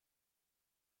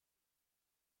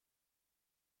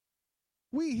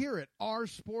We here at Our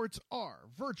Sports are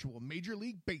Virtual Major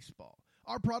League Baseball.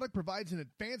 Our product provides an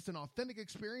advanced and authentic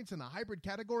experience in the hybrid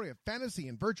category of fantasy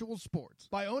and virtual sports.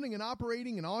 By owning and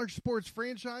operating an Our Sports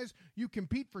franchise, you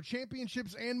compete for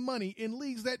championships and money in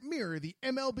leagues that mirror the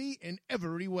MLB in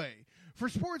every way. For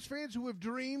sports fans who have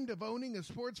dreamed of owning a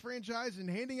sports franchise and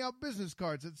handing out business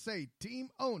cards that say Team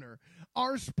Owner,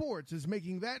 Our Sports is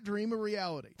making that dream a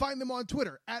reality. Find them on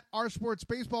Twitter at Our Sports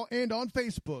Baseball and on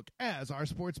Facebook as Our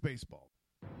Sports Baseball.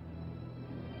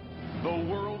 The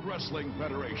World Wrestling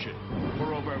Federation,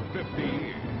 for over 50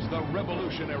 years, the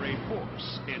revolutionary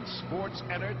force in sports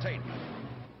entertainment.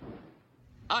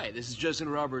 Hi, this is Justin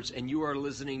Roberts, and you are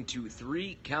listening to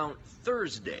 3 Count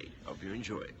Thursday. Hope you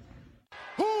enjoy it.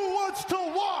 Who wants to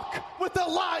walk with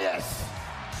Elias?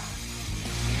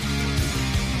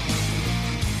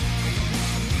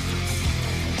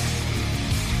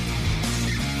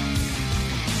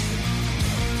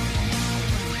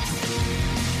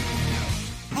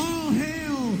 All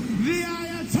hail the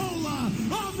Ayatollah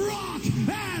of rock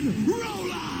and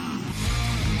roller!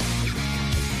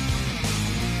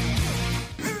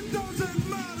 It doesn't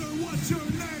matter what your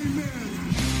name is.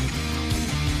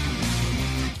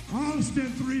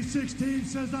 Austin 316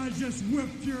 says I just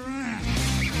whipped your ass.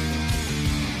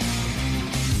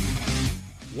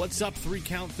 What's up, 3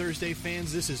 Count Thursday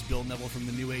fans? This is Bill Neville from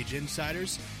the New Age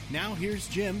Insiders. Now here's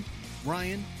Jim,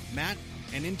 Ryan, Matt,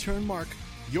 and intern Mark,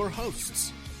 your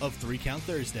hosts of 3 Count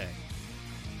Thursday.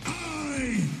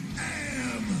 I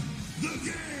am the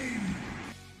game.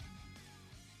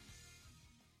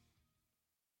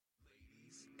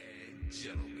 Ladies and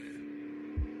gentlemen,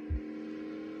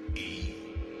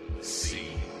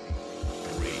 EC3.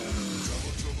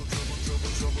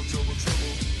 Trouble.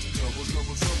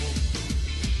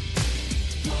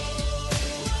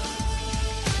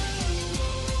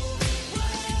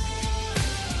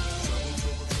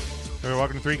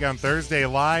 Welcome to 3 Count Thursday,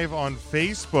 live on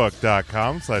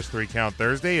Facebook.com/3 Count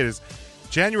Thursday. It is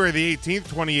January the 18th,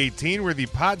 2018. We're the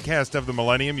podcast of the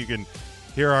millennium. You can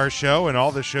hear our show and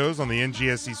all the shows on the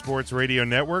NGSC Sports Radio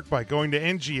Network by going to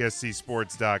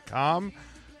ngscsports.com.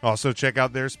 Also, check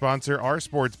out their sponsor, Our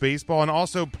Sports Baseball, and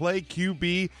also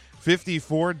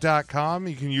playqb54.com.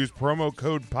 You can use promo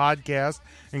code podcast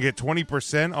and get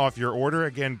 20% off your order.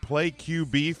 Again,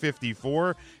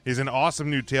 playqb54 is an awesome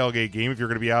new tailgate game if you're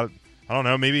going to be out, I don't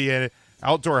know, maybe an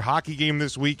outdoor hockey game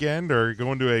this weekend or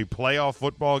going to a playoff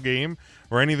football game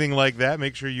or anything like that.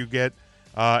 Make sure you get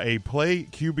a Play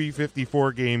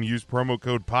QB54 game. Use promo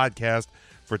code podcast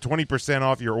for 20%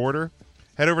 off your order.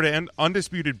 Head over to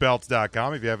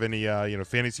undisputedbelts.com if you have any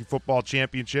fantasy football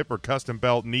championship or custom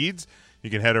belt needs. You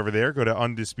can head over there. Go to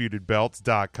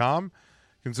undisputedbelts.com. You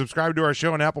can subscribe to our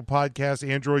show on Apple Podcasts,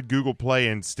 Android, Google Play,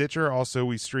 and Stitcher. Also,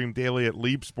 we stream daily at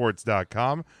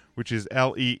leibsports.com, which is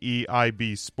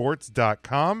LEEIB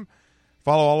sports.com.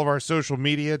 Follow all of our social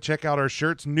media. Check out our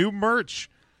shirts. New merch.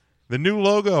 The new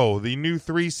logo. The new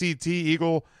 3CT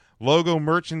Eagle logo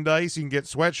merchandise. You can get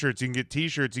sweatshirts. You can get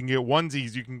T-shirts. You can get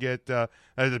onesies. You can get the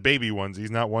baby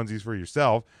onesies, not onesies for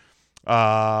yourself.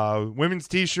 Women's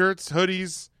T-shirts,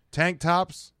 hoodies, tank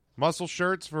tops, muscle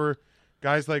shirts for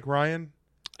guys like Ryan.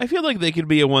 I feel like they could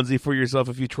be a onesie for yourself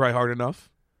if you try hard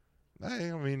enough.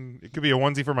 I mean, it could be a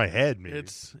onesie for my head, maybe.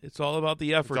 It's all about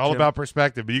the effort. It's all Jim. about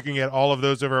perspective. But you can get all of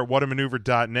those over at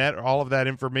whatamaneuver.net. All of that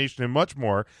information and much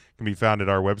more can be found at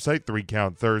our website,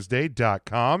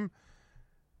 3countthursday.com.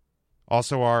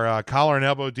 Also, our collar and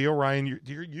elbow deal. Ryan,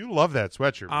 you love that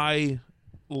sweatshirt. I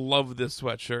love this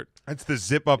sweatshirt. That's the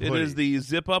zip-up hoodie. It is the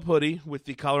zip-up hoodie with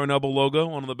the collar and elbow logo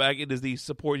on the back. It is the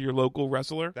support your local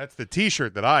wrestler. That's the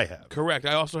T-shirt that I have. Correct.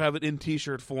 I also have it in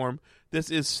T-shirt form.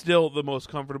 This is still the most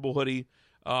comfortable hoodie,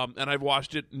 and I've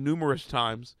washed it numerous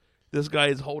times. This guy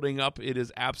is holding up. It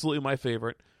is absolutely my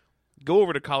favorite. Go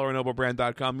over to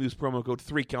collarandelbowbrand.com. Use promo code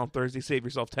 3COUNTThursday. Save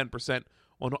yourself 10%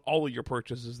 on all of your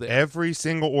purchases there. Every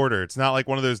single order. It's not like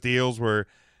one of those deals where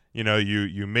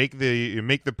you make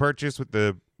the purchase with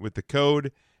the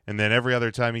code, and then every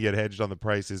other time you get hedged on the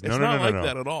prices. It's not like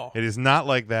that at all. It is not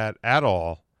like that at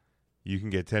all. You can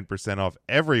get 10% off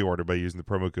every order by using the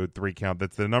promo code 3COUNT.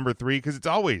 That's the number 3 because it's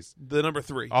always the number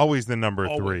 3. Always the number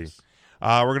 3.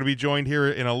 We're going to be joined here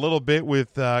in a little bit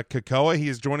with Kakoa. He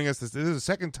is joining us. This is the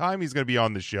second time he's going to be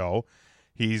on the show.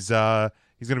 He's going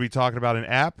to be talking about an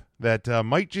app that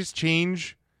might just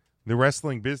change the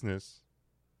wrestling business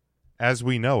as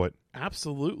we know it.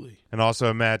 Absolutely. And also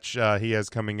a match he has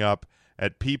coming up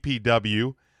at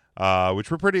PPW,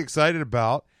 which we're pretty excited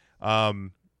about.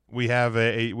 We have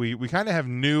we kind of have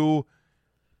new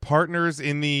partners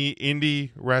in the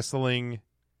indie wrestling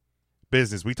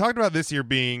business. We talked about this year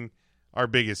being our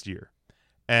biggest year.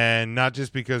 And not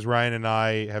just because Ryan and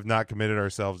I have not committed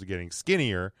ourselves to getting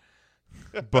skinnier,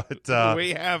 but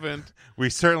we haven't. We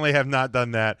certainly have not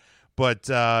done that. But,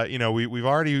 we've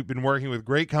already been working with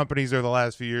great companies over the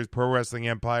last few years, Pro Wrestling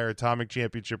Empire, Atomic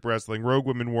Championship Wrestling, Rogue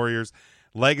Women Warriors,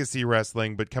 Legacy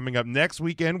Wrestling. But coming up next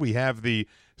weekend, we have the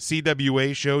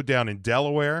CWA show down in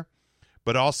Delaware.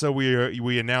 But also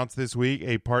we announced this week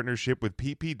a partnership with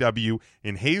PPW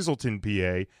in Hazleton,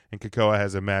 PA, and Kakoa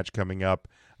has a match coming up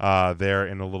there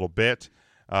in a little bit.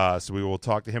 So we will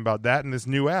talk to him about that in this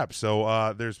new app.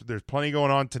 So there's plenty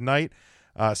going on tonight.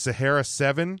 Sahara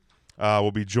 7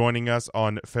 will be joining us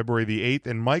on February the 8th,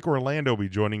 and Mike Orlando will be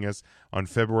joining us on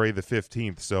February the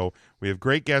 15th. So we have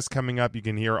great guests coming up. You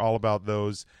can hear all about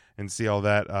those and see all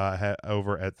that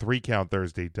over at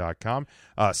 3countthursday.com.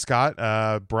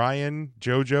 Scott, Brian,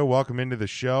 JoJo, welcome into the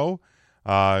show.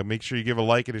 Make sure you give a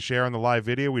like and a share on the live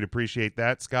video. We'd appreciate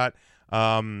that. Scott,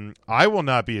 I will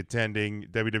not be attending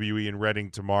WWE in Reading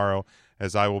tomorrow,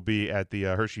 as I will be at the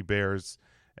Hershey Bears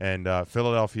and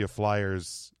Philadelphia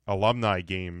Flyers alumni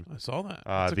game. I saw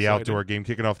that. The outdoor game,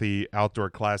 kicking off the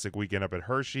outdoor classic weekend up at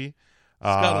Hershey.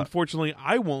 Scott, unfortunately,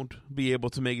 I won't be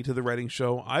able to make it to the Reading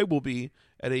show. I will be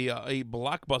at a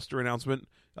Blockbuster announcement.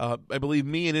 I believe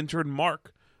me and intern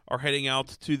Mark are heading out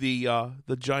to the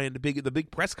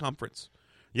big press conference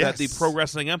that the Pro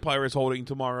Wrestling Empire is holding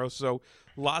tomorrow. So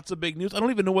lots of big news. I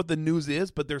don't even know what the news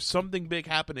is, but there's something big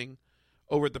happening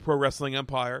over at the Pro Wrestling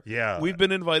Empire. Yeah, we've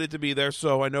been invited to be there,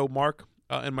 so I know Mark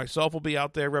and myself will be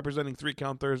out there representing 3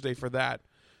 Count Thursday for that.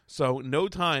 So no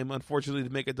time, unfortunately, to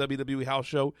make a WWE house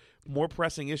show. More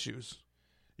pressing issues.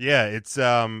 Yeah, it's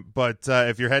but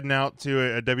if you're heading out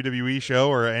to a WWE show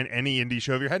or any indie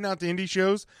show, if you're heading out to indie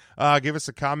shows, give us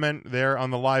a comment there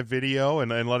on the live video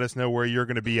and let us know where you're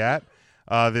going to be at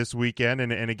this weekend.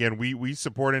 And again, we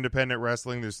support independent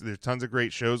wrestling. There's tons of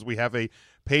great shows. We have a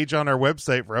page on our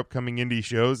website for upcoming indie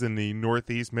shows in the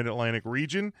Northeast Mid-Atlantic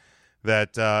region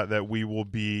that we will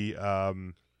be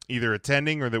either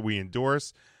attending or that we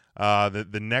endorse.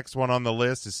 The next one on the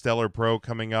list is Stellar Pro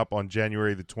coming up on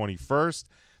January the 21st.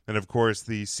 Then, of course,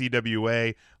 the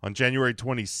CWA on January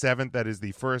 27th. That is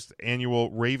the first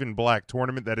annual Raven Black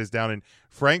tournament. That is down in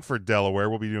Frankfort, Delaware.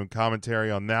 We'll be doing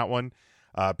commentary on that one.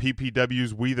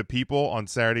 PPW's We the People on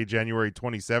Saturday, January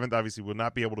 27th. Obviously, we'll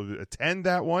not be able to attend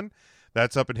that one.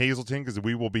 That's up in Hazleton because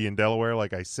we will be in Delaware,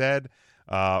 like I said.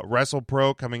 Wrestle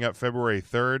Pro coming up February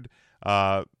 3rd.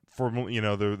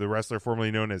 The wrestler formerly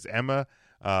known as Emma.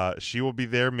 She will be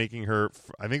there making her,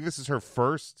 I think this is her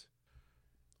first.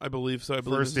 I believe so.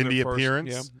 First indie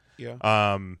appearance. Yeah.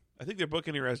 I think they're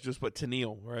booking her as just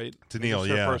Tennille, right? Tennille,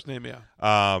 her yeah. First name, yeah.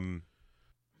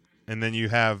 And then you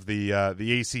have the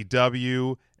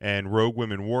ACW and Rogue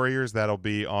Women Warriors. That'll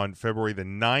be on February the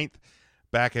 9th,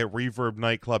 back at Reverb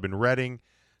Nightclub in Reading.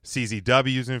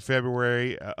 CZW's in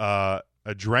February.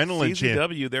 Adrenaline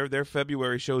CZW, their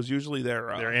February shows usually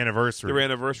their anniversary. Their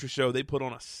anniversary show. They put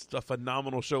on a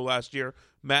phenomenal show last year.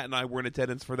 Matt and I were in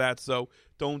attendance for that, so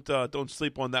don't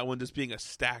sleep on that one just being a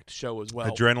stacked show as well.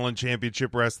 Adrenaline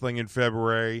Championship Wrestling in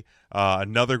February.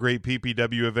 Another great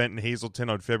PPW event in Hazleton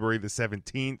on February the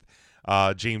 17th.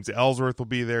 James Ellsworth will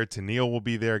be there. Tennille will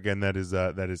be there. Again, that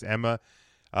is Emma.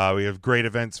 We have great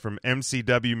events from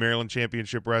MCW, Maryland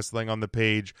Championship Wrestling, on the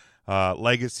page.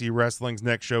 Legacy Wrestling's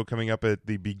next show coming up at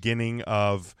the beginning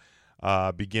of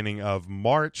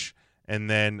March. And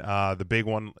then the big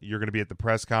one, you're going to be at the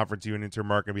press conference. You and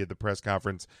Intermark going to be at the press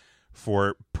conference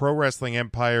for Pro Wrestling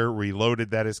Empire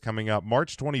Reloaded. That is coming up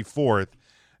March 24th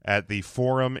at the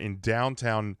Forum in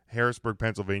downtown Harrisburg,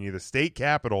 Pennsylvania, the state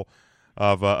capital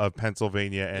of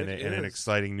Pennsylvania, and an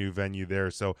exciting new venue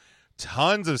there. So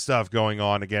tons of stuff going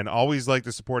on. Again, always like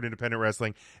to support independent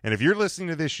wrestling. And if you're listening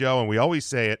to this show, and we always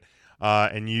say it,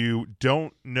 and you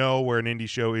don't know where an indie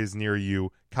show is near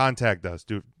you, contact us.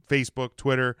 Do Facebook,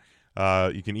 Twitter.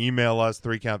 You can email us,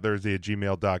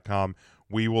 3countthursday@gmail.com.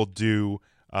 We will do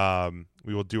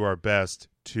our best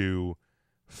to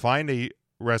find a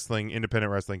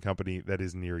independent wrestling company that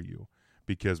is near you,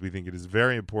 because we think it is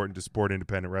very important to support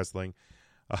independent wrestling.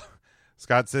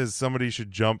 Scott says somebody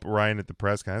should jump Ryan at the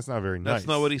press conference. That's not very nice. That's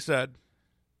not what he said.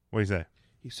 What did he say?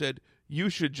 He said, you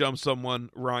should jump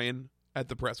someone, Ryan, at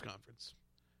the press conference.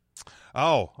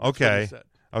 Oh, okay.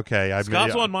 Okay,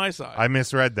 Scott's on my side. I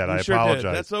misread that. You I sure apologize.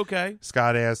 Did. That's okay.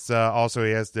 Scott asks, also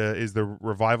he asked, is the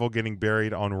Revival getting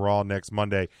buried on Raw next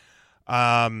Monday?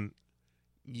 Yep.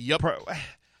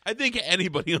 I think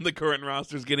anybody on the current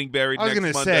roster is getting buried next Monday.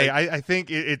 I was going to say, I think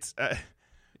it's...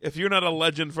 if you're not a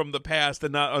legend from the past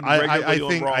and not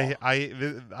regularly on Raw.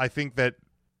 I think that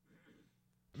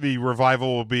the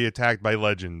Revival will be attacked by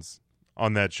legends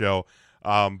on that show.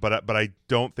 But I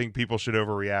don't think people should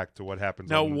overreact to what happens.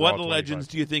 Now, on what Raw legends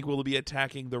 25. do you think will be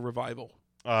attacking the Revival?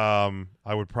 I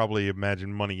would probably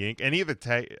imagine Money Inc. Any of the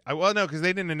tag. Well, no, because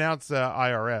they didn't announce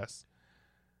IRS.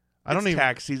 It's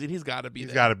tax season. He's got to be there.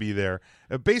 He's got to be there.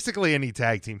 Basically, any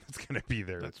tag team that's going to be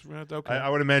there. That's right. Okay. I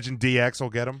would imagine DX will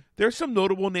get him. There's some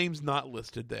notable names not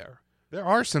listed there. There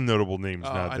are some notable names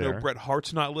not I there. know Bret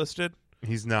Hart's not listed.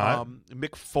 He's not.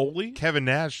 Mick Foley. Kevin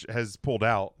Nash has pulled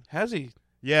out. Has he?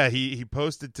 Yeah, he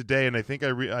posted today, and I think I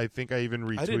even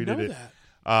retweeted I didn't know it. that.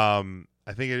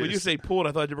 I think it When you say pulled,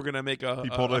 I thought you were going to make a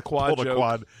quad pulled joke. a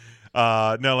quad.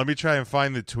 No, let me try and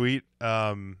find the tweet.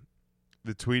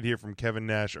 The tweet here from Kevin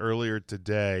Nash earlier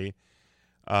today.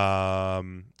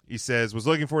 He says, was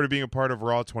looking forward to being a part of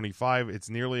Raw 25. It's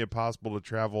nearly impossible to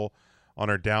travel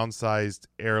on our downsized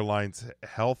airlines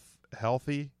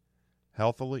healthy.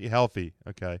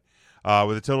 Okay.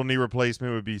 With a total knee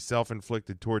replacement would be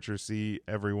self-inflicted torture. See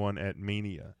everyone at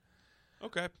Mania.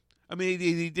 Okay. I mean,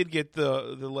 he did get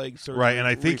the leg surgery, right? And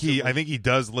I think recently. he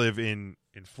does live in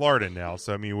Florida now.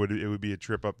 So I mean, it would be a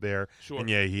trip up there. Sure. And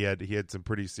yeah, he had some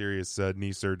pretty serious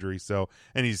knee surgery. So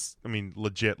and he's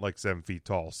legit like 7 feet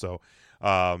tall. So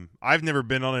I've never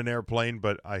been on an airplane,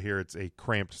 but I hear it's a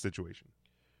cramped situation.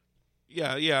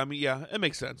 Yeah. I mean, yeah, it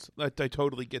makes sense. I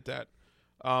totally get that.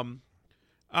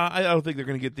 I don't think they're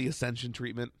going to get the Ascension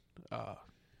treatment.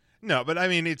 No, but I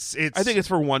mean, it's. I think it's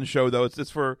for one show though.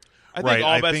 It's for. I think Right,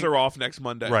 all I bets think- are off next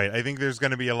Monday. Right. I think there's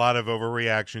going to be a lot of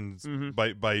overreactions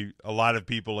by a lot of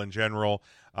people in general.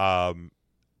 I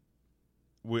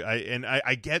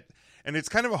get, and it's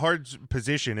kind of a hard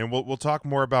position, and we'll talk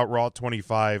more about Raw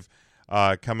 25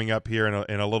 coming up here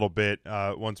in a little bit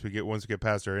once we get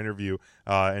past our interview.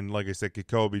 And like I said,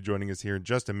 Kiko will be joining us here in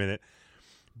just a minute.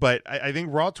 But I think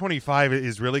Raw 25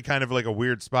 is really kind of like a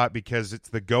weird spot because it's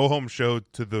the go home show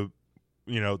to the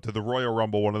Royal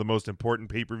Rumble, one of the most important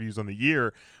pay-per-views on the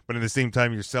year, but at the same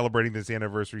time, you're celebrating this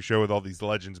anniversary show with all these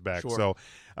legends back. Sure. So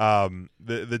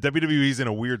the WWE is in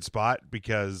a weird spot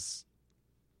because,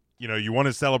 you want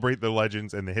to celebrate the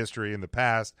legends and the history and the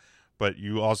past, but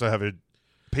you also have a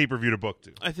pay-per-view to book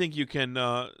to. I think you can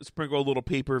sprinkle a little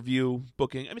pay-per-view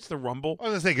booking. I mean, it's the Rumble. I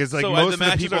was gonna say because like so most the of the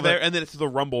matches people are there, and then it's the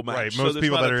Rumble match. right, so most there's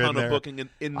people not that a are ton in of there. booking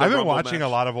in the I've been Rumble watching match. a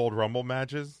lot of old Rumble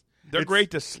matches. They're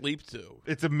great to sleep to.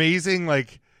 It's amazing,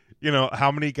 like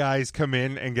how many guys come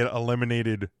in and get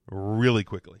eliminated really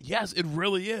quickly. Yes, it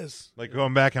really is. Like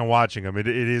going back and watching them, it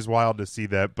is wild to see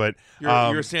that. But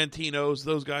Your Santinos,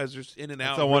 those guys are just in and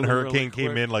out. the one really, Hurricane really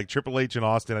came quick. in, like Triple H and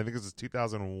Austin. I think this is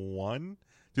 2001,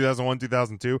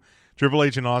 2002. Triple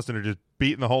H and Austin are just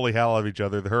beating the holy hell out of each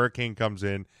other. The Hurricane comes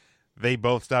in. They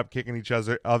both stop kicking each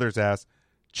other's ass.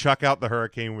 Chuck out the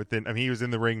Hurricane within. I mean, he was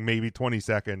in the ring maybe 20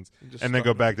 seconds, and then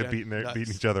go back to beating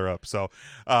each other up. So,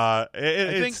 I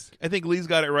think Lee's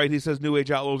got it right. He says New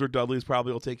Age Outlaws or Dudleys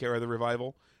probably will take care of the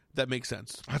Revival. That makes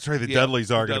sense. That's right. The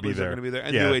Dudleys are going to be there.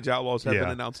 And New Age Outlaws have been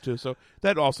announced too. So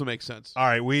that also makes sense. All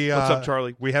right, what's up,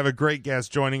 Charlie? We have a great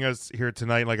guest joining us here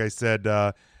tonight. Like I said,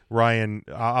 Ryan,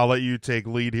 I'll let you take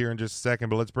lead here in just a second,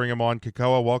 but let's bring him on.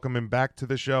 Kikoa, welcome him back to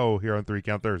the show here on 3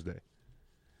 Count Thursday.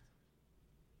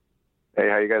 Hey,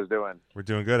 how you guys doing? We're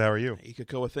doing good. How are you? Hey,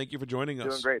 Kikoa, thank you for joining us.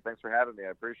 Doing great. Thanks for having me. I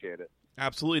appreciate it.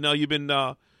 Absolutely. Now, you've been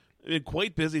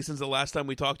quite busy since the last time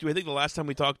we talked to you. I think the last time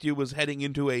we talked to you was heading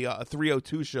into a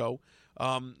 302 show.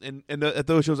 And at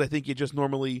those shows, I think you just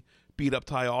normally beat up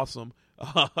Ty Awesome.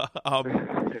 But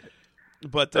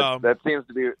that seems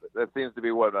to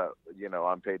be what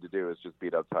I'm paid to do is just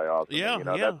beat up Ty Awesome. Yeah, and,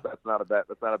 that's not a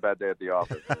bad day at the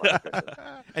office. In my opinion.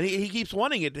 And he keeps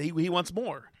wanting it. He wants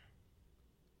more.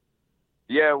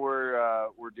 Yeah, we're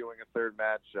doing a third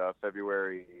match,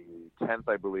 February 10th,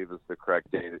 I believe is the correct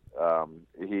date.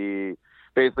 He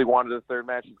basically wanted a third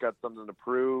match. He's got something to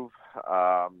prove.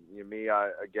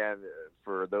 Again,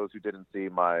 for those who didn't see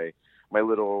my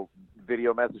little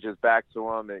video messages back to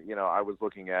him, I was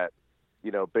looking at,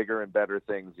 bigger and better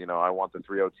things. I want the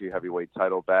 302 heavyweight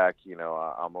title back.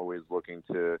 I'm always looking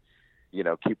to,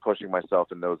 keep pushing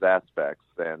myself in those aspects.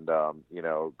 And,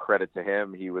 credit to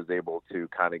him, he was able to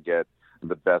kind of get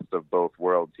the best of both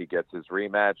worlds. He gets his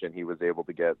rematch, and he was able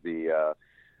to get the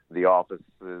offices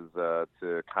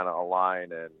to kind of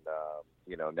align, and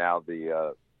now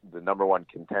the number one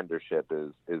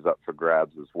contendership is up for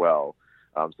grabs as well.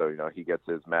 So he gets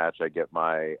his match, I get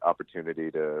my opportunity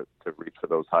to reach for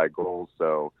those high goals.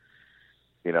 So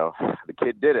the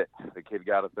kid did it. The kid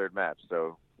got a third match.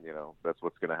 So that's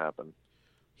what's going to happen.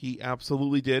 He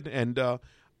absolutely did, and I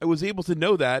was able to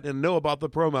know that and know about the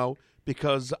promo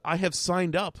because I have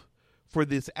signed up for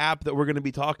this app that we're going to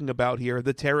be talking about here,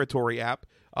 the Territory app.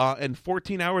 And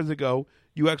 14 hours ago,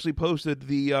 you actually posted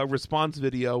the response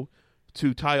video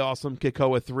to Ty Awesome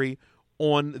Kikoa 3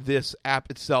 on this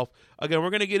app itself. Again, we're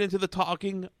going to get into the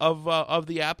talking of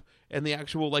the app and the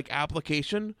actual like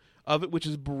application of it, which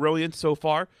is brilliant so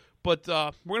far. But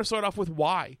we're going to start off with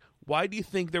why. Why do you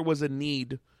think there was a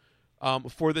need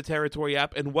for the Territory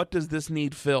app, and what does this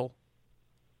need fill?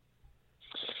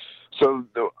 So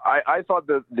I thought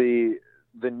that the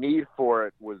need for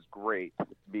it was great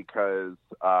because,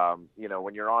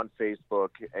 when you're on Facebook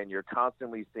and you're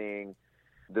constantly seeing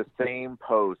the same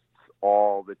posts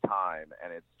all the time,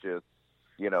 and it's just,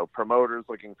 promoters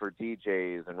looking for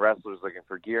DJs and wrestlers looking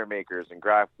for gear makers and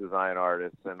graphic design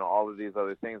artists and all of these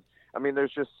other things. I mean,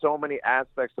 there's just so many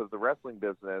aspects of the wrestling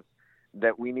business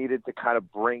that we needed to kind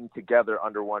of bring together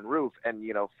under one roof. And,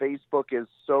 Facebook is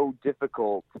so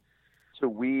difficult to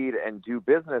weed and do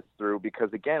business through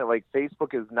because, again, like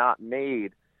Facebook is not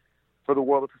made for the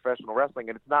world of professional wrestling,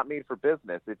 and it's not made for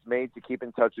business. It's made to keep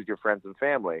in touch with your friends and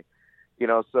family.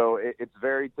 So it's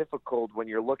very difficult when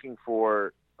you're looking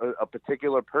for a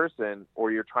particular person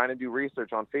or you're trying to do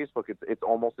research on Facebook. It's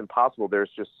almost impossible. There's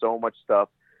just so much stuff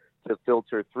to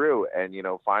filter through. And,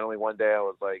 finally one day I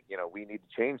was like, we need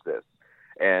to change this.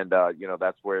 And,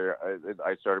 that's where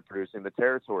I started producing the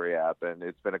Territory app. And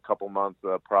it's been a couple months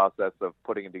process of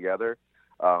putting it together.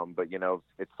 But,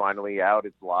 it's finally out.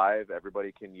 It's live.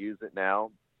 Everybody can use it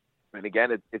now. And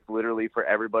again, it's literally for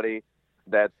everybody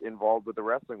that's involved with the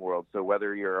wrestling world. So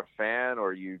whether you're a fan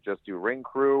or you just do ring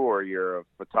crew or you're a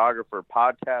photographer,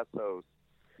 podcast host,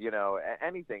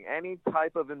 anything, any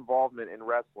type of involvement in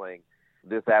wrestling,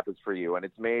 this app is for you. And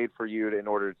it's made for you in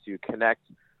order to connect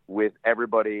with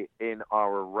everybody in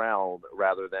our realm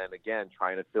rather than, again,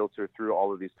 trying to filter through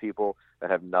all of these people that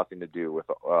have nothing to do with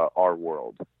our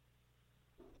world.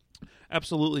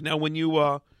 Absolutely. Now, when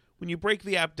you break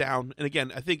the app down, and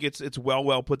again, I think it's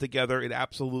well put together. It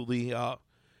absolutely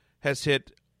has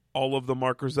hit all of the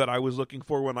markers that I was looking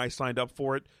for when I signed up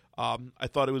for it. I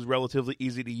thought it was relatively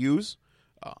easy to use.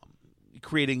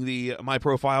 Creating my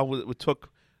profile took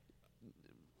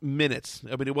minutes.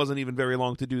 I mean, it wasn't even very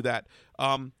long to do that.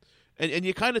 And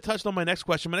you kind of touched on my next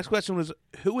question. My next question was,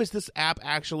 who is this app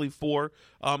actually for?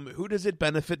 Who does it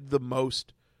benefit the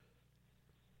most?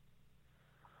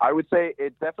 I would say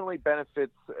it definitely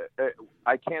benefits.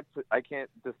 I can't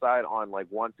decide on like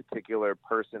one particular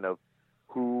person of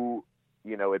who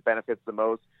it benefits the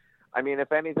most. I mean,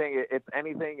 if anything, it's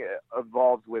anything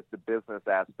involved with the business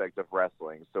aspect of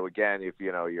wrestling. So again, if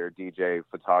you're a DJ,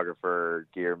 photographer,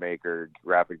 gear maker,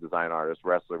 graphic design artist,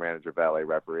 wrestler manager, valet,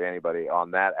 referee, anybody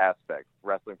on that aspect,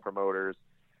 wrestling promoters,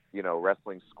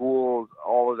 wrestling schools,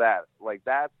 all of that, like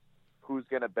that's who's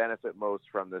going to benefit most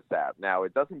from this app. Now,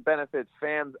 it doesn't benefit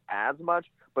fans as much,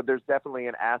 but there's definitely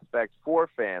an aspect for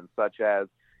fans, such as,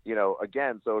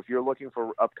 again, so if you're looking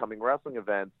for upcoming wrestling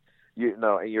events,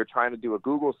 and you're trying to do a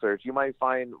Google search, you might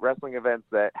find wrestling events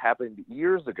that happened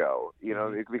years ago,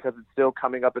 because it's still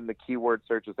coming up in the keyword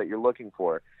searches that you're looking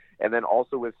for. And then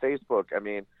also with Facebook, I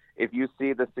mean, if you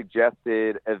see the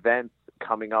suggested events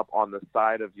coming up on the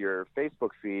side of your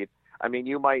Facebook feed, I mean,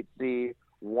 you might see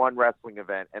one wrestling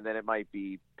event, and then it might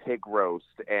be pig roast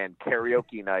and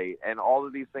karaoke night and all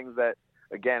of these things that,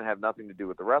 again, have nothing to do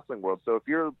with the wrestling world. So if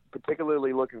you're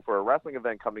particularly looking for a wrestling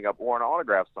event coming up or an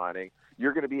autograph signing,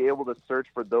 you're going to be able to search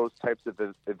for those types of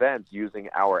events using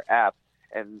our app.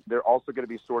 And they're also going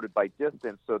to be sorted by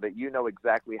distance so that you know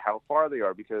exactly how far they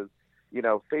are, because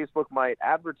Facebook might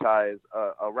advertise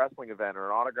a wrestling event or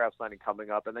an autograph signing coming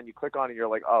up, and then you click on it and you're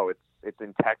like, oh, it's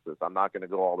in Texas. I'm not going to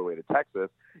go all the way to Texas.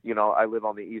 I live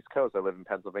on the East Coast. I live in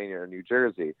Pennsylvania or New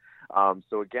Jersey.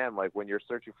 So again, like when you're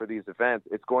searching for these events,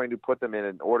 it's going to put them in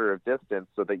an order of distance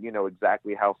so that you know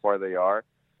exactly how far they are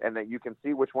and that you can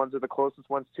see which ones are the closest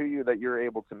ones to you that you're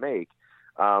able to make.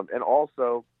 And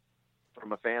also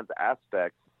from a fan's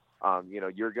aspect,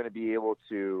 you're going to be able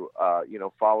to,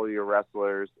 follow your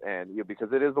wrestlers, and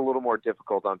because it is a little more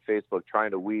difficult on Facebook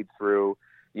trying to weed through,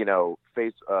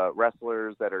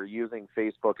 wrestlers that are using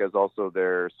Facebook as also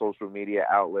their social media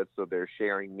outlets. So they're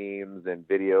sharing memes and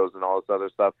videos and all this other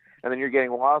stuff. And then you're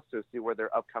getting lost to see where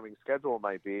their upcoming schedule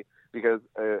might be, because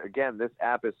again, this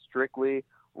app is strictly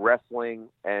wrestling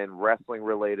and wrestling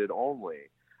related only.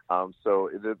 So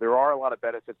there are a lot of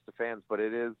benefits to fans, but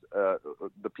it is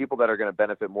the people that are going to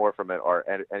benefit more from it are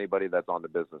anybody that's on the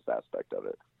business aspect of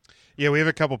it. Yeah, we have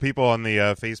a couple people on the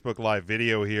Facebook Live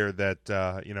video here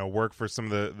that work for some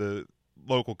of the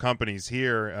local companies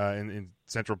here in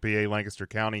Central PA, Lancaster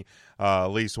County.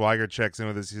 Lee Swiger checks in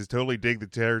with us. He says, totally dig the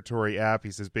Territory app.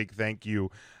 He says, big thank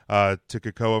you to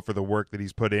Kikoa for the work that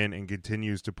he's put in and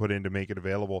continues to put in to make it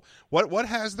available. What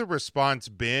has the response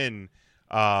been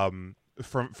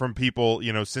from people,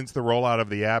 since the rollout of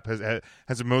the app? Has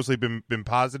it mostly been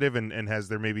positive, and has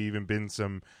there maybe even been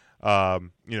some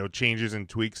changes and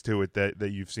tweaks to it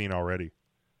that you've seen already?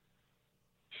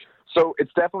 So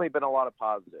it's definitely been a lot of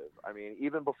positive. I mean,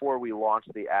 even before we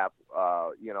launched the app,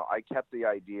 I kept the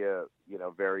idea,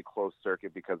 very close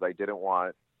circuit, because I didn't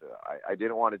want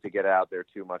it to get out there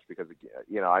too much, because,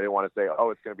 I didn't want to say, oh,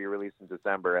 it's going to be released in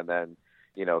December, and then,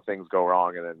 things go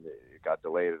wrong and then it got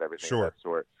delayed and everything of that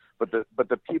sort. But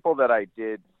the people that I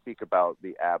did speak about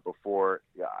the app before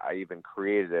I even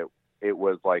created it, it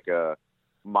was like a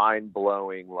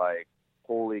mind-blowing, like,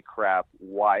 holy crap,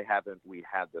 why haven't we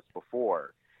had this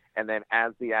before? And then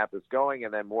as the app is going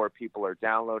and then more people are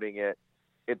downloading it,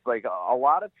 it's like a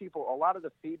lot of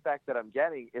the feedback that I'm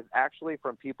getting is actually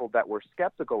from people that were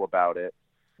skeptical about it,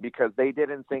 because they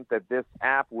didn't think that this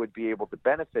app would be able to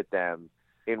benefit them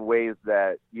in ways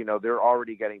that, they're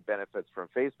already getting benefits from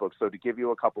Facebook. So to give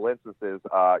you a couple instances,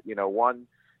 one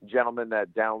gentleman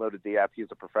that downloaded the app,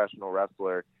 he's a professional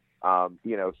wrestler.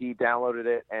 He downloaded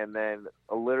it, and then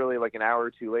literally like an hour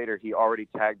or two later, he already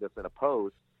tagged us in a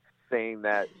post saying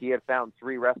that he had found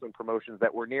 3 wrestling promotions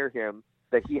that were near him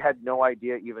that he had no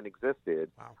idea even existed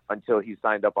until he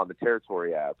signed up on the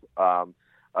Territory app.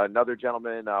 Another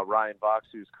gentleman, Ryan Vox,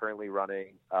 who's currently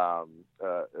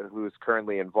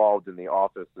involved in the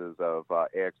offices of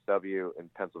AXW in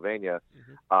Pennsylvania,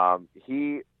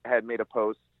 he had made a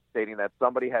post stating that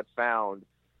somebody had found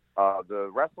the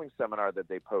wrestling seminar that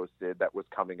they posted that was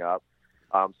coming up.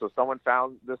 So someone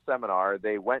found the seminar.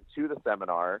 They went to the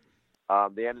seminar.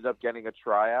 They ended up getting a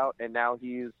tryout, and now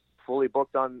he's fully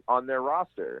booked on their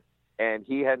roster. And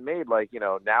he had made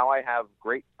now I have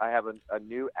a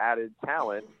new added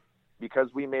talent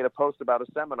because we made a post about a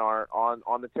seminar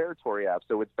on the Territory app.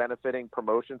 So it's benefiting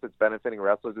promotions, it's benefiting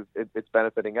wrestlers, it's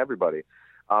benefiting everybody.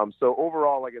 So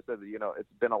overall, like I said,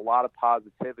 it's been a lot of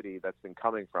positivity that's been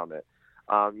coming from it.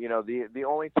 The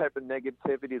only type of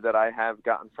negativity that I have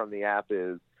gotten from the app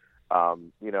is, there's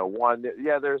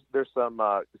some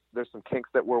kinks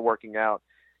that we're working out,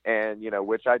 and,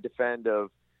 which I defend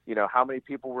of, how many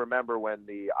people remember when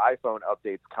the iPhone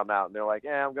updates come out and they're like,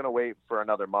 I'm going to wait for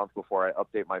another month before I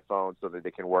update my phone so that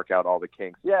they can work out all the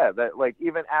kinks. Yeah. That, like,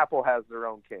 even Apple has their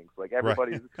own kinks. Like,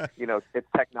 everybody's, it's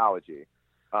technology.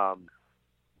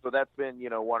 So that's been,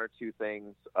 one or two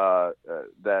things,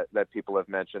 that people have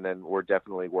mentioned, and we're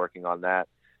definitely working on that.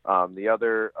 The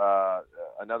other,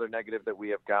 another negative that we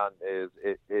have gotten is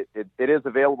it is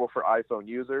available for iPhone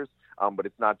users, but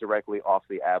it's not directly off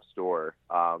the App Store.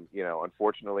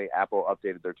 Unfortunately, Apple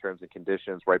updated their terms and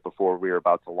conditions right before we were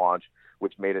about to launch,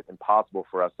 which made it impossible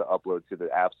for us to upload to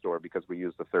the App Store because we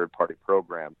use the third-party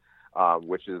program,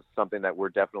 which is something that we're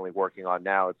definitely working on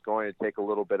now. It's going to take a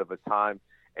little bit of a time,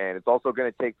 and it's also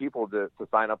going to take people to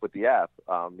sign up with the app,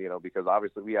 because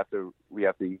obviously we have to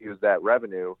use that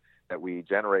revenue that we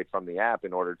generate from the app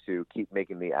in order to keep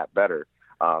making the app better.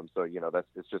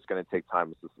 It's just going to take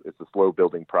time. It's a slow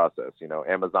building process.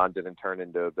 Amazon didn't turn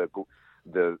into the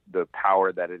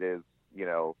power that it is,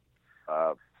 that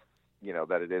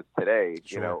it is today,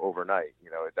 overnight.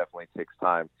 It definitely takes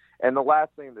time. And the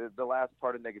last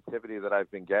part of negativity that I've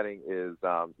been getting is,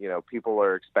 people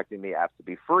are expecting the app to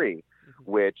be free,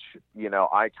 which,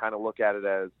 I kind of look at it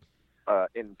as,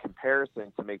 in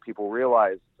comparison, to make people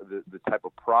realize the type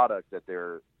of product that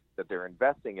they're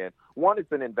investing in. One,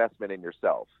 it's an investment in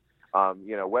yourself.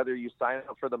 Whether you sign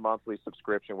up for the monthly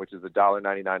subscription, which is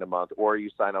 $1.99 a month, or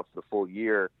you sign up for the full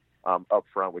year up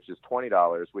front, which is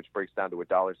 $20, which breaks down to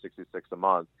 $1.66 a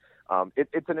month.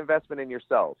 It's an investment in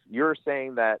yourself. You're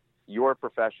saying that you're a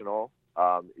professional,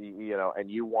 and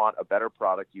you want a better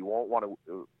product. You won't want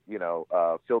to,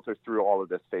 filter through all of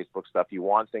this Facebook stuff. You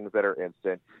want things that are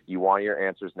instant. You want your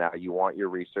answers now. You want your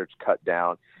research cut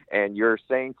down. And you're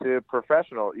saying to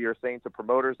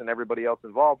promoters and everybody else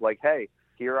involved, like, hey,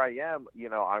 here I am.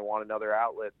 I want another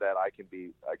outlet that I can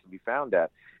be found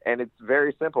at. And it's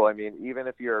very simple. I mean, even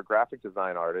if you're a graphic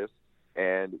design artist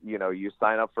and, you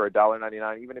sign up for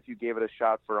 $1.99, even if you gave it a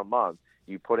shot for a month,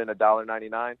 you put in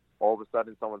 $1.99, all of a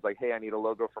sudden someone's like, hey, I need a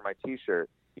logo for my T-shirt.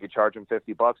 You charge them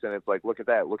 $50, and it's like, look at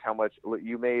that. Look how much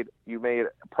you made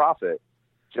profit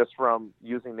just from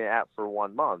using the app for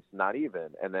 1 month, not even.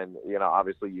 And then,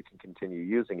 obviously you can continue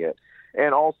using it.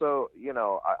 And also,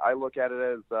 I look at it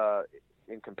as,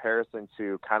 in comparison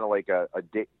to kind of like a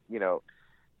date,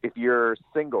 if you're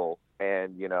single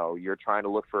and, you're trying to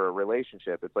look for a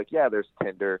relationship, it's like, yeah, there's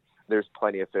Tinder, there's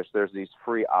Plenty of Fish, there's these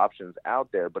free options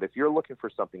out there. But if you're looking for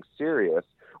something serious,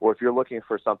 or if you're looking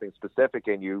for something specific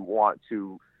and you want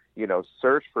to,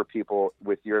 search for people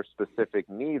with your specific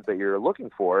needs that you're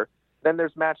looking for, then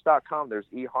there's Match.com, there's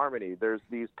eHarmony, there's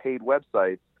these paid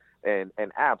websites and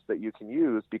apps that you can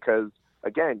use because,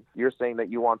 again, you're saying that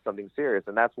you want something serious,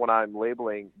 and that's what I'm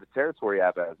labeling the Territory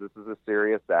app as. This is a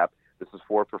serious app. This is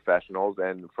for professionals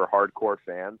and for hardcore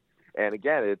fans. And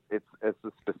again, it's a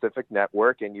specific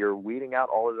network, and you're weeding out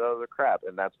all of the other crap,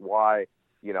 and that's why,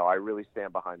 you know, I really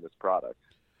stand behind this product.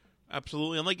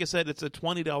 Absolutely, and like I said, it's a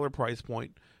 $20 price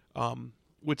point,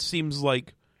 which seems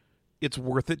like it's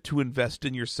worth it to invest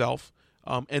in yourself,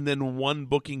 and then one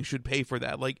booking should pay for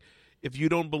that. Like, if you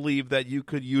don't believe that you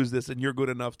could use this and you're good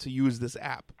enough to use this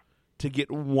app to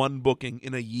get one booking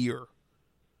in a year,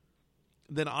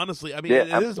 then honestly, I mean,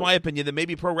 this is my opinion that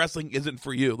maybe pro wrestling isn't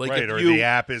for you. Like, right, or the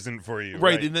app isn't for you.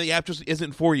 Right, and the app just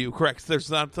isn't for you. Correct. There's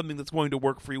not something that's going to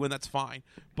work for you, and that's fine.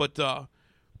 But,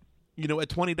 you know, at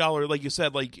 $20, like you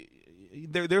said, like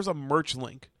there's a merch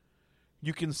link.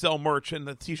 You can sell merch, and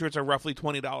the T-shirts are roughly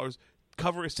 $20.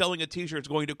 Selling a T-shirt is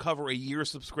going to cover a year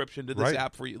subscription to this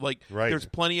app for you. Like, there's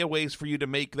plenty of ways for you to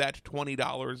make that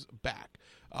 $20 back.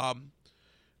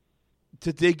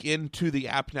 To dig into the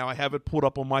app now, I have it pulled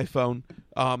up on my phone.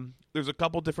 There's a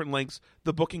couple different links.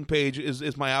 The booking page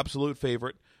is my absolute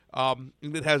favorite.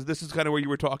 This is kind of where you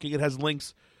were talking. It has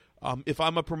links. If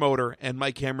I'm a promoter and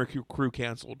my camera crew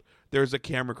canceled, there's a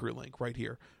camera crew link right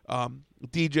here.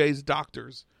 DJs,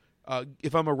 doctors.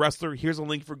 If I'm a wrestler, here's a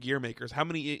link for gear makers. How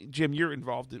many, Jim, you're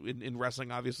involved in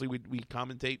wrestling, obviously, we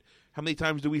commentate. How many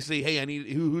times do we say, hey, I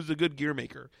need who's a good gear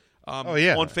maker? On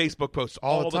Facebook posts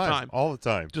all the time. All the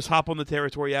time. Just hop on the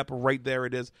Territory app, right there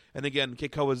it is. And again,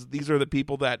 these are the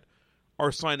people that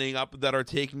are signing up, that are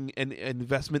taking an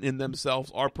investment in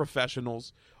themselves, are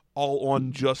professionals, all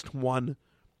on just one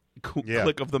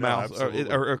click of the mouse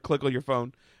or click on your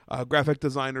phone. Graphic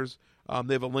designers,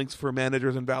 they have links for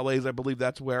managers and valets. I believe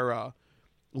that's where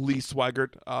Lee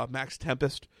Swigert, Max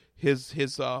Tempest, his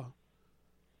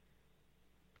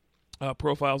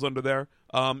profiles under there.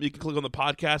 You can click on the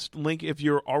podcast link if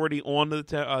you're already on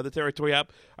the Territory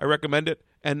app. I recommend it,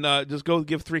 and just go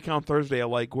give 3 Count Thursday a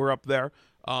like. We're up there.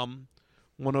 One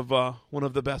of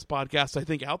the best podcasts I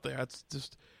think out there.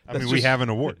 We have an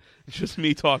award. It's just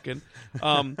me talking.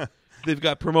 They've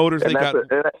got promoters.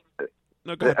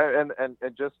 No, go ahead. And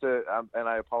just to and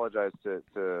I apologize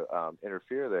to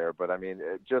interfere there, but I mean,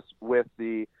 just with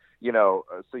the, you know,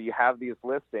 so you have these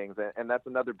listings, and that's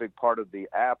another big part of the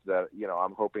app that, you know,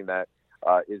 I'm hoping that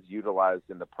is utilized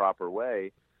in the proper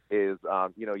way is,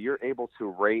 you know, you're able to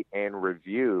rate and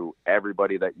review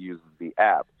everybody that uses the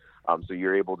app. So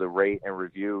you're able to rate and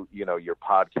review, you know, your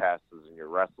podcasters and your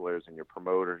wrestlers and your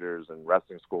promoters and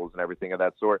wrestling schools and everything of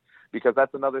that sort, because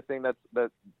that's another thing that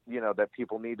you know, that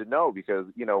people need to know, because,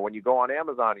 you know, when you go on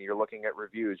Amazon and you're looking at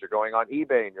reviews, you're going on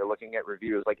eBay and you're looking at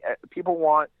reviews, like, people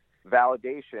want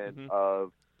validation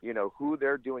of, you know, who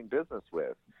they're doing business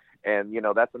with. And, you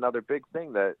know, that's another big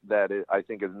thing that I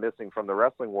think is missing from the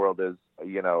wrestling world is,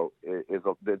 you know,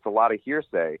 it's a lot of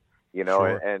hearsay, you know,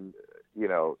 and, you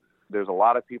know, there's a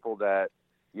lot of people that,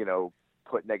 you know,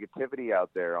 put negativity out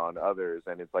there on others.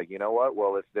 And it's like, you know what?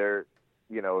 Well, if they're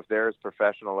as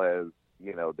professional as,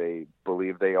 you know, they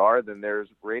believe they are, then their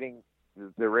ratings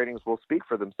will speak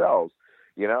for themselves,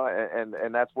 you know,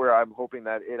 and that's where I'm hoping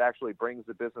that it actually brings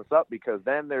the business up, because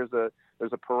then there's a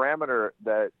parameter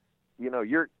that, you know,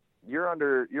 you're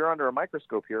under a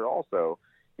microscope here also,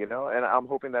 you know, and I'm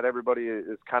hoping that everybody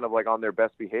is kind of like on their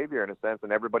best behavior in a sense,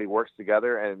 and everybody works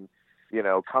together and, you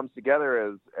know, comes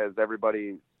together as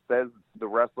everybody says the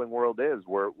wrestling world is.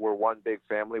 We're one big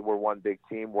family. We're one big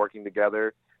team working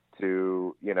together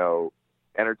to, you know,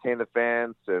 entertain the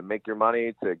fans, to make your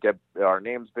money, to get our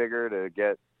names bigger, to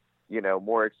get, you know,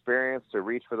 more experience, to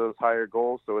reach for those higher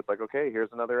goals. So it's like, okay,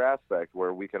 here's another aspect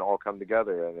where we can all come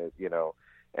together and, it, you know,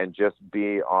 and just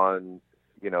be on,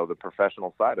 you know, the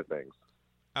professional side of things.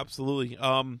 Absolutely.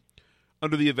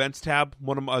 Under the events tab,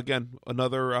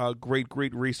 another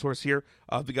great resource here.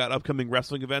 We got upcoming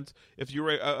wrestling events. If you're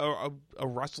a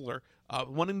wrestler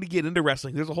wanting to get into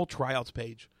wrestling, there's a whole tryouts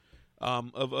page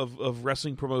of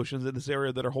wrestling promotions in this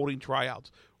area that are holding tryouts,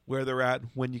 where they're at,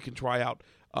 when you can try out.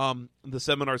 The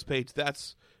seminars page,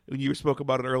 that's, you spoke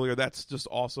about it earlier, that's just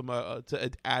awesome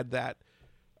to add that.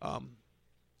 I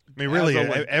mean, really,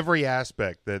 every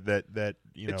aspect that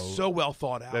you know, it's so well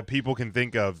thought out that people can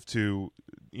think of to,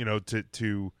 you know,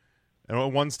 to a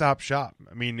one-stop shop.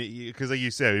 I mean, because like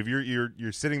you said, if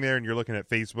you're sitting there and you're looking at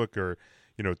Facebook or,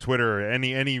 you know, Twitter or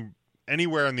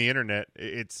anywhere on the internet,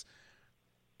 it's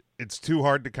too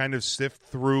hard to kind of sift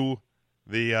through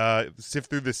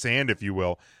the sand, if you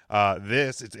will.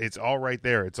 It's all right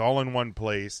there. It's all in one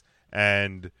place,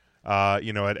 and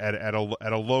you know, at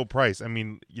a low price. I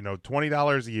mean, you know,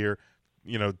 $20 a year,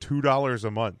 $2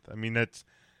 a month. I mean, that's,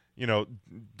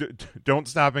 don't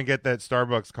stop and get that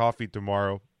Starbucks coffee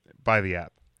tomorrow. Buy the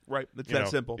app. Right. It's that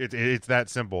simple. It's that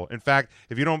simple. In fact,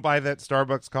 if you don't buy that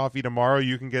Starbucks coffee tomorrow,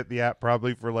 you can get the app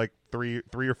probably for like three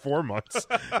or 4 months,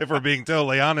 if we're being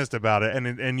totally honest about it.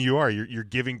 And you're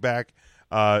giving back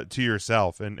to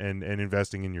yourself and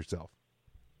investing in yourself.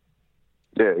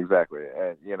 Yeah, exactly.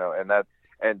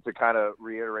 And to kind of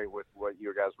reiterate with what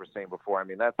you guys were saying before, I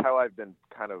mean, that's how I've been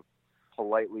kind of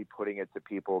politely putting it to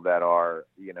people that are,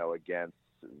 against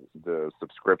the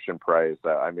subscription price.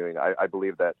 I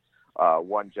believe that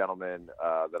one gentleman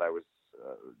that I was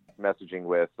messaging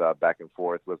with back and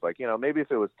forth was like, maybe if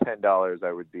it was $10,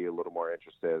 I would be a little more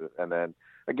interested. And then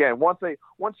again, once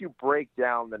you break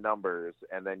down the numbers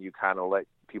and then you kind of let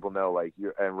people know, like,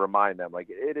 and remind them, like,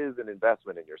 it is an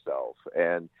investment in yourself.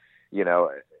 And,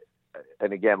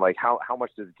 and again, like, how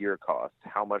much does gear cost?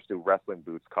 How much do wrestling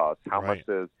boots cost? How much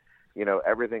does,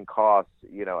 everything costs,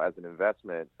 as an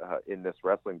investment in this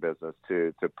wrestling business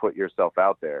to put yourself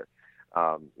out there.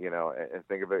 And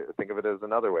think of it as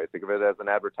another way. Think of it as an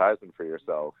advertisement for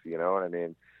yourself. You know what I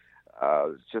mean?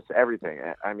 It's just everything.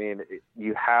 I mean,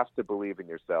 you have to believe in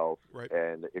yourself. Right.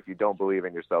 And if you don't believe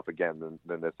in yourself, again,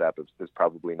 then this app is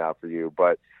probably not for you.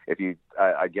 But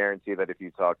I guarantee that if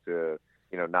you talk to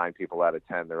 9 people out of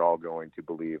 10, they're all going to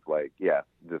believe, like, yeah,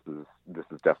 this is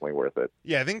definitely worth it.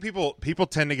 Yeah, I think people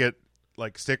tend to get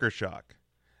like sticker shock.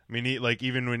 I mean, like,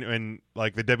 even when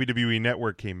like the WWE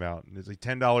Network came out and it's like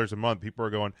 $10 a month, people are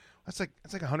going, that's like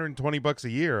 $120 a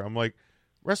year. I'm like,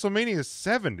 WrestleMania is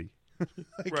 $70.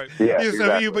 Like, right. Yeah, so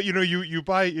exactly. you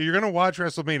buy, you're gonna watch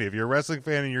WrestleMania. If you're a wrestling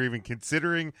fan and you're even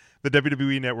considering the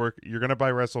WWE Network, you're gonna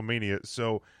buy WrestleMania.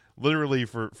 So literally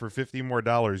for $50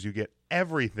 more, you get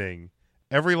everything.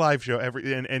 Every live show,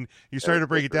 and you started to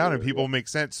break it down, and people make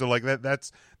sense. So like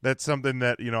that's something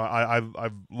that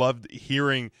I've loved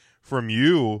hearing from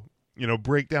you.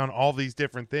 Break down all these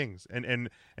different things, and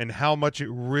how much it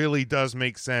really does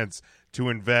make sense to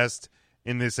invest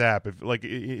in this app. If like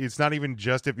it's not even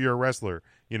just if you're a wrestler,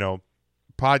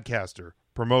 podcaster,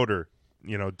 promoter,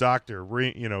 doctor,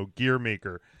 gear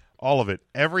maker, all of it.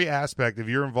 Every aspect. If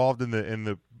you're involved in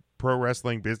the pro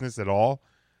wrestling business at all,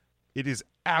 it is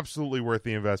absolutely worth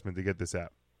the investment to get this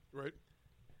app. Right.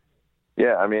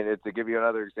 Yeah, I mean, to give you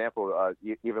another example,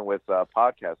 even with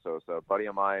podcast hosts, a buddy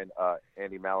of mine,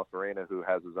 Andy Malafarina, who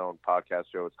has his own podcast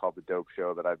show, it's called The Dope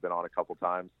Show, that I've been on a couple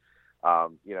times.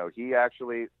 He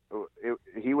actually,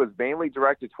 he was mainly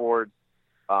directed towards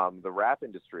the rap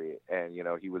industry, and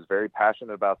he was very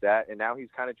passionate about that, and now he's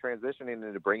kind of transitioning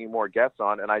into bringing more guests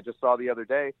on. And I just saw the other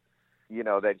day,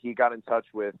 that he got in touch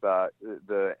with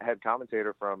the head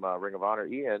commentator from Ring of Honor,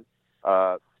 Ian,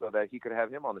 so that he could have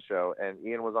him on the show. And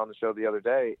Ian was on the show the other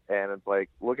day, and it's like,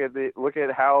 look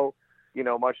at how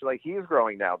much like he's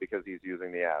growing now because he's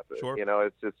using the app. Sure.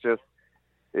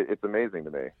 It's amazing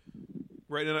to me.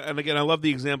 Right, and again, I love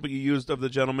the example you used of the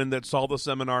gentleman that saw the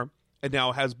seminar and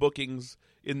now has bookings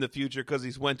in the future because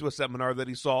he's went to a seminar that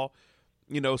he saw.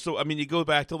 So I mean, you go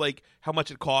back to like how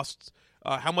much it costs.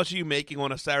 How much are you making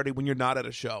on a Saturday when you're not at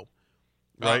a show?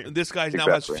 Right. This guy now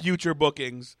has future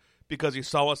bookings because he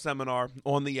saw a seminar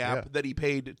on the app that he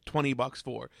paid $20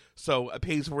 for. So it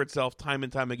pays for itself time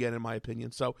and time again, in my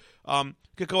opinion. So,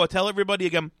 Kakoa, tell everybody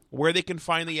again where they can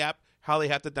find the app, how they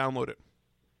have to download it.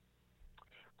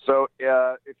 So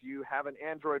if you have an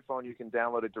Android phone, you can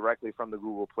download it directly from the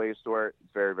Google Play Store.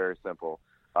 It's very, very simple.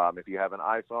 If you have an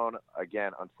iPhone,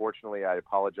 again, unfortunately, I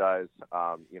apologize.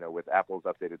 With Apple's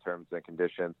updated terms and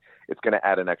conditions, it's going to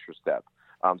add an extra step.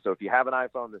 So if you have an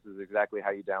iPhone, this is exactly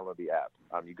how you download the app.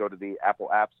 You go to the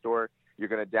Apple App Store. You're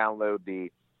going to download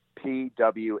the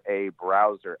PWA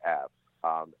Browser app,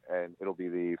 and it'll be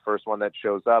the first one that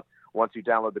shows up. Once you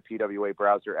download the PWA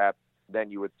Browser app, then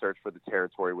you would search for the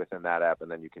territory within that app, and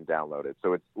then you can download it.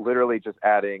 So it's literally just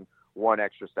adding one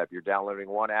extra step. You're downloading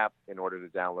one app in order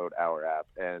to download our app.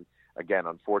 And again,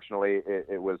 unfortunately,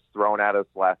 it was thrown at us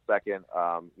last second,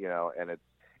 and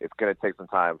it's going to take some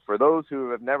time. For those who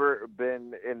have never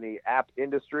been in the app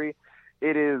industry,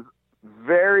 it is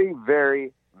very,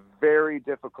 very, very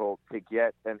difficult to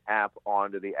get an app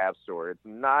onto the App Store. It's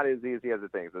not as easy as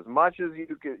it thinks. As much as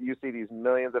you see these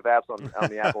millions of apps on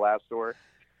the Apple App Store,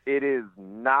 it is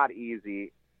not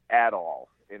easy at all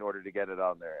in order to get it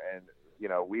on there. And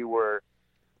we were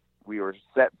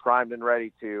set, primed, and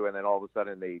ready to, and then all of a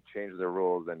sudden they changed their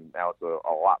rules, and now it's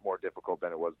a lot more difficult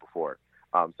than it was before.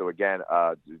 So again,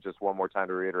 just one more time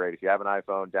to reiterate, if you have an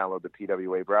iPhone, download the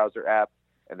PWA Browser app,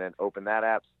 and then open that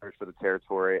app, search for the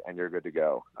territory, and you're good to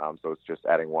go. So it's just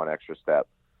adding one extra step.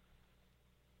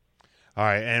 All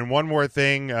right, and one more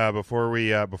thing before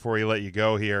we let you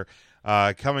go here.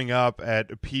 coming up at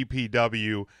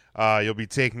PPW, you'll be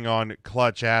taking on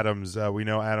Clutch Adams. We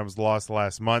know Adams lost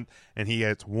last month, and he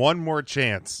gets one more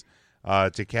chance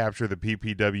to capture the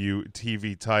PPW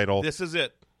TV title. This is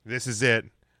it. This is it.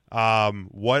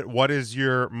 What is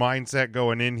your mindset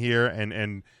going in here,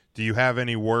 and do you have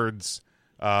any words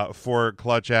for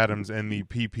Clutch Adams and the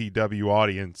PPW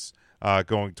audience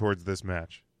going towards this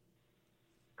match?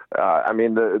 I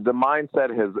mean, the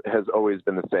mindset has always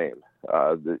been the same.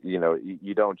 You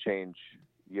don't change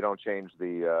the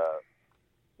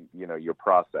your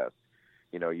process.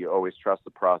 You always trust the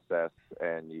process,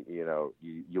 and you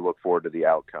look forward to the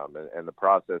outcome. And the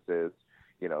process is,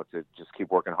 to just keep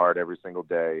working hard every single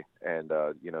day, and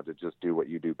to just do what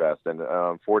you do best. And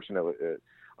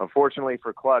unfortunately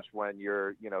for Clutch, when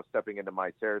you're stepping into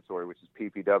my territory, which is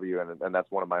PPW, and that's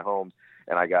one of my homes,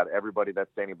 and I got everybody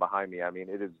that's standing behind me, I mean,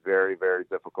 it is very, very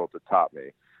difficult to top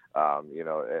me.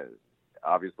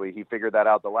 Obviously he figured that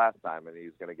out the last time, and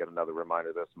he's going to get another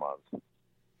reminder this month.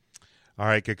 All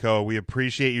right, Kekoa, we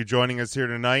appreciate you joining us here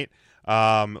tonight.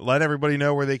 Let everybody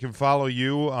know where they can follow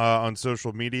you on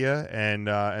social media, and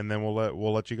then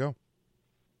we'll let you go.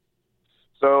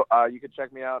 So you can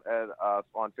check me out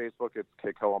on Facebook. It's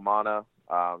Kekoa Mana.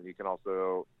 You can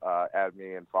also add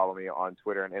me and follow me on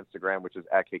Twitter and Instagram, which is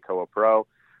 @KekoaPro.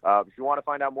 If you want to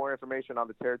find out more information on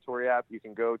the Territory app, you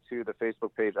can go to the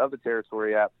Facebook page of the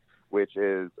Territory app, which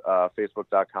is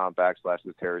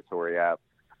facebook.com/the Territory app.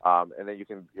 And then you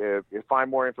can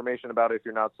find more information about it if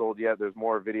you're not sold yet. There's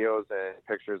more videos and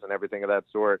pictures and everything of that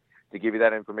sort to give you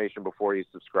that information before you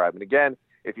subscribe. And again,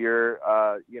 if you're,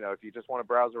 if you just want to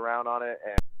browse around on it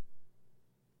and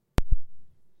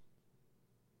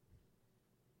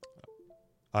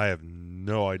I have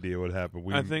no idea what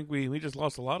happened. I think we just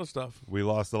lost a lot of stuff. We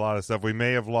lost a lot of stuff. We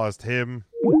may have lost him.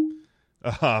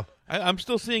 I'm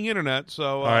still seeing internet,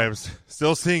 so... all right, I'm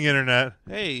still seeing internet.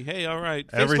 Hey, all right.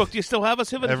 Facebook, do you still have us?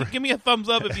 Give me a thumbs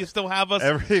up if you still have us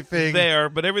everything there,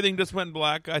 but everything just went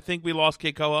black. I think we lost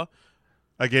Kekoa.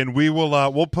 Again, we will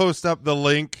we'll post up the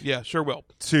link. Yeah, sure will.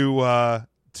 To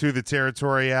the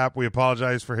Territory app. We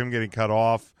apologize for him getting cut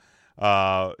off.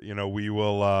 We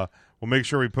will we'll make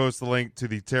sure we post the link to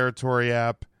the Territory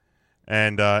app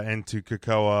and to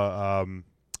Kekoa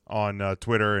on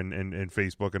Twitter and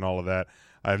Facebook and all of that.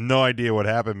 I have no idea what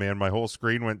happened, man. My whole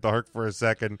screen went dark for a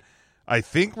second. I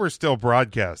think we're still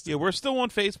broadcasting. Yeah, we're still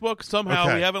on Facebook somehow.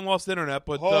 Okay. We haven't lost internet,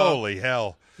 but holy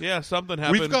hell! Yeah, something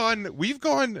happened. We've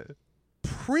gone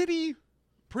pretty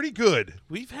good.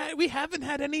 We haven't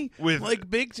had any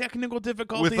big technical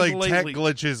difficulties with lately. Tech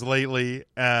glitches lately.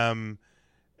 But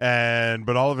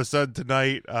all of a sudden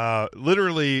tonight,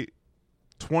 literally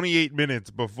 28 minutes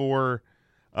before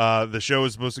the show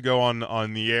is supposed to go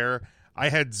on the air, I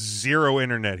had zero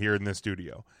internet here in the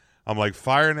studio. I'm like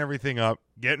firing everything up,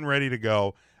 getting ready to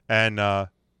go, and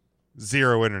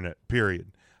zero internet.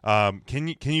 Period.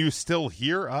 Can you still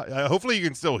hear? Hopefully, you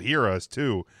can still hear us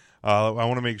too. I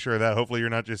want to make sure that hopefully you're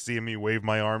not just seeing me wave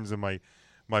my arms and my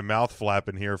mouth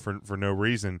flapping here for no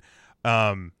reason.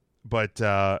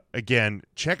 But again,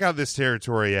 check out this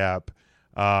Territory app.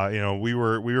 We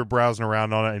were browsing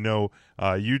around on it. I know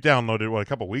you downloaded a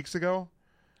couple weeks ago.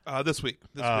 This week.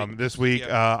 This week,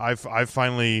 yeah. I've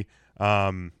finally, I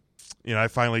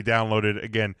finally downloaded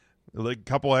again. A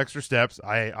couple extra steps.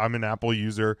 I'm an Apple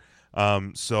user,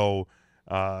 so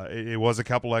it was a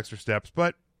couple extra steps,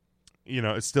 but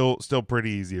it's still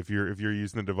pretty easy. If you're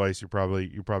using the device, you'll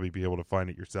probably be able to find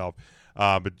it yourself.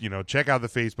 But check out the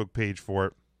Facebook page for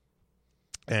it,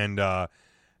 and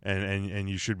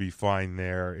you should be fine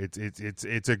there.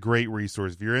 It's a great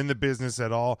resource if you're in the business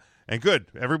at all. And good,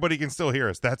 everybody can still hear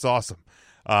us. That's awesome.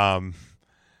 They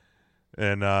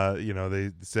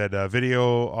said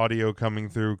video, audio coming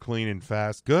through clean and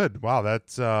fast. Good. Wow,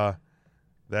 that's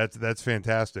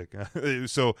fantastic.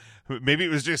 So maybe it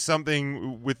was just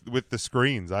something with the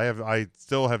screens. I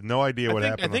still have no idea what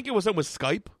happened. I think it was something with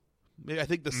Skype. I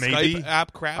think the Skype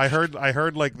app crashed. I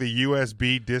heard like the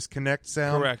USB disconnect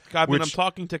sound. Correct. I'm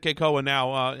talking to Kekoa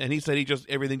now, and he said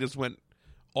everything just went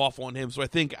off on him. So I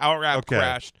think our app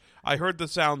crashed. I heard the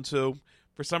sound too.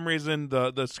 For some reason,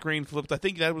 the screen flipped. I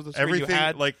think that was the screen you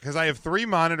had. Because I have 3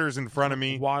 monitors in front of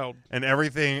me. Wild. And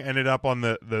everything ended up on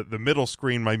the middle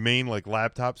screen, my main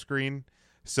laptop screen.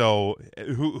 So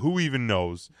who even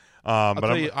knows? I'll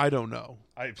tell you, I don't know.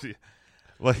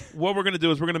 What we're going to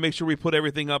do is we're going to make sure we put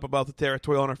everything up about the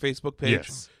Territory on our Facebook page.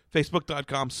 Yes.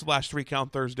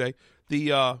 Facebook.com/3CountThursday.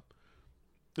 The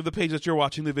page that you're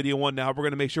watching the video on now, we're going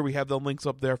to make sure we have the links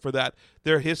up there for that.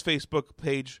 They're his Facebook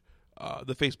page,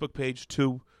 the Facebook page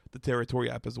to the Territory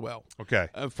app as well. Okay.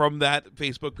 From that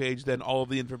Facebook page, then all of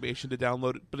the information to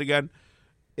download it. But again,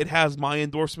 it has my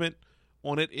endorsement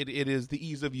on it. It is the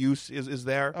ease of use is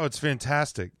there. Oh, it's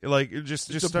fantastic. Like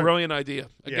it's a brilliant idea.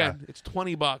 Again, it's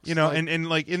 $20. You know, and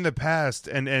like in the past,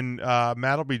 and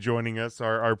Matt will be joining us,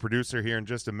 our producer here in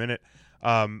just a minute.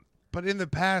 But in the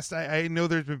past, I know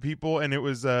there's been people, and it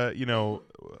was you know,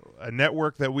 a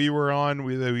network that we were on,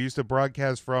 that we used to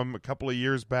broadcast from a couple of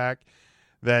years back,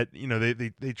 that, you know,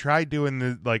 they tried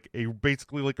doing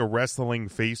basically like a wrestling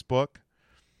Facebook,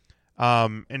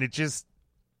 and it just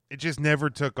never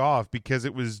took off because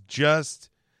it was just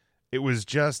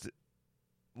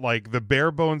like the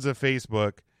bare bones of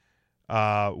Facebook,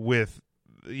 with,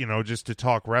 you know, just to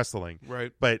talk wrestling,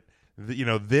 right? But you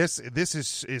know, this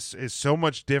is so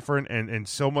much different and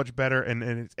so much better, and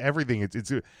it's everything.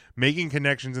 It's making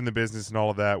connections in the business and all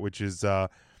of that, which is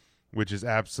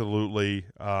absolutely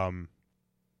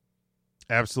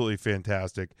absolutely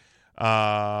fantastic.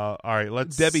 All right,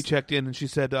 Debbie checked in and she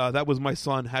said that was my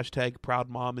son, #proud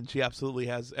mom, and she absolutely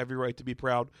has every right to be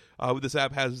proud. This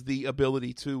app has the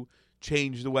ability to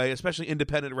change the way, especially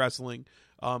independent wrestling,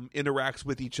 interacts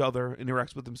with each other,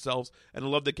 interacts with themselves. And I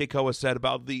love that Keikoa said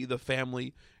about the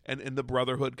family and the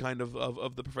brotherhood kind of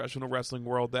the professional wrestling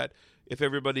world, that if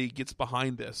everybody gets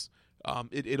behind this,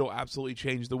 it'll absolutely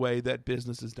change the way that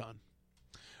business is done.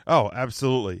 Oh,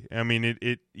 absolutely. I mean,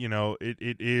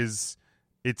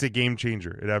 it's a game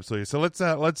changer. It absolutely is. So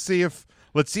let's see if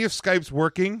Skype's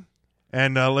working,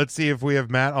 and let's see if we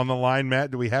have Matt on the line. Matt,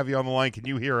 do we have you on the line? Can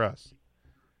you hear us?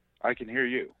 I can hear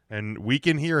you, and we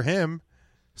can hear him.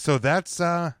 So that's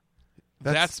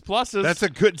pluses. That's a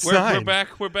good sign.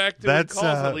 We're back doing calls,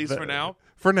 at least for now.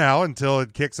 For now, until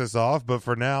it kicks us off. But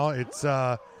for now, it's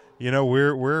you know,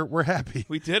 we're happy.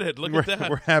 We did it. Look at that.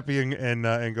 We're happy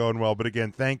and going well. But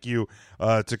again, thank you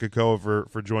to Keikoa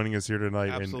for joining us here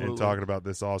tonight and talking about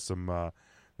this awesome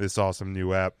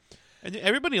new app. And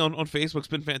everybody on Facebook's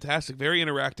been fantastic. Very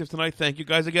interactive tonight. Thank you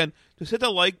guys again. Just hit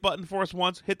the like button for us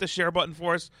once. Hit the share button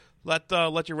for us. Let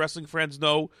your wrestling friends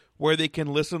know where they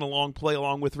can listen along, play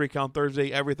along with 3 Count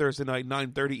Thursday every Thursday night,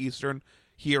 9:30 Eastern,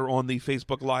 here on the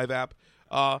Facebook Live app.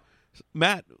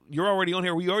 Matt, you're already on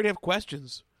here. We already have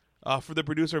questions for the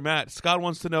producer, Matt. Scott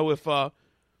wants to know if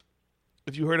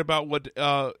you heard about what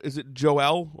is it,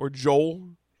 Joel or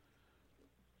Joel?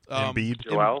 Embiid.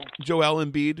 Joel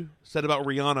Embiid said about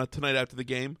Rihanna tonight after the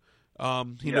game.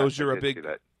 He knows you're a big...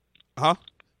 Huh?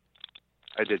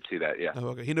 I did see that, yeah. Oh,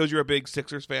 okay. He knows you're a big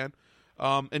Sixers fan.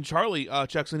 And Charlie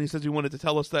checks in. He says he wanted to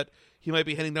tell us that he might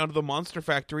be heading down to the Monster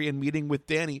Factory and meeting with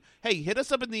Danny. Hey, hit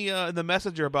us up in the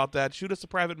messenger about that. Shoot us a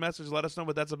private message. Let us know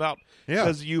what that's about. Yeah.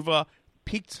 Because you've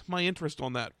piqued my interest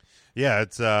on that. Yeah,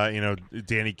 it's you know,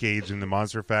 Danny Cage and the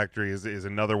Monster Factory is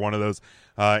another one of those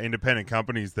independent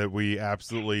companies that we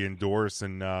absolutely endorse,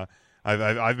 and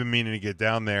I've been meaning to get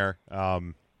down there,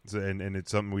 and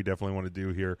it's something we definitely want to do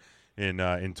here in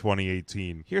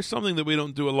 2018. Here's something that we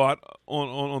don't do a lot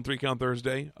on 3 Count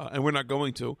Thursday, and we're not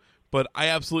going to. But I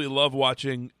absolutely love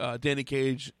watching Danny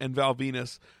Cage and Val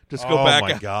Venus just go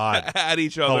back at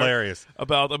each other. Hilarious.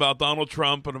 About Donald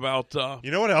Trump and about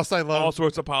you know what else I love? All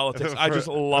sorts of politics. I just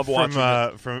love watching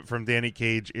it. From Danny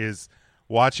Cage is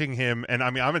watching him, and I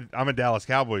mean I'm a Dallas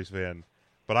Cowboys fan,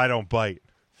 but I don't bite.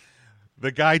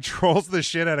 The guy trolls the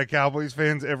shit out of Cowboys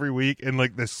fans every week, and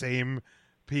like the same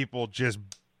people just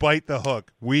bite the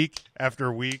hook week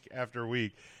after week after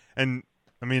week, and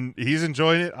I mean, he's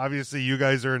enjoying it. Obviously, you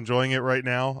guys are enjoying it right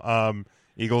now.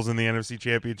 Eagles in the NFC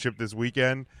Championship this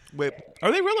weekend. Wait,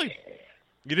 are they really?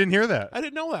 You didn't hear that? I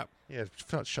didn't know that. Yeah,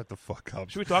 shut the fuck up.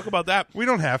 Should we talk about that? We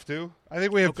don't have to. I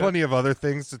think we have plenty of other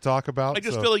things to talk about. I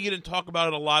just feel like you didn't talk about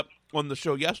it a lot on the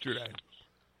show yesterday.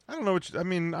 I don't know. I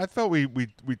mean, I thought we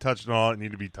touched on all it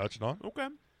needed to be touched on. Okay.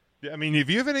 Yeah, I mean, if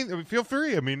you have anything, feel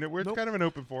free. I mean, we're kind of an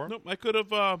open forum. Nope. I could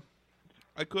have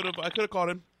caught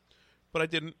him, but I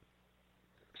didn't.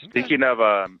 Speaking of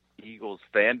Eagles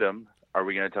fandom, are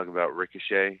we going to talk about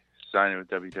Ricochet signing with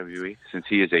WWE, since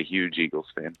he is a huge Eagles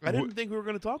fan? I didn't think we were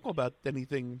going to talk about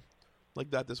anything like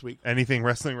that this week. Anything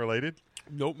wrestling relarelated?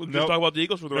 Nope. We'll just talk about the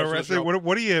Eagles for the rest of the show.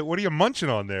 What are you munching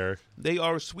on there? They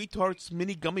are Sweet Tarts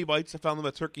mini gummy bites. I found them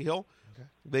at Turkey Hill. Okay.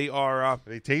 They are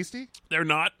they tasty? They're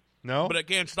not. No? But I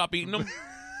can't stop eating them.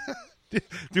 Do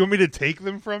you want me to take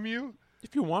them from you?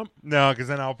 If you want. No, because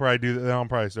then I'll probably do that. Then I'll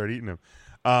probably start eating them.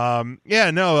 Some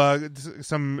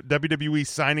WWE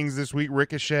signings this week.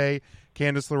 Ricochet,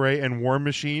 Candice LeRae, and War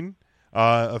Machine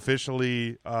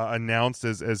officially announced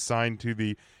as signed to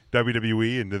the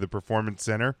WWE and to the Performance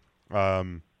Center.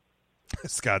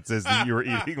 Scott says that you were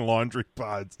eating laundry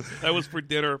pods. That was for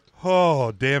dinner.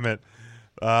 Oh, damn it.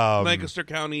 Lancaster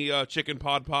County chicken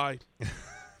pod pie.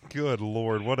 Good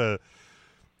Lord. What a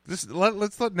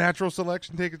Let's let natural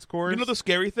selection take its course. You know the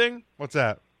scary thing? What's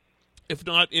that? If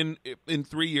not in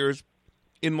 3 years,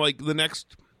 in like the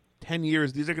next 10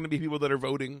 years, these are going to be people that are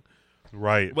voting.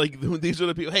 Right. Like these are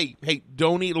the people. Hey,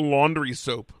 don't eat laundry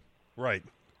soap. Right.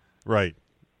 Like,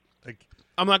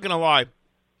 I'm not going to lie.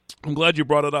 I'm glad you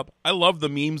brought it up. I love the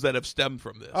memes that have stemmed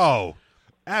from this. oh,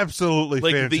 absolutely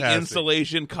like fantastic. the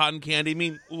insulation cotton candy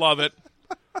meme, love it.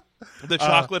 The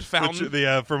chocolate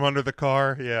fountain, from under the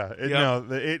car. Yeah,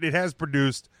 it has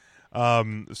produced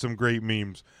some great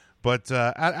memes. But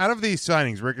out of these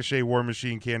signings, Ricochet, War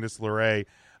Machine, Candice LeRae,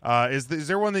 is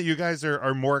there one that you guys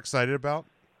are more excited about?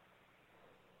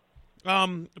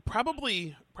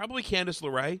 Probably Candice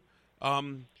LeRae.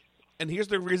 And here's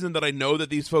the reason that I know that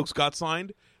these folks got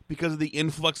signed, because of the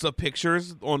influx of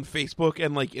pictures on Facebook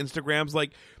and like Instagrams,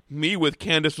 like me with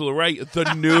Candice LeRae,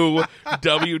 the new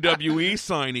WWE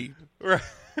signee. Right.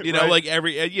 You know, like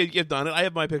you've done it. I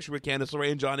have my picture with Candice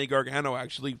LeRae and Johnny Gargano,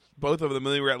 actually, both of them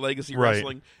when they were at Legacy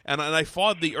Wrestling, and I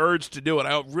fought the urge to do it.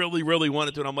 I really, really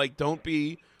wanted to, and I'm like, don't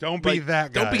be that guy.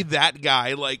 Don't be that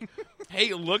guy. Like,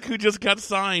 hey, look who just got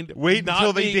signed. Wait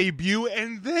until they debut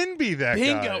and then be that guy.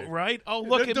 Bingo, right? Oh,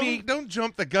 look at me. Don't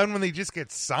jump the gun when they just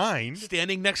get signed.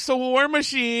 Standing next to War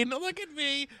Machine. Look at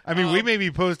me. I mean, we may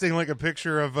be posting like a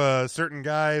picture of a certain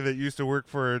guy that used to work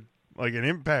for like an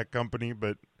Impact company,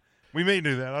 but we may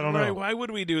do that. I don't know. Why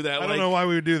would we do that? I don't know why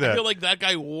we would do that. I feel like that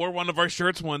guy wore one of our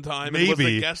shirts one time Maybe. and was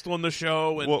the guest on the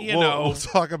show. And we'll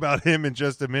talk about him in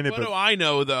just a minute. What do I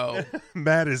know, though?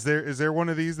 Matt, is there one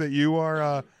of these that you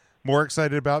are more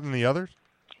excited about than the others?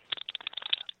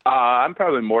 I'm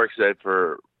probably more excited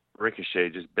for Ricochet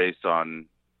just based on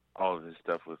all of his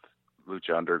stuff with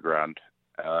Lucha Underground.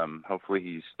 Hopefully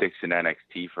he sticks in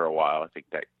NXT for a while. I think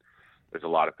that there's a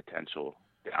lot of potential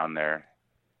down there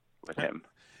with him.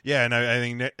 Yeah, and I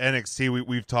think NXT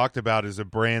we've talked about is a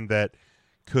brand that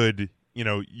could,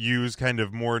 use kind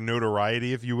of more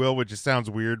notoriety, if you will, which just sounds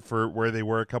weird for where they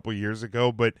were a couple years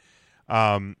ago, but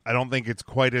I don't think it's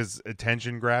quite as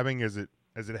attention grabbing as it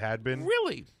had been.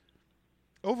 Really?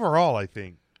 Overall, I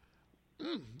think.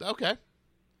 Okay.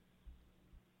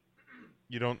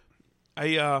 You don't.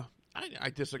 I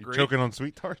disagree. You're choking on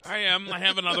sweet tarts? I am. I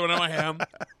have another one in my hand.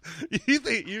 You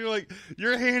think you're like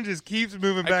your hand just keeps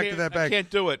moving back to that bag. I can't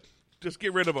do it. Just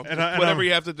get rid of them. Whatever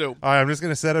you have to do. All right, I'm just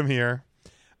gonna set them here.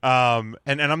 And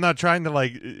I'm not trying to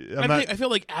like. I feel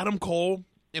like Adam Cole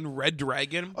and Red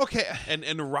Dragon. Okay.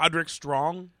 And Roderick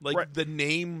Strong, like the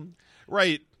name.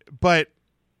 Right, but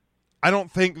I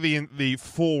don't think the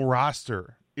full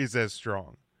roster is as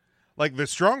strong. Like the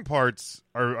strong parts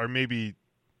are maybe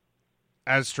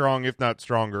as strong, if not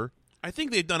stronger. I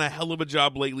think they've done a hell of a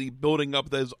job lately building up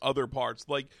those other parts,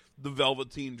 like the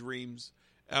Velveteen Dreams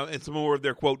and some more of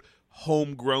their, quote,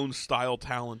 homegrown style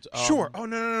talent. Sure. Oh,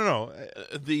 no.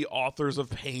 The Authors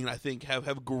of Pain, I think,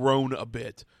 have grown a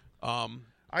bit. I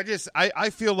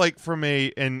feel like from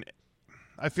a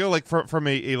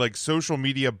like social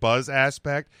media buzz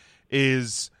aspect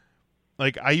is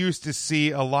like I used to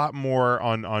see a lot more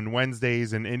on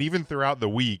Wednesdays and even throughout the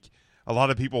week, a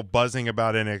lot of people buzzing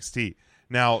about NXT.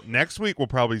 Now, next week we'll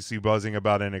probably see buzzing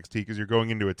about NXT because you're going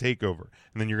into a takeover,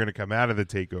 and then you're going to come out of the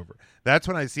takeover. That's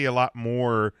when I see a lot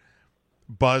more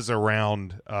buzz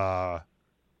around NXT.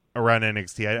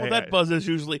 That buzz is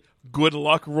usually good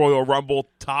luck Royal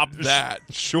Rumble, top that.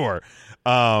 Sure.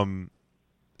 And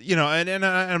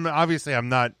obviously I'm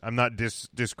not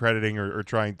discrediting or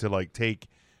trying to like take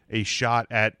a shot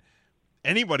at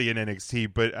anybody in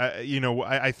NXT, but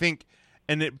I think.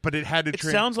 But it had to. It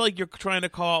sounds like you're trying to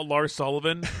call Lars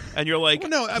Sullivan, and you're like,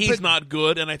 he's not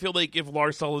good. And I feel like if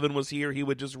Lars Sullivan was here, he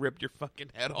would just rip your fucking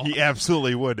head off. He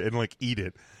absolutely would, and like eat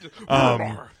it.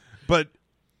 But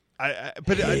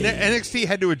NXT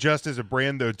had to adjust as a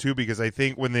brand though too, because I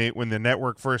think when the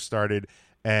network first started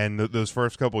and those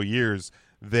first couple of years,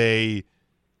 they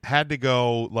had to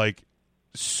go like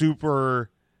super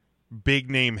big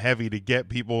name heavy to get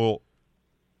people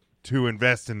to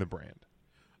invest in the brand.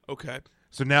 Okay.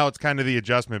 So now it's kind of the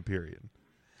adjustment period.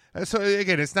 So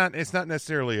again, it's not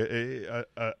necessarily a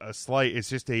slight. It's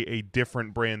just a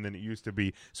different brand than it used to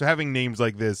be. So having names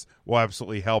like this will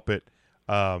absolutely help it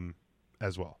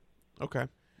as well. Okay.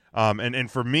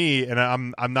 And for me, and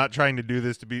I'm not trying to do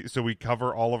this to be so we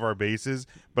cover all of our bases,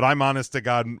 but I'm honest to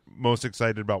God most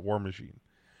excited about War Machine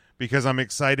because I'm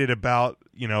excited about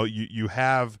you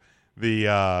have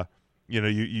the.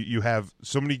 You have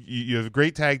so many. You have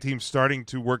great tag teams starting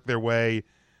to work their way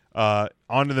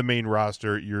onto the main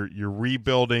roster. You're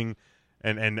rebuilding,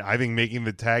 and I think making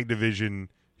the tag division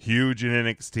huge in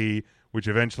NXT, which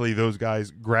eventually those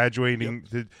guys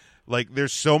graduating like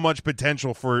there's so much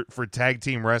potential for tag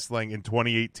team wrestling in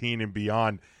 2018 and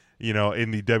beyond, you know,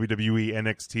 in the WWE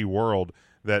NXT world,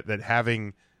 that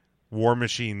having War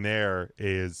Machine there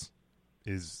is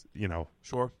you know,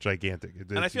 sure, gigantic.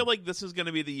 And I feel like this is going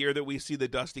to be the year that we see the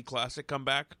Dusty Classic come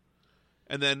back.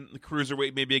 And then the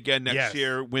Cruiserweight maybe again next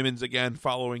year, Women's again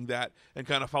following that, and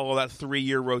kind of follow that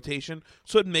 3-year rotation.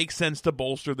 So it makes sense to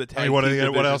bolster the tag. What else are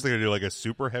they going to do? Like a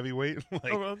super heavyweight?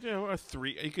 Like, a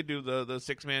 3. You could do the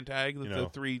 6-man tag, the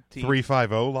 3 team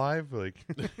 350 live. Like,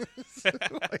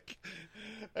 like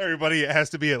everybody has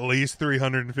to be at least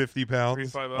 350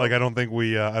 pounds. 350. Like I don't think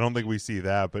we see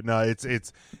that. But no,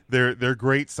 it's they're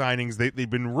great signings. They've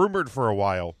been rumored for a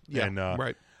while. Yeah, and,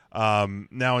 right.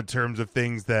 Now in terms of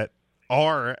things that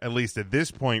are, at least at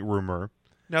this point, rumor.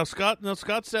 Now Scott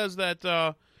says that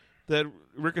that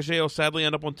Ricochet will sadly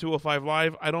end up on 205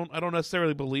 Live. I don't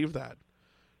necessarily believe that.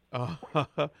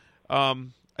 I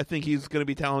think he's going to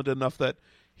be talented enough that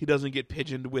he doesn't get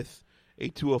pigeoned with a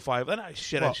 205. And I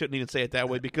shouldn't even say it that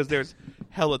way, because there's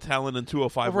hella talent in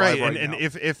 205 right, Live and now.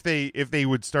 if they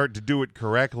would start to do it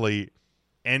correctly,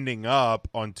 ending up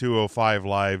on 205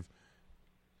 Live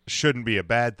shouldn't be a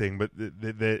bad thing. But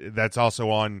that's also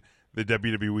on the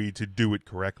WWE to do it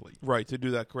correctly. Right, to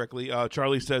do that correctly.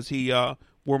 Charlie says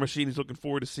War Machine is looking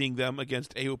forward to seeing them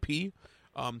against AOP.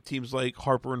 Teams like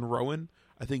Harper and Rowan.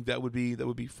 I think that would be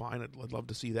fine. I'd love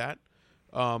to see that.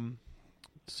 Let's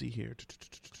see here.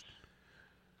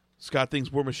 Scott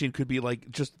thinks War Machine could be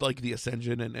just like the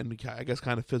Ascension and I guess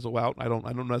kind of fizzle out. I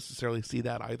don't necessarily see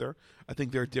that either. I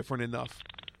think they're different enough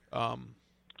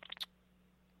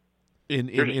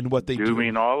in what they do. You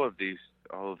mean all of these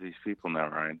people now,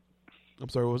 Ryan? I'm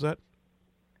sorry, what was that?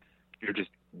 You're just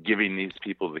giving these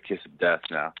people the kiss of death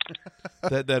now.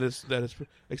 that is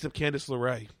except Candice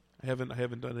LeRae. I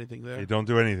haven't done anything there. Hey, don't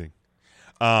do anything.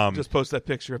 Just post that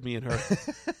picture of me and her.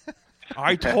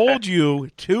 I told you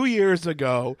 2 years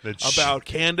ago about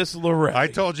Candice LeRae. I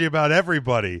told you about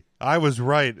everybody. I was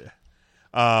right.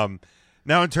 Now,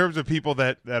 in terms of people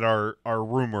that are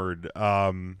rumored,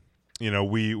 you know,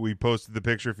 we posted the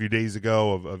picture a few days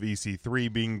ago of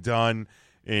EC3 being done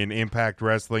in Impact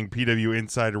Wrestling. PW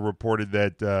Insider reported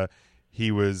that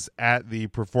he was at the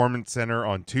Performance Center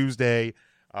on Tuesday.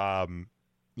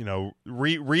 You know,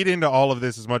 read into all of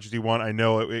this as much as you want. I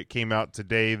know it came out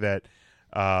today that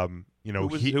you know,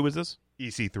 who was this?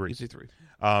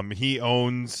 EC3. He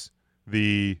owns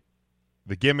the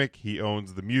gimmick. He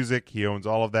owns the music. He owns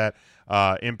all of that.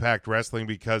 Impact Wrestling,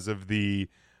 because of the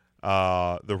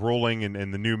ruling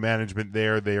and the new management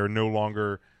there, they are no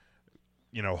longer,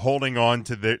 you know, holding on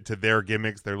to their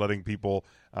gimmicks. They're letting people,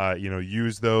 you know,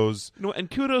 use those. No, and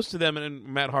kudos to them and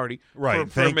Matt Hardy, right?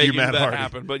 For making Matt that Hardy.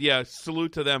 happen. But yeah,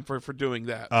 salute to them for doing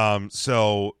that.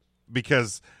 So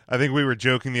because I think we were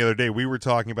joking the other day, we were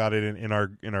talking about it in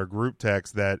our group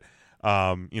text that,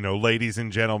 you know, ladies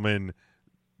and gentlemen,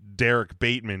 Derek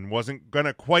Bateman wasn't going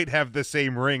to quite have the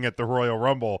same ring at the Royal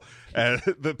Rumble as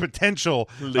the potential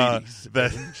ladies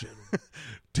that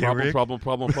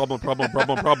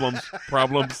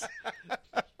problems.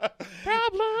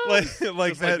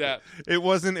 like that. It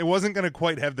wasn't going to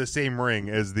quite have the same ring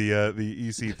as the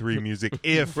EC3 music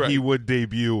if right. he would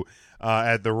debut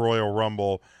at the Royal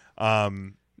Rumble.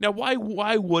 Now,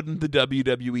 why wouldn't the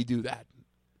WWE do that?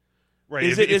 Right?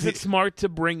 Is it smart to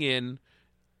bring in?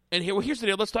 And here's the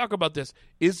deal. Let's talk about this.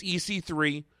 Is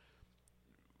EC3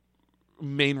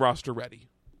 main roster ready?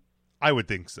 I would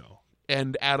think so.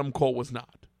 And Adam Cole was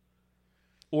not.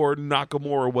 Or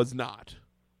Nakamura was not.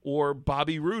 Or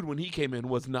Bobby Roode, when he came in,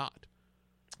 was not.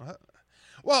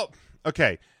 Well,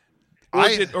 okay.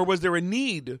 Or was there a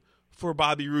need for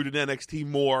Bobby Roode in NXT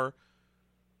more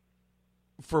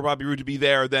for Bobby Roode to be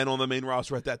there than on the main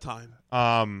roster at that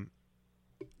time?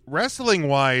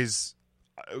 Wrestling-wise,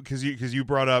 because you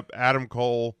brought up Adam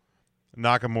Cole,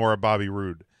 Nakamura, Bobby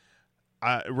Roode.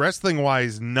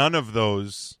 Wrestling-wise, none of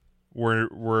those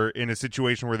were in a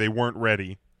situation where they weren't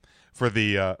ready for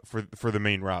the for the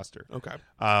main roster. Okay.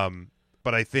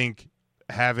 But I think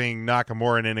having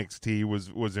Nakamura in NXT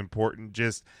was important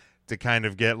just to kind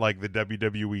of get like the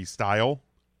WWE style.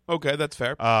 Okay, that's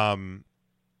fair.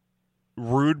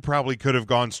 Roode probably could have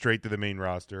gone straight to the main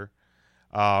roster.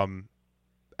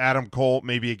 Adam Cole,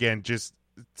 maybe again, just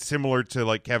similar to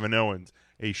like Kevin Owens,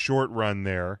 a short run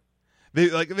there.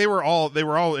 They were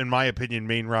all in my opinion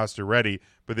main roster ready,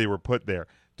 but they were put there.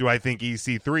 Do I think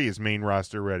EC3 is main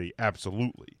roster ready?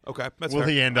 Absolutely. Okay, that's Will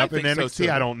fair. he end up in NXT?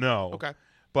 So I don't know. Okay.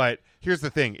 But here's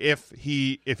the thing: if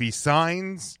he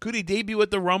signs, could he debut at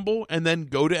the Rumble and then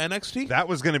go to NXT? That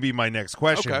was going to be my next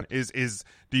question. Okay. Is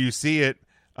do you see it?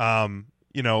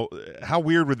 You know, how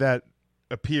weird would that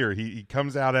appear? He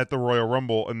comes out at the Royal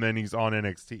Rumble and then he's on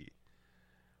NXT,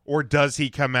 or does he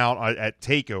come out at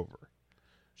Takeover?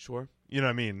 Sure. You know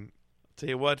what I mean? Tell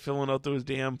you what, filling out those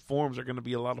damn forms are going to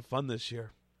be a lot of fun this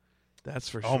year. That's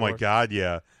for sure. Oh my God,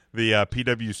 yeah. The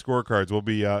PW scorecards will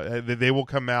be. They will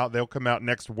come out. They'll come out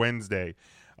next Wednesday.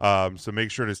 So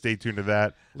make sure to stay tuned to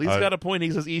that. Lee's got a point.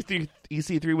 He says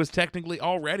EC3 was technically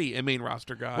already a main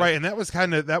roster guy, right? And that was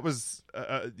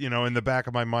in the back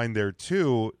of my mind there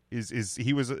too. Is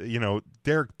he was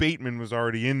Derek Bateman was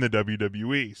already in the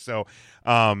WWE, so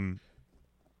and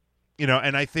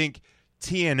I think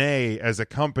TNA as a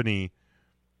company,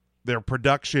 their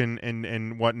production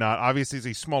and whatnot, obviously is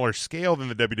a smaller scale than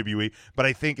the WWE, but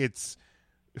I think it's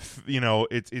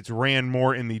ran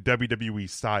more in the WWE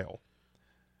style.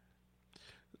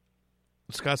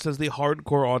 Scott says the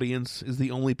hardcore audience is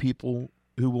the only people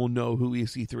who will know who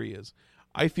EC3 is.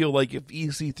 I feel like if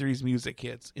EC3's music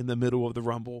hits in the middle of the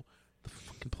Rumble, the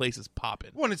fucking place is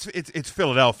popping. Well, it's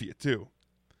Philadelphia too.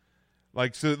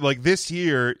 Like this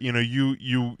year,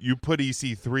 you put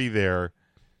EC3 there,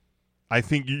 I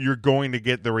think you're going to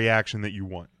get the reaction that you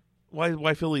want.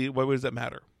 Why Philly? Why does that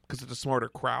matter? Because it's a smarter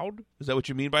crowd? Is that what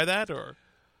you mean by that, or?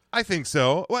 I think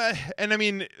so. Well, and I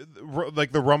mean,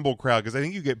 like the Rumble crowd, because I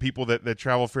think you get people that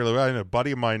travel fairly well. I know a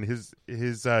buddy of mine, his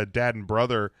dad and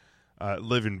brother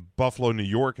live in Buffalo, New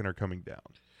York, and are coming down.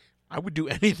 I would do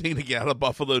anything to get out of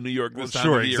Buffalo, New York this time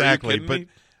sure, of the year. Exactly. But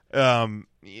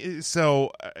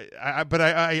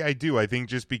I do. I think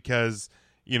just because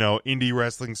indie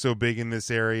wrestling's so big in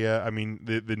this area. I mean,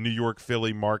 the New York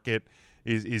Philly market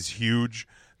is huge.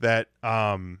 That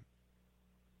that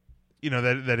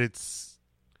it's.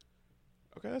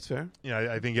 Okay, that's fair.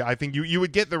 Yeah, I think you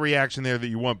would get the reaction there that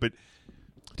you want, but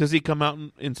does he come out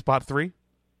in spot 3?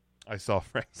 I saw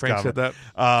Frank said that.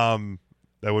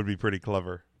 That would be pretty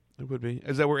clever. It would be.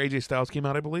 Is that where AJ Styles came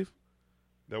out? I believe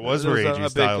that was where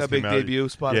AJ Styles came out. A big debut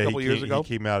spot a couple years ago. He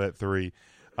came out at 3.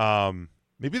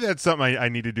 Maybe that's something I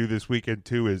need to do this weekend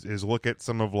too. Is look at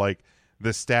some of like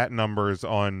the stat numbers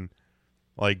on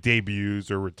like debuts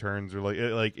or returns, or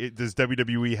does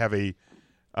WWE have a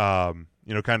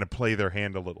kind of play their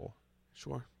hand a little.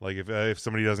 Sure. Like if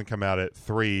somebody doesn't come out at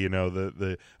 3,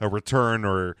 a return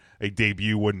or a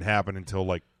debut wouldn't happen until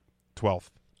like 12th.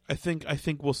 I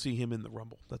think we'll see him in the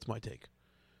Rumble. That's my take.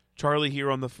 Charlie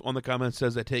here on the comments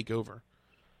says that Takeover.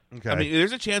 Okay. I mean,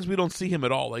 there's a chance we don't see him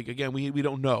at all. Like again, we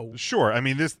don't know. Sure. I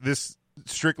mean, this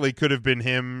strictly could have been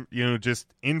him, just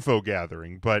info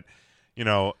gathering, but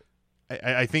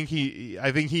I think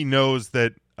he knows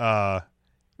that. I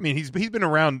mean, he's been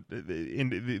around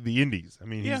in the indies. I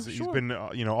mean, he's been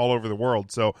all over the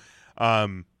world. So,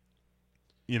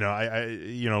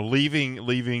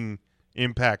 leaving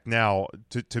Impact now,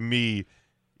 to me,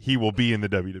 he will be in the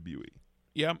WWE.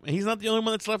 Yeah, he's not the only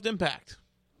one that's left Impact.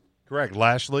 Correct.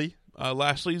 Lashley.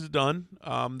 Lashley's done.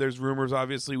 There's rumors,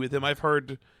 obviously, with him. I've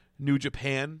heard New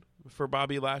Japan for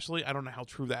Bobby Lashley. I don't know how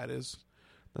true that is.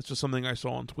 That's just something I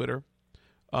saw on Twitter.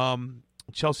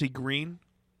 Chelsea Green.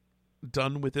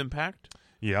 Done with Impact.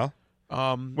 Yeah.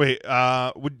 Wait.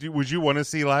 Would you want to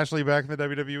see Lashley back in the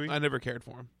WWE? I never cared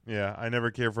for him. Yeah, I never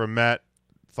cared for him. Matt,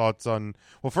 thoughts on?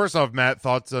 Well, first off, Matt,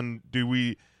 thoughts on? Do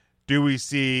we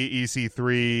see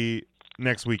EC3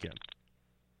 next weekend?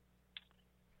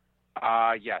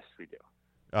 Yes, we do.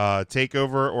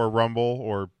 Takeover or Rumble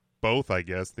or both? I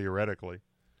guess theoretically.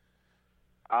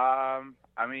 I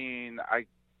mean, I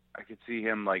could see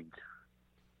him like.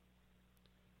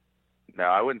 No,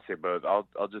 I wouldn't say both.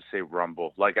 I'll just say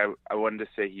Rumble. Like I wanted to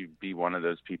say he'd be one of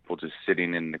those people just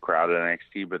sitting in the crowd at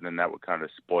NXT, but then that would kind of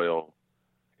spoil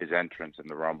his entrance in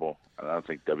the Rumble. I don't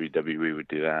think WWE would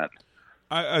do that.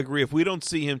 I agree. If we don't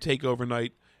see him take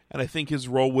overnight, and I think his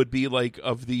role would be like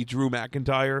of the Drew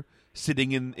McIntyre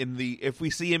sitting in the. If we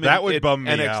see him that would in bum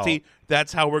me NXT, out.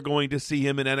 That's how we're going to see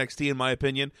him in NXT, in my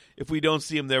opinion. If we don't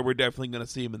see him there, we're definitely going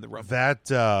to see him in the Rumble.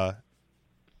 That.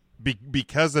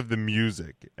 Because of the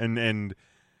music and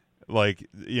like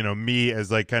me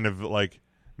as like kind of like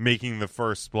making the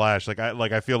first splash,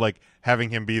 I feel like having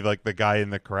him be like the guy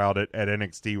in the crowd at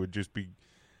NXT would just be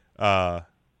I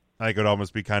could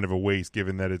almost be kind of a waste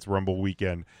given that it's Rumble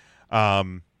weekend. I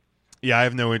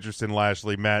have no interest in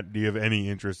Lashley. Matt, do you have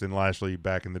any interest in Lashley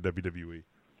back in the WWE?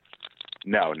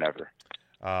 No, never.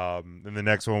 And the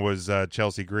next one was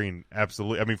Chelsea Green.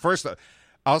 Absolutely. I mean, first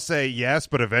I'll say yes,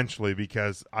 but eventually,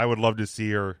 because I would love to see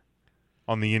her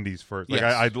on the indies first. Like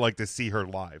yes. I'd like to see her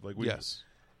live. Like yes,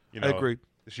 I agree.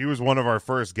 She was one of our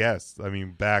first guests. I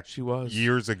mean, back she was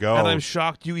years ago, and I'm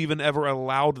shocked you even ever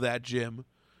allowed that, Jim.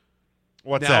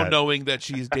 What's now that? Knowing that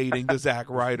she's dating the Zack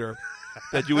Ryder,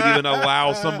 that you would even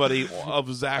allow somebody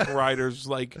of Zack Ryder's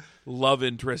like love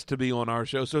interest to be on our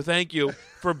show. So thank you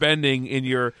for bending in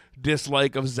your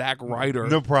dislike of Zack Ryder.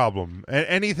 No problem.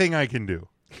 Anything I can do.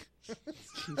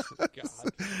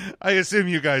 God. I assume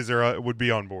you guys would be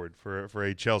on board for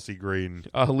a Chelsea Green.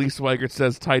 Lee Swigert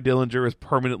says Ty Dillinger is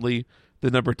permanently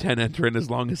the number 10 entrant as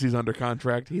long as he's under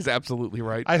contract. He's absolutely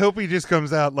right. I hope he just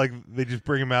comes out like they just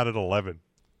bring him out at 11.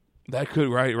 That could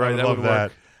right. I That love would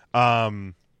that.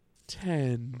 work.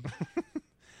 10.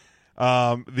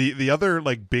 The other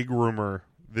like big rumor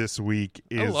this week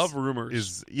is I love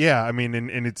rumors. I mean,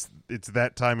 and it's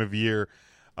that time of year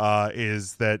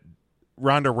is that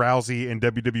Ronda Rousey and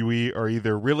WWE are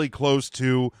either really close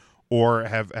to or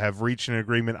have reached an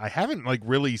agreement. I haven't like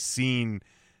really seen,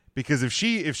 because if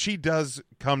she does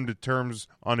come to terms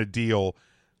on a deal,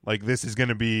 like this is going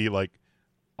to be like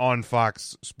on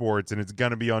Fox Sports and it's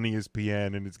going to be on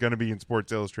ESPN and it's going to be in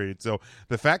Sports Illustrated. So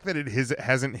the fact that it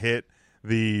hasn't hit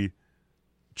the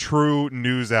true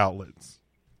news outlets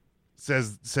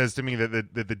says to me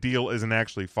that the deal isn't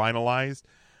actually finalized.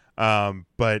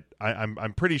 But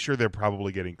I'm pretty sure they're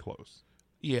probably getting close.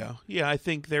 Yeah. I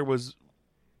think there was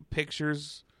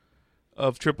pictures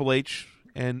of Triple H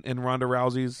and Ronda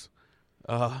Rousey's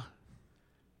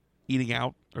eating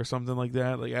out or something like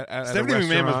that. Like at Stephanie a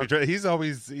McMahon restaurant. must be.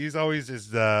 He's always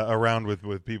just around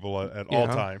with people at all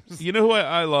times. You know who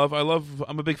I love?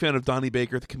 I'm a big fan of Donnie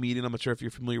Baker, the comedian. I'm not sure if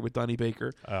you're familiar with Donnie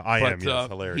Baker. I am. Yes,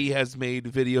 hilarious. He has made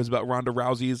videos about Ronda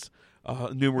Rousey's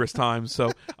numerous times.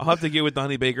 So I'll have to get with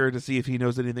Donnie Baker to see if he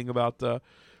knows anything about the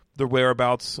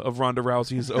whereabouts of Ronda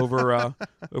Rousey's over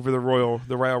the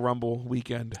Royal Rumble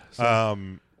weekend. So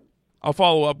I'll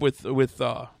follow up with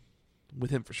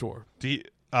him for sure. Do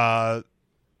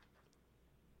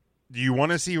you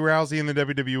want to see Rousey in the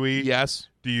WWE? Yes.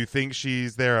 Do you think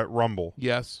she's there at Rumble?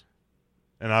 Yes.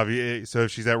 And so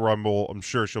if she's at Rumble, I'm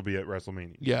sure she'll be at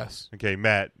WrestleMania. Yes. Okay,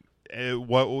 Matt,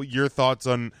 what your thoughts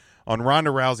on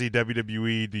Ronda Rousey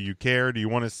WWE? Do you care? Do you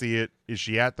want to see it? Is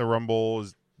she at the Rumble?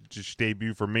 Is she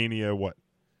debut for Mania? What?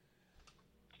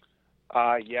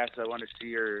 Yes, I want to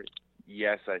see her.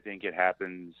 Yes, I think it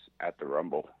happens at the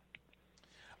Rumble.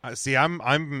 See,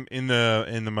 I'm in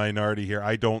the minority here.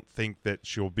 I don't think that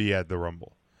she'll be at the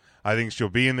Rumble. I think she'll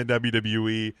be in the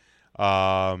WWE.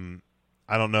 I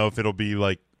don't know if it'll be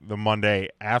like the Monday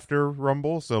after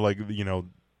Rumble, so like 2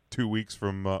 weeks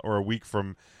from or a week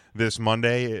from this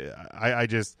Monday. I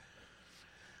just,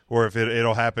 or if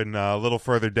it'll happen a little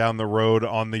further down the road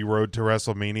on the road to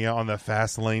WrestleMania, on the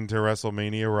fast lane to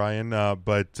WrestleMania, Ryan.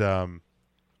 But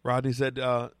Rodney said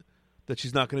that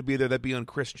she's not going to be there. That'd be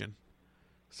unchristian.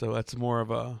 So that's more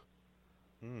of a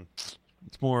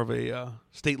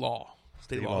state law.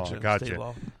 State law. Gotcha. State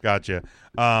law. Gotcha.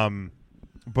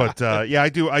 But yeah, I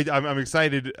do. I'm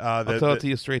excited. I'll tell it to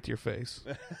you straight to your face.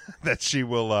 That she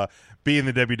will be in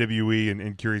the WWE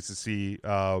and curious to see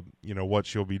what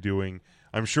she'll be doing.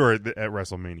 I'm sure at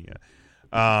WrestleMania.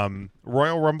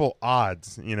 Royal Rumble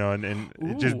odds, and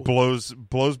it just blows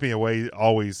me away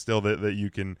always still that you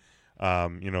can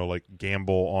like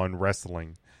gamble on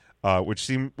wrestling. Which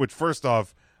first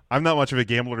off, I'm not much of a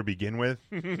gambler to begin with.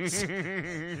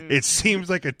 It seems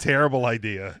like a terrible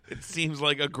idea. It seems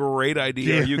like a great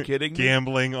idea. Are you kidding me?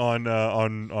 Gambling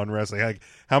on wrestling. Like,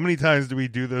 how many times do we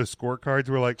do those scorecards?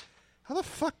 We're like, how the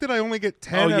fuck did I only get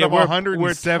 10 out of 170?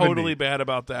 We're totally bad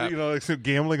about that. So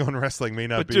gambling on wrestling may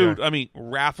not be. But dude, I mean,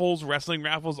 wrestling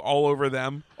raffles all over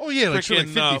them. Oh yeah, like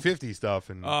 50-50 stuff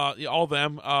and all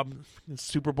them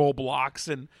Super Bowl blocks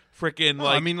and freaking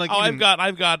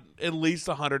I've got at least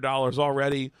 $100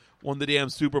 already on the damn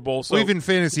Super Bowl. So even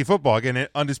fantasy football again,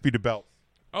 Undisputed Belt.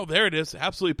 Oh, there it is.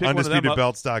 Absolutely pick one of them up.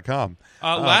 UndisputedBelts.com.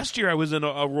 Last year I was in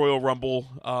a Royal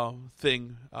Rumble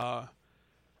thing.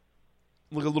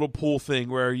 Like a little pool thing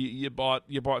where you bought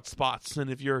spots, and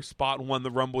if your spot won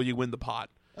the Rumble, you win the pot.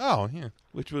 Oh yeah,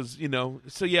 which was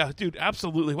so yeah, dude,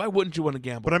 absolutely. Why wouldn't you want to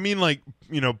gamble? But I mean, like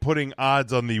putting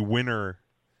odds on the winner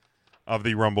of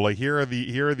the Rumble. Like here are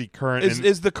the current.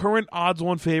 Is the current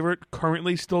odds-on favorite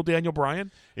currently still Daniel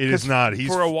Bryan? It is not.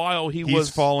 For a while he's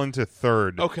fallen to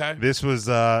third. Okay, this was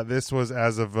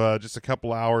as of just a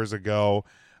couple hours ago.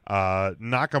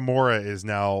 Nakamura is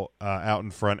now out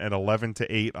in front at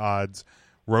 11-8 odds.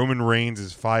 Roman Reigns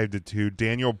is 5-2.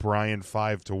 Daniel Bryan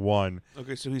 5-1.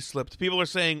 Okay, so he slipped. People are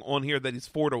saying on here that he's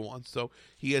 4-1, so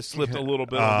he has slipped a little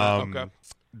bit on that. Okay.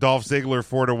 Dolph Ziggler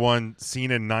 4-1.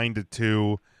 Cena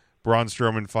 9-2. Braun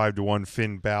Strowman 5-1.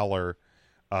 Finn Balor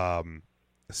 7-1.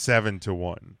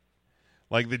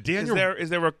 Like the Daniel, is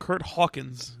there a Kurt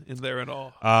Hawkins in there at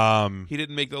all? He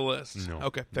didn't make the list. No.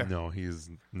 Okay, fair. No, he's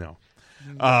no.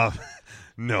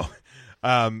 No.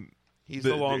 He's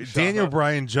the long shot. Daniel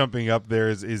Bryan jumping up there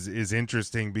is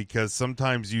interesting because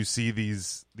sometimes you see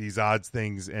these odds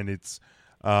things, and it's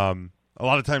a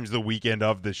lot of times the weekend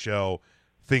of the show,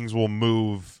 things will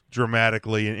move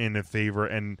dramatically in a favor,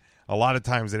 and a lot of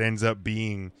times it ends up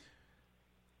being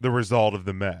the result of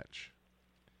the match.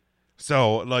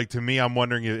 So, like, to me, I'm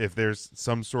wondering if there's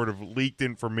some sort of leaked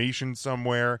information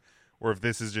somewhere, or if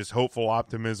this is just hopeful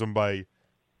optimism by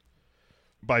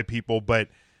people, but.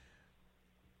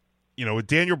 You know, with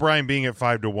Daniel Bryan being at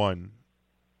 5-1,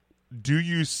 do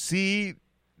you see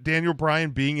Daniel Bryan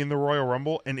being in the Royal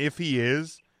Rumble? And if he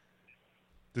is,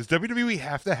 does WWE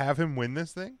have to have him win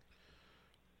this thing?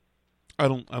 I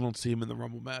don't see him in the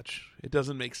Rumble match. It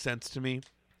doesn't make sense to me.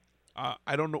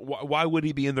 I don't know why would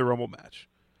he be in the Rumble match?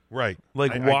 Right.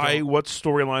 Like why? What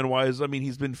storyline wise? I mean,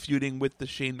 he's been feuding with the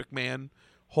Shane McMahon,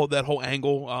 that whole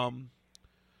angle.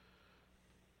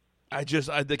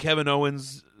 The Kevin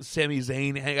Owens, Sami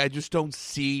Zayn, I just don't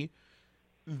see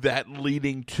that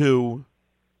leading to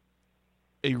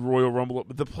a Royal Rumble.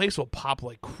 The place will pop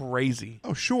like crazy.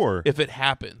 Oh, sure. If it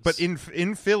happens. But in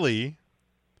Philly,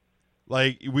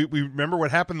 like, we remember what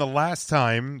happened the last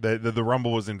time that the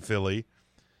Rumble was in Philly.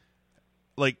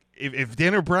 Like, if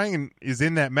Daniel Bryan is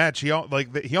in that match, he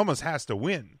almost has to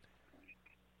win.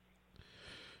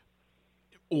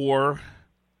 Or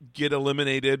get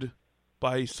eliminated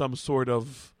by some sort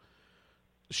of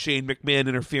Shane McMahon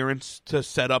interference to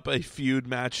set up a feud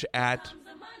match at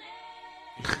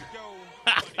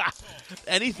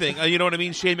anything. You know what I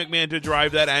mean? Shane McMahon to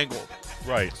drive that angle.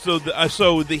 Right. So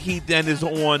the heat then is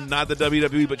on not the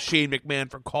WWE but Shane McMahon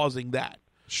for causing that.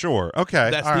 Sure. Okay.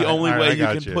 That's the only way you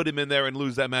can put him in there and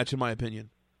lose that match, in my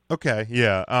opinion. Okay.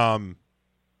 Yeah.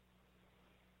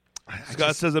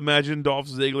 Scott says, imagine Dolph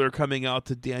Ziggler coming out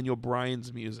to Daniel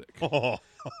Bryan's music. Oh.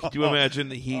 Could you imagine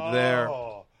the heat there?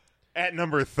 At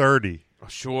number 30. Oh,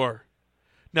 sure.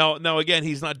 Now, again,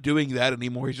 he's not doing that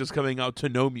anymore. He's just coming out to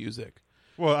no music.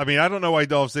 Well, I mean, I don't know why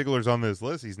Dolph Ziggler's on this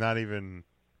list. He's not even...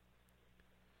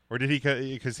 Or did he...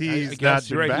 Because he's not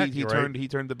right. back, he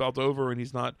turned the belt over, and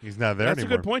he's not... He's not there That's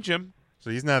anymore. a good point, Jim. So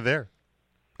he's not there.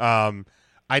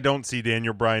 I don't see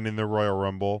Daniel Bryan in the Royal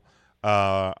Rumble.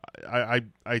 I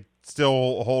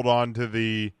still hold on to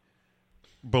the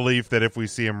belief that if we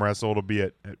see him wrestle, it'll be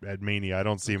at Mania. I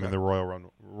don't see him in the Royal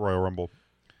Rumble.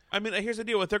 I mean, here's the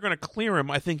deal. If they're going to clear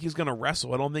him, I think he's going to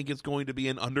wrestle. I don't think it's going to be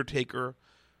an Undertaker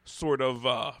sort of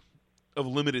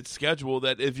limited schedule,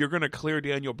 that if you're going to clear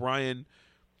Daniel Bryan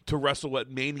to wrestle at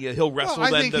Mania, he'll wrestle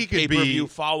then the pay-per-view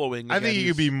following. I think he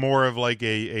could be more of like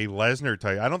a Lesnar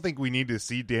type. I don't think we need to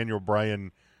see Daniel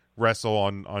Bryan wrestle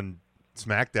on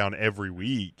SmackDown every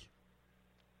week.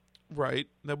 Right.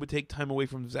 That would take time away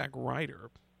from Zack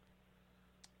Ryder.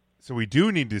 So we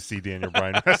do need to see Daniel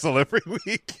Bryan wrestle every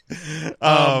week.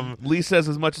 Lee says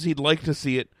as much as he'd like to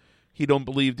see it, he don't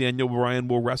believe Daniel Bryan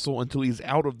will wrestle until he's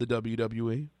out of the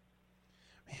WWE.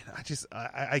 Man,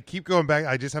 I keep going back.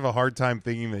 I just have a hard time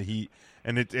thinking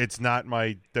that it's not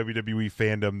my WWE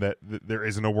fandom that there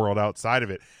isn't a world outside of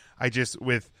it. I just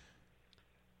with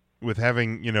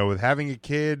having a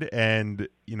kid and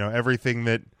everything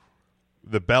that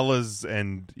the Bellas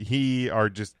and he are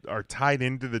tied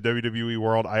into the WWE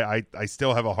world. I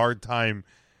still have a hard time.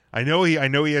 I know he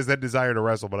has that desire to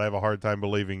wrestle, but I have a hard time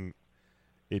believing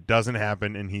it doesn't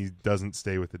happen and he doesn't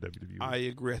stay with the WWE. I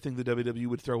agree. I think the WWE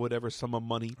would throw whatever sum of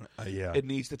money it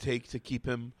needs to take to keep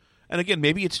him. And again,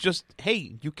 maybe it's just,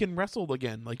 hey, you can wrestle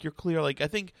again. Like, you're clear. Like, I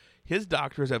think his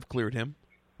doctors have cleared him.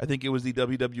 I think it was the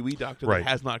WWE doctor that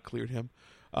has not cleared him.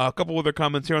 A couple other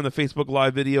comments here on the Facebook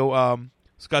Live video.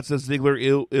 Scott says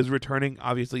Ziggler is returning.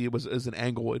 Obviously, it was as an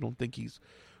angle. I don't think he's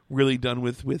really done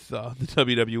with the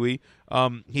WWE.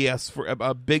 He asked for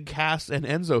a Big Cass and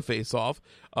Enzo face-off.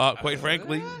 Quite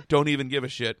frankly, don't even give a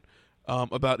shit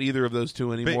about either of those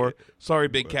two anymore. Sorry,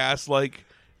 Big Cass. Like,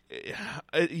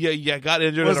 yeah, got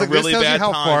injured at a really bad time. This tells you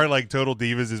how far Total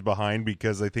Divas is behind,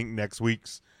 because I think next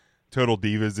week's Total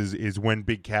Divas is when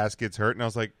Big Cass gets hurt, and I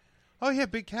was like, oh yeah,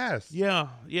 Big Cass. Yeah.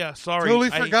 Sorry,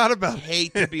 totally forgot about. I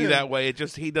hate to be that way. It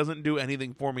just he doesn't do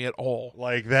anything for me at all.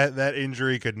 Like that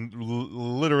injury could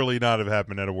literally not have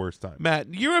happened at a worse time.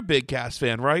 Matt, you're a Big Cass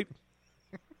fan, right?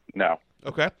 No.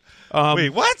 Okay.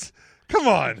 Wait, what? Come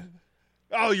on.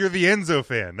 Oh, you're the Enzo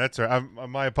fan. That's right.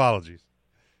 My apologies.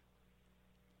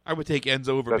 I would take Enzo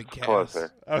over Big Cass.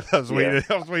 Closer. I was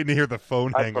waiting to hear the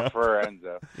phone hang up. I prefer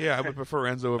Enzo. Yeah, I would prefer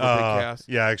Enzo over Big Cass.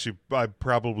 Yeah, actually, I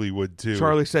probably would too.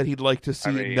 Charlie said he'd like to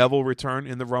see Neville return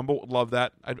in the Rumble. Love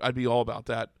that. I'd be all about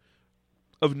that.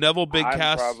 Of Neville, Big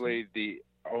Cass. I'm probably the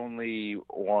only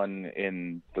one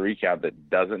in 3 count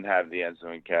that doesn't have the Enzo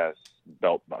and Cass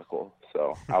belt buckle.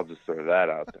 So I'll just throw that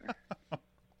out there.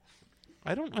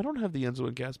 I don't have the Enzo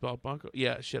and Gas belt Bronco.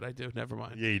 Yeah, shit, I do. Never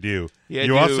mind. Yeah, you do. Yeah,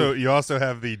 you also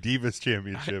have the Divas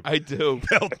Championship. I do.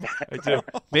 Belt. I do.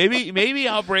 Maybe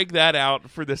I'll break that out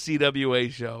for the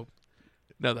CWA show.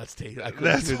 No, that's Tate. I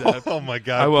couldn't do that. Oh my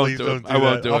God! I won't please do don't it. do I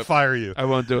won't that. do I'll it. fire you. I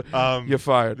won't do it. You're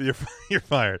fired. You're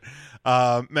fired.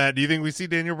 Matt, do you think we see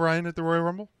Daniel Bryan at the Royal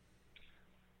Rumble?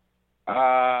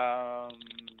 I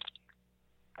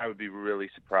would be really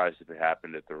surprised if it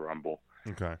happened at the Rumble.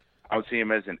 Okay. I would see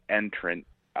him as an entrant,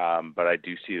 but I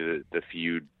do see the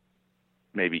feud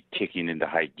maybe kicking into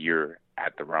high gear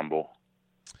at the Rumble.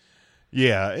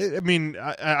 Yeah, I mean,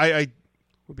 I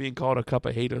we're being called a cup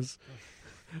of haters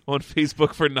on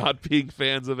Facebook for not being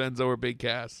fans of Enzo or Big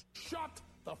Cass. Shut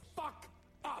the fuck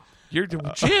up. You're Jim.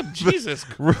 Jesus.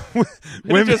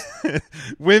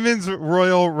 Women's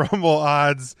Royal Rumble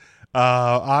odds.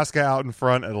 Asuka out in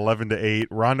front at 11-8.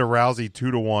 Ronda Rousey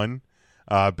 2-1.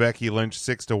 Becky Lynch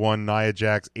 6-1. Nia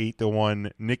Jax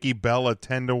 8-1. Nikki Bella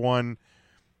 10-1.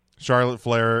 Charlotte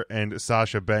Flair and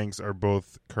Sasha Banks are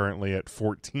both currently at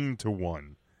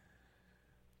 14-1.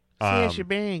 Sasha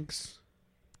Banks.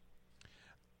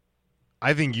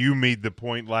 I think you made the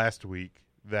point last week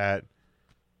that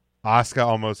Asuka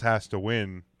almost has to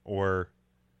win, or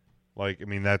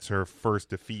that's her first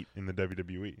defeat in the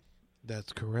WWE.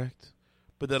 That's correct.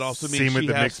 But that also means Same with she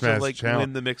the has mixed to match challenge,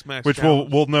 win the mixed match which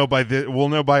challenge. we'll know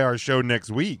by our show next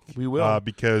week. We will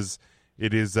because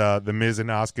it is the Miz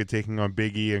and Asuka taking on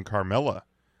Big E and Carmella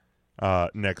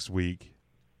next week.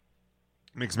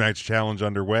 Mixed match challenge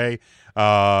underway.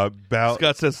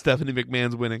 Scott says Stephanie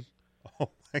McMahon's winning. Oh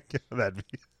my God,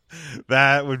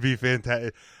 that would be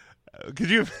fantastic. Could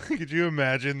you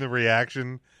imagine the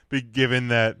reaction given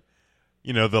that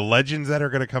the legends that are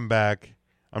going to come back?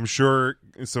 I'm sure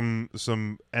some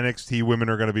NXT women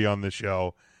are going to be on the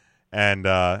show, and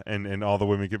all the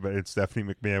women could.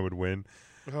 Stephanie McMahon would win.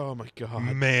 Oh my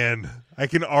God, man! I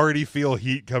can already feel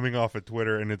heat coming off of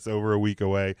Twitter, and it's over a week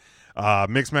away.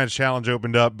 Mixed match challenge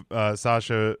opened up.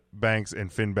 Sasha Banks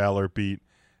and Finn Balor beat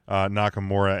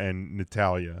Nakamura and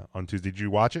Natalya on Tuesday. Did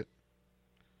you watch it?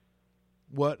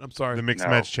 What? I'm sorry. The mixed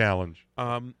match challenge.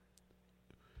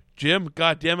 Jim,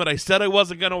 God damn it! I said I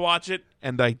wasn't going to watch it,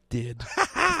 and I did.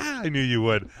 I knew you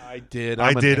would. I did.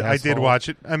 I did watch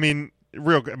it. I mean,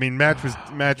 match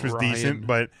was decent,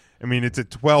 but I mean, it's a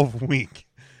 12-week,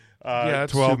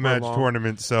 12-match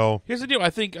tournament. So here's the deal. I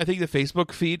think the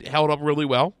Facebook feed held up really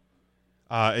well.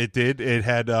 It did. It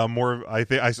had more.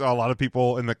 I saw a lot of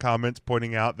people in the comments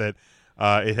pointing out that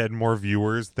it had more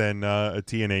viewers than a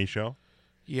TNA show.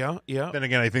 Yeah. Then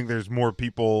again, I think there's more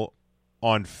people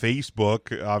on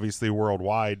Facebook, obviously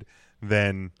worldwide,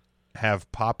 than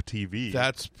have Pop TV.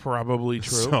 That's probably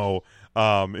true. So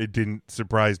it didn't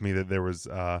surprise me that there was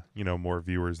more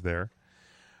viewers there.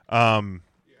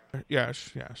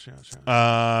 Yes.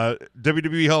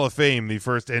 WWE Hall of Fame, the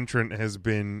first entrant has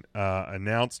been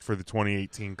announced for the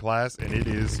 2018 class, and it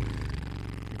is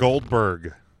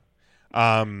Goldberg.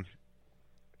 You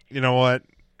know what?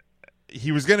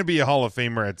 He was going to be a Hall of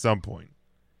Famer at some point.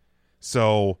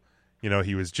 So,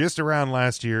 he was just around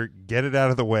last year. Get it out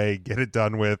of the way. Get it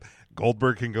done with.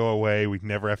 Goldberg can go away. We'd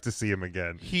never have to see him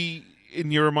again. He, in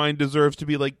your mind, deserves to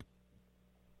be like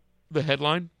the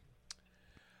headline?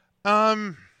 I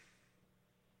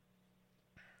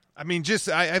mean,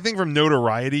 I think from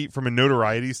a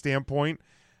notoriety standpoint,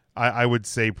 I would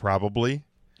say probably.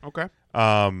 Okay.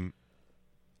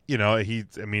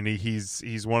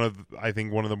 He's one of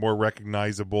the more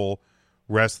recognizable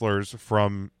wrestlers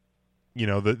from,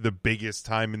 the biggest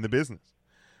time in the business.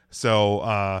 So,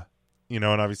 and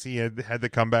obviously he had the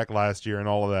comeback last year and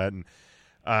all of that. And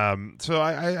so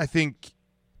I think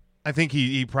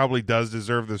he probably does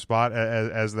deserve the spot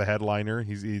as the headliner.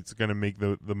 He's going to make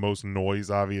the most noise,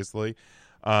 obviously.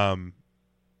 So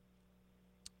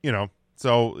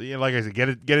like I said, get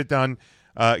it done,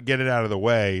 get it out of the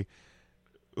way.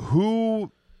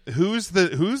 Who's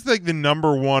like the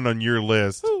number one on your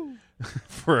list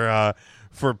for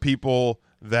people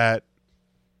that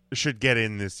should get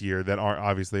in this year that aren't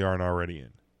already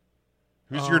in?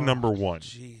 Who's your number one?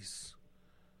 Jeez.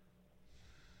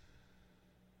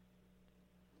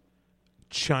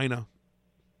 China.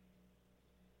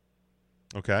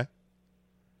 Okay.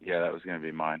 Yeah, that was going to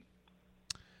be mine.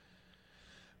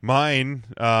 Mine,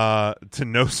 to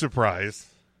no surprise,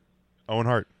 Owen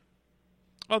Hart.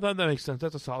 Oh, that makes sense.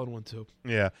 That's a solid one too.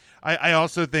 Yeah, I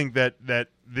also think that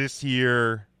this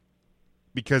year,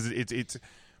 because it's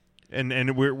and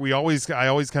I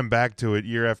always come back to it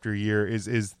year after year, is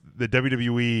the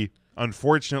WWE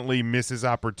unfortunately misses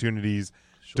opportunities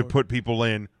to put people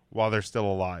in while they're still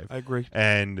alive. I agree.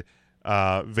 And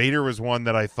Vader was one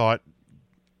that I thought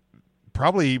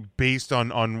probably based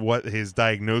on what his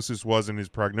diagnosis was and his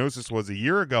prognosis was a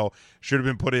year ago, should have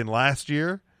been put in last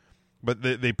year. But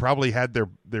they probably had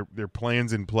their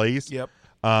plans in place. Yep.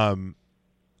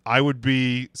 I would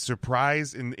be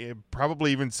surprised and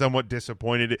probably even somewhat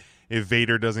disappointed if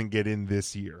Vader doesn't get in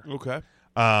this year. Okay.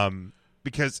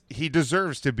 Because he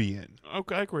deserves to be in.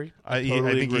 Okay, I agree. I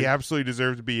totally think agree. he absolutely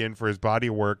deserves to be in for his body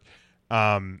of work.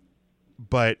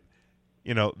 But,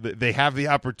 they have the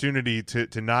opportunity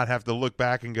to not have to look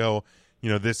back and go,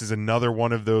 this is another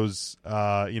one of those,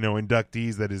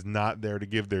 inductees that is not there to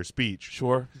give their speech.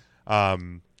 Sure.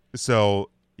 So,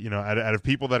 out of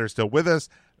people that are still with us,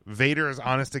 Vader is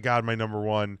honest to God my number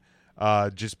one,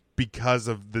 just because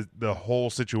of the whole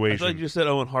situation. I thought you just said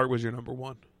Owen Hart was your number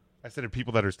one. I said of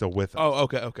people that are still with us. Oh,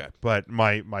 okay. But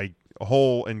my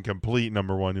whole and complete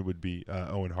number one, it would be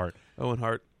Owen Hart. Owen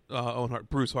Hart,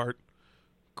 Bruce Hart,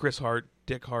 Chris Hart,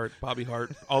 Dick Hart, Bobby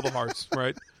Hart, all the Hearts,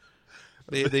 right?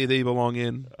 They belong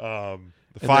in. The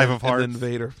five of Hearts. And then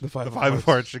Vader. The five of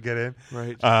Hearts should get in.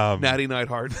 Right. Natty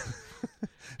Neidhart.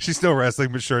 She's still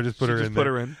wrestling, but sure, just put her in. Put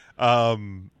her in.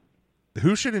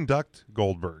 Who should induct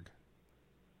Goldberg?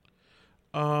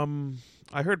 I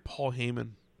heard Paul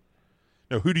Heyman.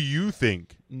 No, who do you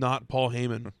think? Not Paul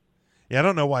Heyman. Yeah, I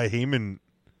don't know why Heyman.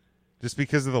 Just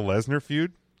because of the Lesnar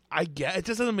feud? I guess it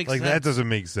just doesn't make sense. That doesn't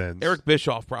make sense. Eric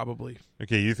Bischoff probably.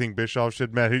 Okay, you think Bischoff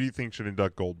should? Matt, who do you think should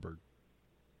induct Goldberg?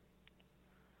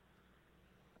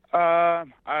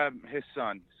 His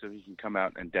son, so he can come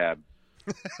out and dab.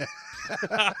 The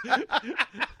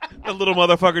little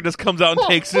motherfucker just comes out and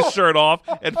takes his shirt off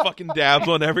and fucking dabs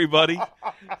on everybody.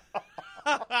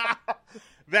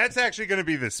 That's actually going to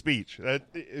be the speech.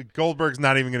 Goldberg's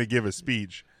not even going to give a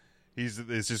speech.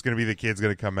 It's just going to be the kid's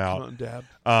going to come out and dab.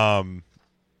 Damn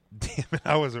it,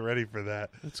 I wasn't ready for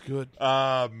that. That's good.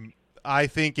 I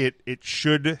think it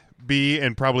should be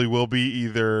and probably will be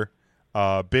either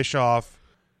Bischoff,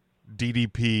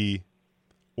 DDP,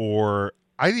 or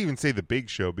I'd even say the Big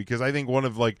Show, because I think one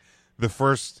of the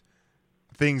first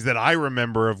things that I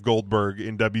remember of Goldberg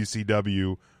in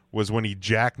WCW was when he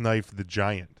jackknifed the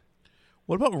Giant.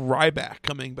 What about Ryback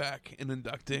coming back and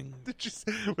inducting?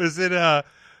 Was it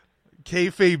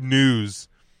Kayfabe News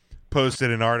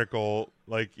posted an article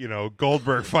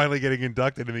Goldberg finally getting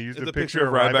inducted, and they used a picture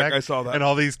of Ryback. I saw that, and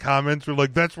all these comments were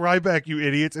like, "That's Ryback, you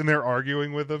idiots!" And they're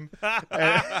arguing with him. And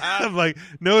I'm like,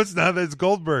 "No, it's not. That's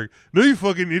Goldberg. No, you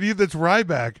fucking idiot. That's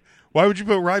Ryback. Why would you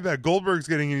put Ryback? Goldberg's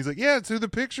getting in." He's like, "Yeah, it's who the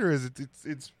picture is.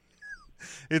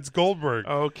 It's Goldberg."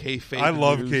 Oh, Kayfabe. I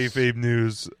love News. Kayfabe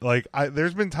News.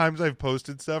 There's been times I've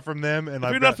posted stuff from them, and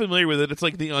if you're not familiar with it, it's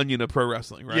like the Onion of pro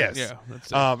wrestling, right? Yes. Yeah.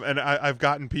 That's it. And I've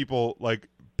gotten people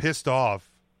pissed off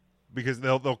because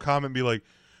they'll comment and be like,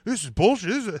 "This is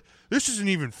bullshit. This isn't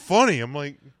even funny." I'm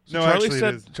like, so "No, Charlie actually,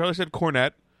 said, it is." Charlie said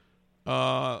Cornette.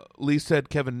 Lee said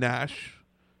Kevin Nash.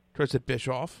 Charlie said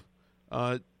Bischoff.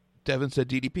 Devin said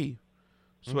DDP.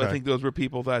 So Okay. I think those were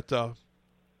people that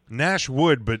Nash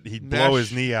would, but he'd blow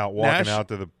his knee out walking out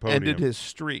to the podium. Ended his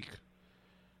streak.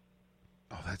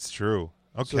 Oh, that's true.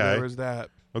 Okay, So there was that.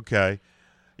 Okay,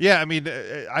 yeah. I mean,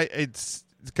 it's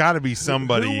got to be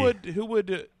somebody. Who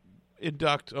would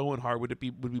induct Owen Hart? Would it be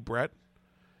Brett?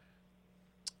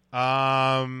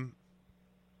 Yeah,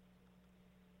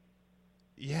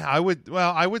 I would.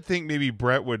 Well, I would think maybe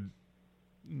Brett would.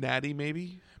 Natty,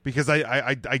 maybe, because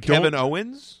I don't. Kevin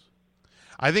Owens.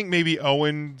 I think maybe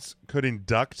Owens could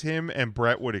induct him and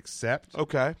Brett would accept.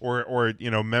 Okay. Or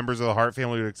members of the Hart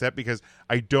family would accept, because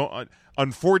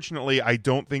unfortunately, I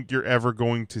don't think you're ever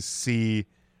going to see,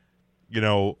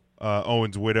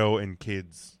 Owens' widow and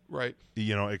kids, right?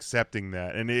 Accepting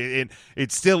that, and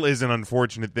it still is an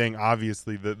unfortunate thing.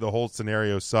 Obviously, the whole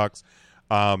scenario sucks,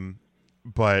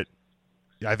 but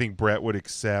I think Brett would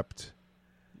accept.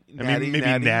 Maybe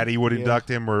Natty would induct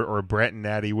him, or Brett and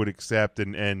Natty would accept,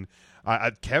 and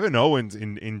Kevin Owens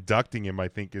inducting him, I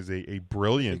think, is a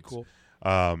brilliant, cool.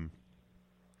 A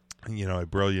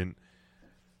brilliant.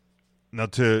 Now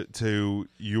to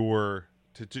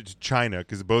China,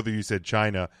 because both of you said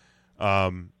China.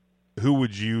 Who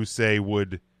would you say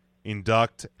would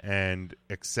induct and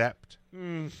accept?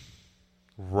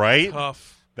 Right?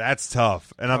 Tough. That's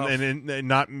tough, and Tough. I'm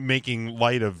not making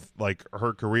light of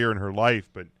her career and her life,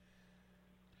 but.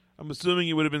 I'm assuming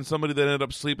it would have been somebody that ended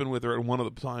up sleeping with her at one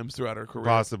of the times throughout her career.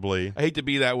 Possibly. I hate to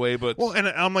be that way, but and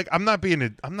I'm like, I'm not being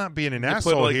an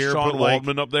asshole put, here. Sean but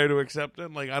Waldman up there to accept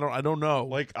it. I don't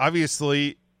know.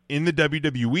 Obviously, in the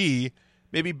WWE,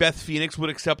 maybe Beth Phoenix would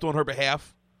accept on her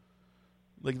behalf,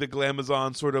 like the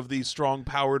Glamazon, sort of the strong,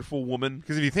 powerful woman.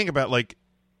 Because if you think about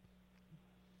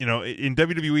in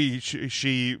WWE,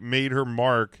 she made her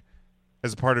mark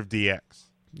as a part of DX.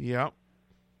 Yeah.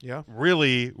 Yeah.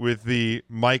 Really, with the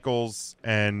Michaels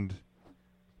and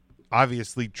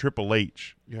obviously Triple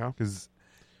H. Yeah. Because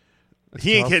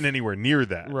he ain't tough. getting anywhere near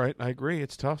that. Right. I agree.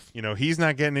 It's tough. You know, he's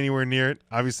not getting anywhere near it.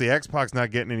 Obviously, X-Pac's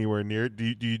not getting anywhere near it. Do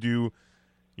you do,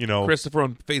 you know... Christopher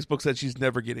on Facebook said she's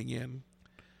never getting in.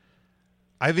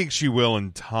 I think she will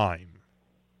in time.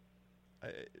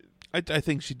 I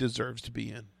think she deserves to be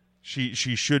in. She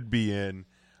should be in.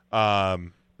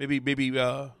 Maybe.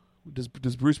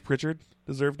 Does Bruce Pritchard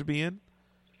deserve to be in?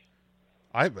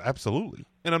 Absolutely.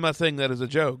 And I'm not saying that as a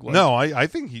joke. Like, No, I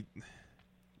think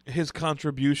his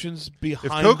contributions behind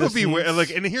if Coco the scenes. Beware,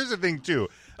 like, and here's the thing too.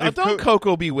 Don't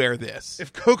Coco Beware this.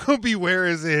 If Coco Beware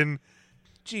is in,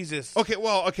 Jesus.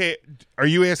 Okay. Are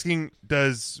you asking,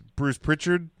 does Bruce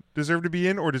Pritchard deserve to be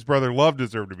in, or does Brother Love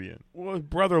deserve to be in? Well,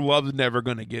 Brother Love's never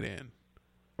going to get in.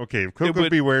 Okay, if Coco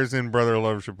Beware's in, Brother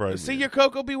Love should probably. See, be you're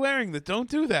Coco Bewaring that. Don't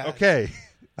do that. Okay.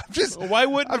 I'm just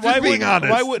being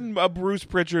honest. Why wouldn't Bruce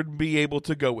Pritchard be able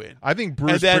to go in? I think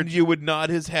Bruce. And then you would nod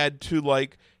his head to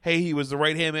like, hey, he was the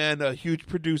right hand man, a huge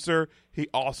producer. He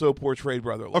also portrayed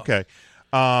Brother Love. Okay.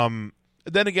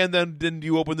 Then again, then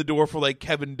you open the door for like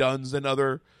Kevin Dunn's and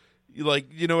other, like,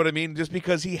 you know what I mean? Just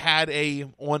because he had a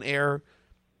on air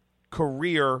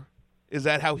career, is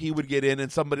that how he would get in?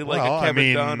 And somebody like a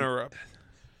Kevin Dunn or a.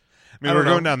 I mean, we're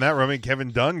going down that road. I mean, Kevin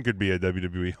Dunn could be a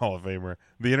WWE Hall of Famer.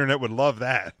 The internet would love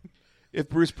that. If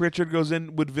Bruce Pritchard goes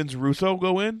in, would Vince Russo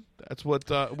go in? That's what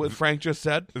Frank just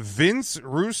said. Vince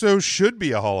Russo should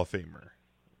be a Hall of Famer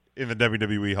in the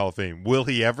WWE Hall of Fame. Will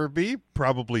he ever be?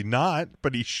 Probably not,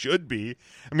 but he should be.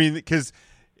 I mean, because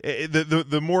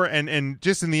the more and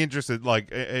just in the interest of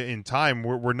like in time,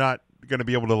 we're not going to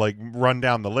be able to like run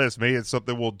down the list. Maybe it's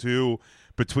something we'll do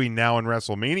between now and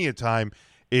WrestleMania time.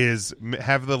 Is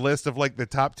have the list of like the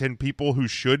top 10 people who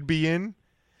should be in,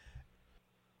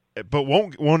 but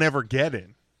won't ever get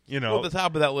in. You know, well, the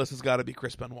top of that list has got to be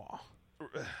Chris Benoit.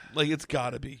 Like it's got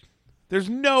to be. There's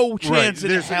no chance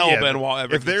in hell Benoit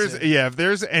ever. If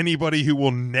there's anybody who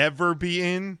will never be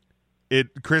in,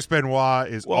 Chris Benoit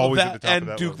is always at the top of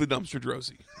that Duke list. the Dumpster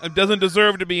Droese. Doesn't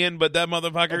deserve to be in, but that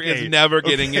motherfucker is never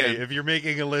getting in. If you're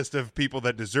making a list of people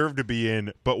that deserve to be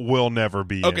in but will never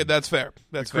be in. Okay, that's fair.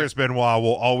 Chris Benoit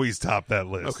will always top that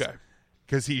list. Okay.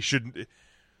 Because he should...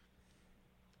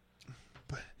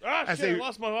 I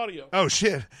lost my audio. Oh,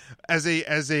 shit. As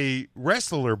a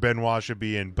wrestler, Benoit should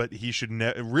be in, but he should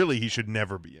he should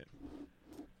never be in.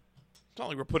 It's not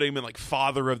like we're putting him in like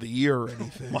Father of the Year or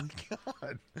anything.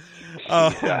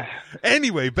 Oh my God.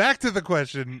 Anyway, back to the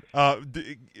question.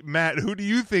 Matt, who do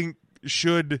you think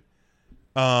should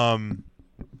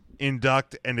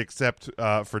induct and accept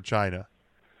for China?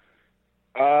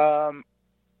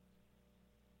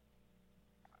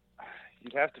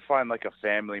 You'd have to find like a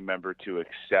family member to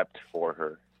accept for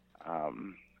her.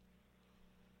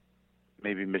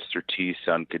 Maybe Mr. T's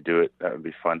son could do it. That would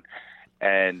be fun.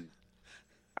 And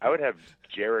I would have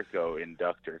Jericho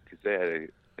induct her because they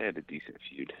had a decent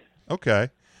feud.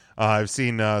 Okay. I've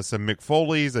seen some Mick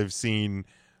Foley's. I've seen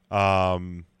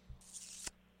who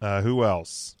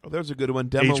else? Oh, there's a good one.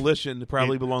 Demolition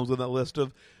probably belongs on that list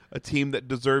of a team that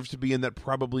deserves to be in that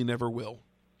probably never will.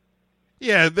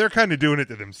 Yeah, they're kind of doing it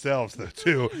to themselves though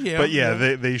too.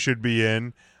 They should be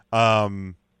in.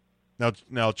 Now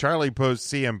Charlie posed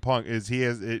CM Punk. Is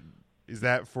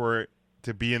that for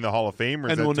to be in the Hall of Fame? Or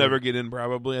and will never get in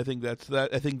probably. I think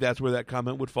that's where that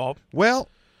comment would fall. Well,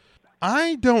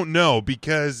 I don't know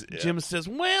because Jim says,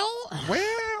 well.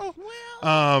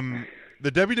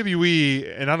 The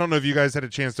WWE, and I don't know if you guys had a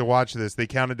chance to watch this, they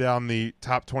counted down the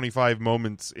top 25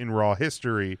 moments in Raw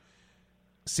history.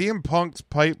 CM Punk's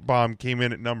pipe bomb came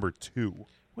in at number 2.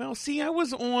 Well, see, I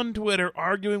was on Twitter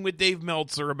arguing with Dave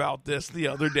Meltzer about this the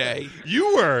other day.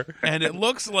 You were? And it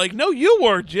looks like, no, you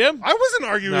were, Jim. I wasn't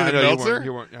arguing with Meltzer.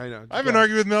 You weren't. I know. I haven't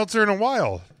argued with Meltzer in a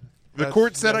while. The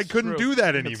court said I couldn't do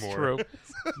that anymore.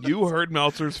 That's true. You hurt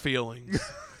Meltzer's feelings.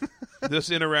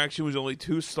 This interaction was only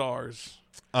 2 stars.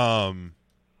 I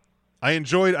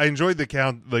enjoyed the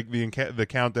count, like the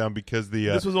countdown because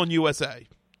this was on USA.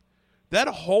 That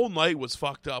whole night was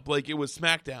fucked up. Like it was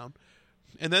SmackDown,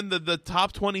 and then the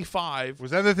top 25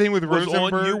 was that the thing with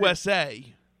Rosenberg on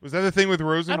USA. Was that the thing with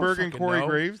Rosenberg and Corey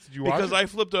Graves? Did you watch because it? I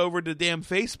flipped over to damn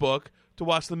Facebook to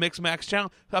watch the Mix Max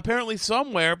channel. Apparently,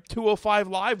 somewhere 205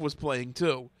 Live was playing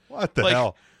too. What the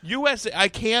hell? USA, I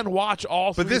can watch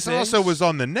all. But this things. also was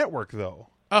on the network, though.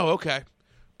 Oh, okay.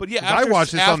 But yeah, I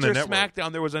watched this on the network. After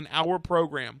SmackDown, there was an hour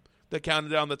program that counted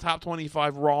down the top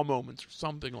 25 Raw moments or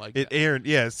something like that. It aired,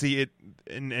 yeah. See it,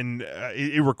 and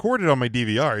it recorded on my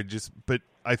DVR. But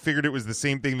I figured it was the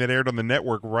same thing that aired on the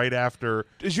network right after.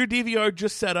 Is your DVR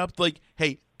just set up like,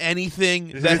 hey, anything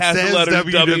It that has the says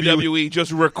letters WWE. WWE,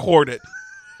 just record it.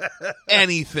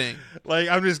 Anything. Like,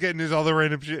 I'm just getting this all the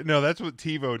random shit. No, that's what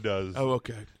TiVo does. Oh,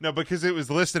 okay. No, because it was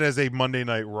listed as a Monday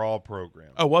Night Raw program.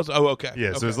 Oh, was? Oh, okay.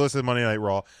 Yeah, so okay. it was listed Monday Night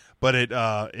Raw. But it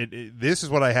this is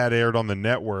what I had aired on the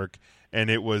network, and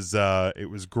it was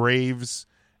Graves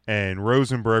and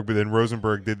Rosenberg, but then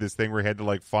Rosenberg did this thing where he had to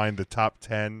like find the top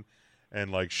 10,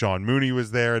 and like Sean Mooney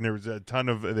was there, and there was a ton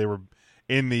of they were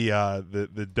in the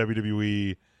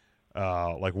WWE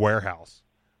like warehouse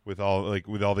with all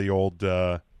the old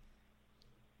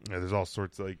there's all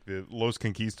sorts of, like the Los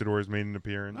Conquistadors made an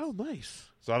appearance. Oh, nice.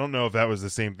 So I don't know if that was the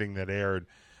same thing that aired.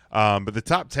 But the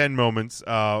top 10 moments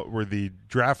were the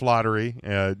draft lottery,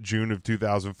 June of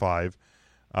 2005.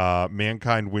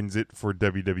 Mankind wins it for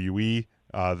WWE,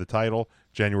 the title,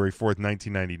 January 4th,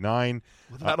 1999.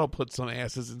 Well, that'll put some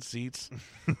asses in seats.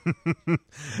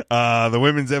 The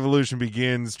women's evolution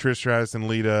begins. Trish Stratus and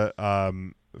Lita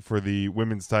for the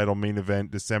women's title main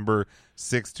event, December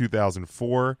 6th,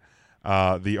 2004.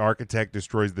 The Architect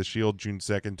destroys the Shield, June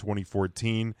 2nd,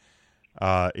 2014.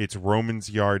 It's Roman's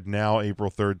Yard now,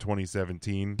 April 3rd,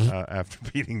 2017,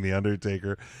 after beating The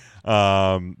Undertaker.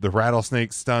 The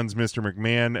Rattlesnake stuns Mr.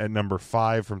 McMahon at number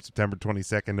 5 from September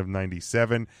 22nd of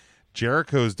 97.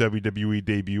 Jericho's WWE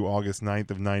debut, August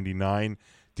 9th of 99.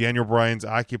 Daniel Bryan's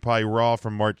Occupy Raw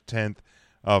from March 10th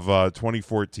of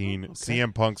 2014. Okay.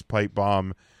 CM Punk's Pipe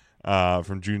Bomb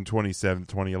from June 27th,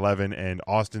 2011. And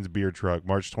Austin's Beer Truck,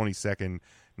 March 22nd,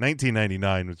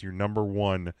 1999, was your number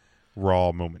 1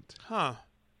 Raw moment. Huh.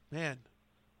 Man.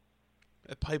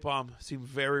 That pipe bomb seemed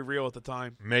very real at the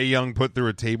time. Mae Young put through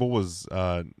a table was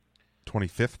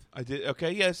 25th. I did.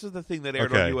 Okay, yeah, this is the thing that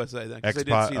aired Okay. on USA then. 'Cause I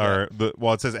didn't X-Pac, see or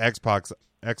that. it says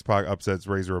X-Pac upsets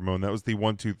Razor Ramon. That was the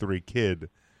 1-2-3 Kid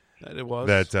That it was.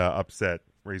 that upset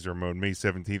Razor Ramon, May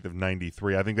 17th of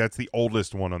 93. I think that's the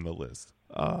oldest one on the list.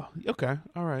 Okay,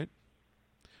 all right.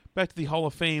 Back to the Hall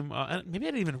of Fame. And maybe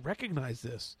I didn't even recognize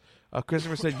this.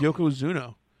 Christopher said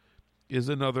Yokozuna is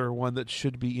another one that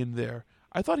should be in there.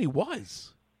 I thought he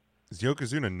was. Is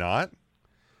Yokozuna not?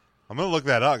 I'm going to look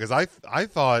that up because I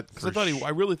thought... I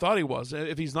really thought he was.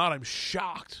 If he's not, I'm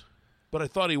shocked. But I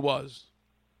thought he was.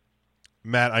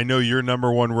 Matt, I know your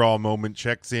number 1 Raw moment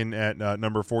checks in at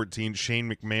number 14. Shane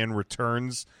McMahon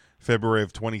returns February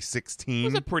of 2016. It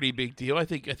was a pretty big deal. I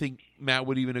think Matt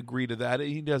would even agree to that.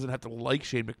 He doesn't have to like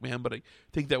Shane McMahon, but I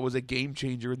think that was a game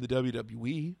changer in the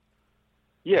WWE.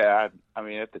 Yeah, I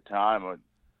mean, at the time,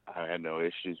 I had no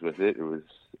issues with it. It was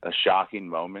a shocking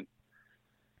moment.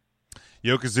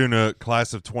 Yokozuna,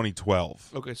 class of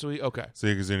 2012. Okay, so So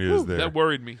Yokozuna is there. That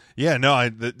worried me. Yeah, no.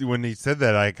 When he said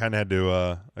that, I kind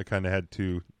of had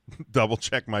to double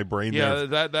check my brain. Yeah,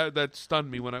 there. that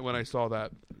stunned me when I saw that.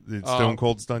 Did Stone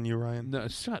Cold stun you, Ryan? No,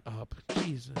 shut up,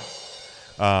 Jesus.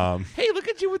 Hey, look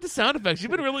at you with the sound effects.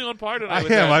 You've been really on par tonight. I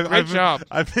with am. That. Great job.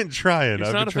 I've been trying.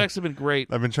 Your sound effects have been great.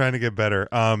 I've been trying to get better.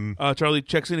 Charlie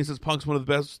checks in. He says Punk's one of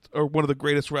the best or one of the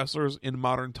greatest wrestlers in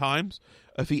modern times.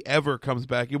 If he ever comes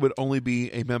back, it would only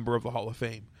be a member of the Hall of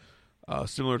Fame,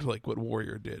 similar to like what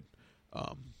Warrior did.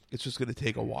 It's just going to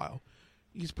take a while.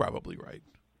 He's probably right.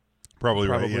 Probably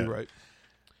right.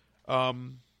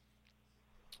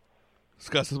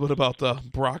 Scott says, "What about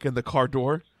Brock and the car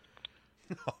door?"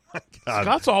 Oh my God.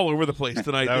 Scott's all over the place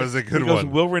tonight. That was a good He goes,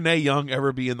 one. Will Renee Young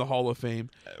ever be in the Hall of Fame?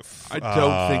 I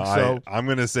don't think so. I'm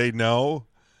going to say no.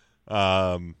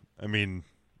 I mean,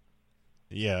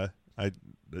 yeah,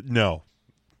 no.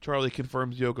 Charlie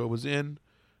confirms Yoko was in.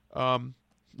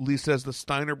 Lee says the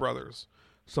Steiner brothers,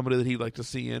 somebody that he'd like to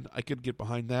see in. I could get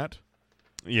behind that.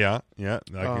 Yeah.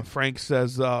 Frank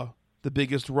says the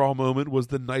biggest Raw moment was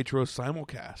the Nitro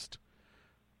simulcast.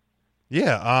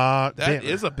 Yeah, that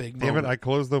is a big moment. Damn it! I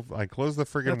closed the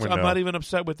friggin' window. I'm not even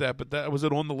upset with that, but that was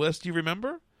it on the list. Do you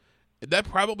remember? That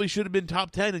probably should have been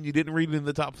top 10, and you didn't read it in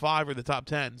the top 5 or the top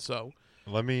 10. So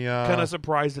let me kind of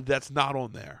surprised that that's not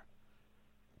on there.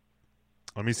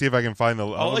 Let me see if I can find the.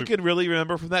 All I can really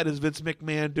remember from that is Vince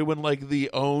McMahon doing like the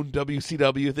own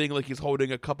WCW thing, like he's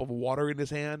holding a cup of water in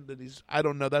his hand, and I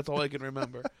don't know. That's all I can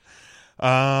remember.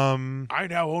 I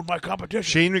now own my competition.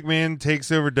 Shane McMahon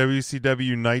takes over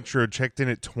WCW Nitro, checked in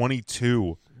at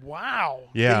 22. Wow.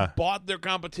 Yeah. They bought their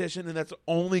competition, and that's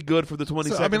only good for the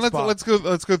 22nd So, I mean, spot. let's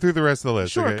go through the rest of the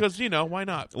list. Sure, okay? because why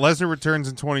not? Lesnar returns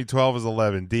in 2012 as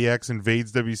 11. DX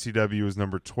invades WCW as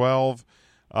number 12.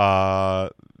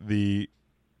 The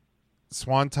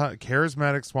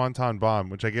charismatic Swanton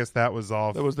Bomb, which I guess that was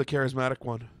off. That was the charismatic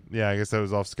one. Yeah, I guess that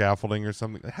was off scaffolding or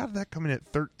something. How did that come in at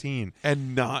 13?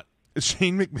 And not.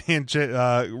 Shane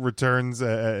McMahon returns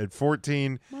at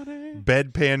 14.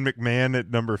 Bedpan McMahon at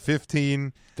number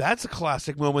 15. That's a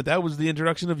classic moment. That was the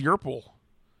introduction of Yerpel.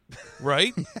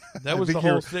 Right? That was I the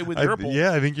think whole thing with Nurple.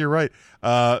 Yeah, I think you're right.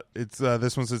 It's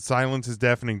this one said silence is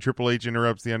deafening. Triple H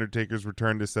interrupts the Undertaker's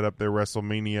return to set up their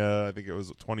WrestleMania. I think it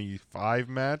was 25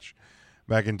 match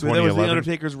back in 2011. That was the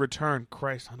Undertaker's return.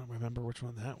 Christ, I don't remember which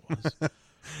one that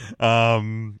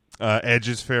was.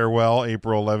 Edge's farewell,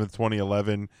 April 11th,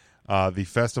 2011. The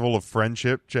Festival of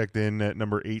Friendship checked in at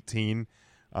number 18.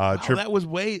 That was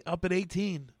way up at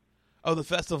 18. Oh, the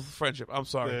Festival of Friendship. I'm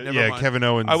sorry. Never mind. Kevin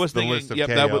Owens. I was the thinking, list of yep,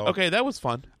 KO. that was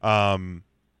fun.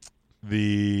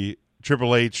 The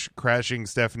Triple H crashing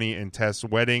Stephanie and Tess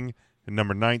wedding. And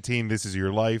number 19, This Is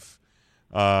Your Life.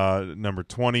 Number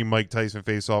 20, Mike Tyson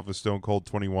face off with Stone Cold.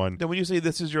 21. Now, when you say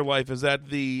 "This Is Your Life," is that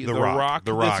the Rock?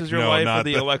 The Rock. This Is Your No, Life, not or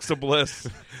the Alexa Bliss?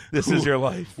 This Is Your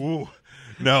Life. Ooh.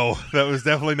 No, that was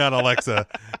definitely not Alexa.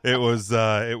 It was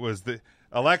the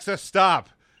Alexa, stop.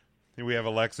 We have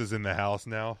Alexas in the house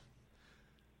now.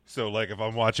 So, like, if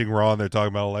I'm watching Raw and they're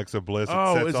talking about Alexa Bliss,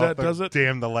 does it?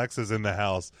 Damn, Alexa's in the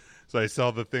house. So I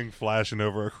saw the thing flashing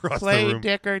over across the room.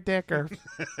 Dicker.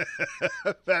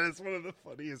 That is one of the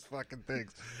funniest fucking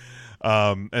things.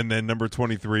 And then number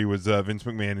 23 was Vince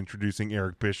McMahon introducing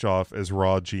Eric Bischoff as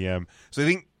Raw GM. So I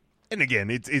think, and again,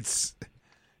 it's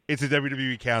a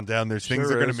WWE countdown. There's things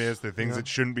they're going to miss. There are things that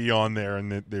shouldn't be on there,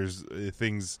 and there's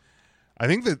things. I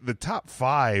think that the top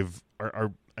 5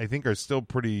 are still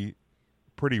pretty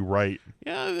right.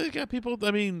 Yeah, they got people.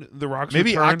 I mean, The Rock's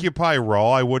maybe return. Occupy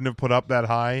Raw. I wouldn't have put up that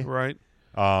high. Right.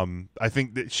 I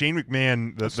think that Shane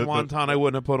McMahon, the Swanton, I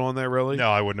wouldn't have put on there really.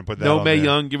 No, I wouldn't have put that. No, on Mae there.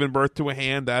 Young giving birth to a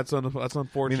hand. That's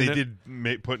unfortunate. I mean, they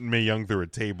did put Mae Young through a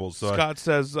table. So Scott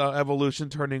says Evolution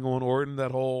turning on Orton.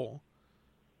 That's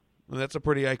a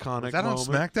pretty iconic. Was that moment. on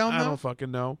SmackDown? I don't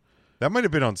fucking know. That might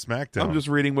have been on SmackDown. I'm just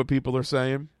reading what people are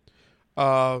saying.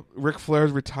 Ric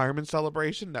Flair's retirement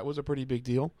celebration. That was a pretty big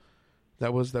deal.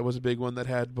 That was a big one that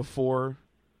had before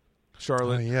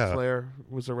Charlotte Flair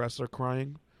was a wrestler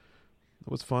crying. That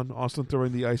was fun. Austin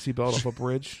throwing the IC belt off a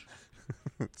bridge.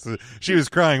 So she was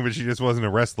crying, but she just wasn't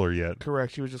a wrestler yet.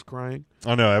 Correct. She was just crying.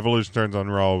 Oh no! Evolution turns on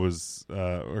Raw was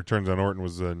or turns on Orton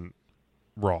was in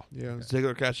Raw. Yeah,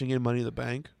 Ziggler cashing in Money in the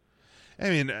Bank.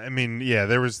 I mean, yeah.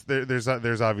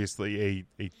 There's obviously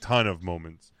a ton of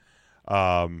moments.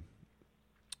 But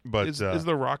is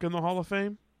The Rock in the Hall of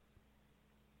Fame?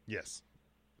 Yes.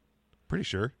 Pretty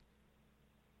sure.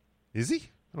 Is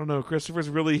he? I don't know. Christopher's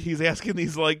he's asking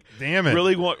these damn it,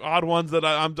 really odd ones that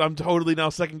I'm totally now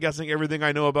second guessing everything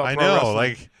I know about. I pro know,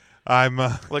 wrestling. I'm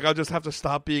I'll just have to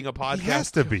stop being a podcast. He has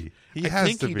to be. I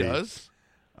think he does.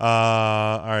 All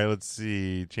right, let's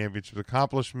see. Championship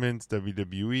accomplishments,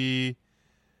 WWE.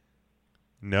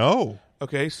 No.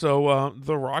 Okay, so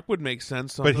The Rock would make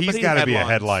sense. But he's got to be a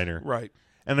headliner. Right.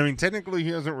 And I mean, technically,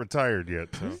 he hasn't retired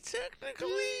yet. So. Technically,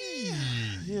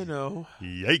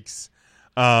 Yikes.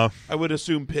 I would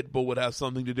assume Pitbull would have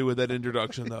something to do with that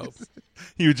introduction, though.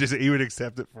 he would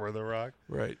accept it for The Rock.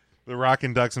 Right. The Rock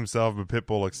inducts himself, but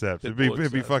Pitbull accepts. It'd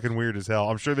be fucking weird as hell.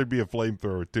 I'm sure there'd be a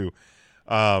flamethrower, too.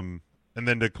 And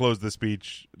then to close the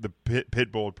speech, the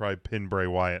Pitbull would probably pin Bray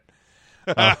Wyatt.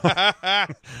 All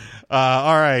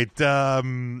right.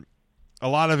 A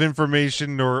lot of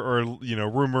information or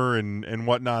rumor and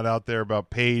whatnot out there about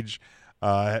Paige.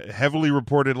 Heavily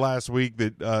reported last week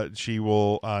that she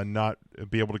will not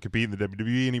be able to compete in the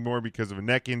WWE anymore because of a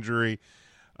neck injury.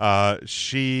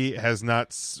 She has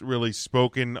not really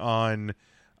spoken on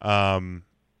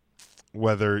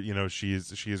whether she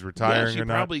is retiring or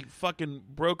not. She probably fucking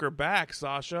broke her back,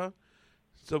 Sasha.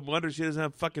 So wonder she doesn't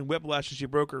have fucking whiplash and she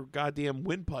broke her goddamn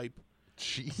windpipe.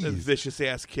 Jeez. A vicious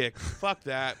ass kick. Fuck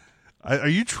that. Are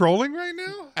you trolling right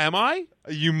now? Am I?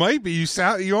 You might be.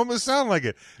 You almost sound like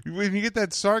it. When you get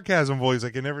that sarcasm voice,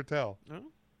 I can never tell. No,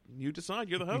 you decide.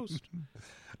 You're the host.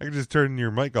 I can just turn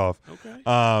your mic off. Okay.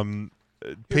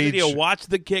 Paige, watch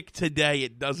the kick today.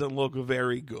 It doesn't look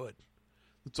very good.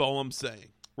 That's all I'm saying.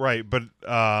 Right, but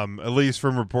at least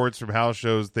from reports from house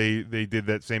shows, they did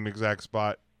that same exact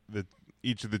spot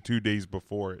each of the 2 days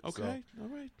before it. Okay, so. All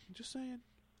right. I'm just saying.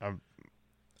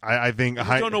 I think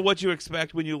I don't know what you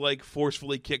expect when you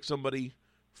forcefully kick somebody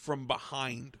from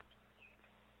behind.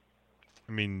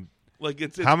 I mean,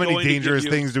 it's how many dangerous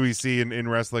things do we see in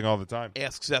wrestling all the time?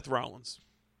 Ask Seth Rollins.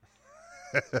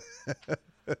 Paige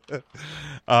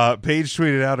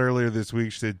tweeted out earlier this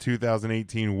week. She said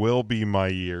 2018 will be my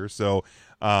year. So,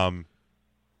 to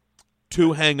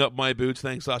hang up my boots.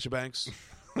 Thanks, Sasha Banks.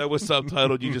 That was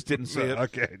subtitled. You just didn't see it.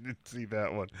 Okay, I didn't see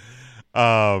that one.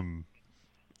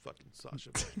 Fucking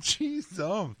Sasha. Jeez,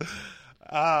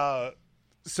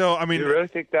 so I mean, you really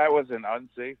think that was an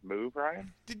unsafe move,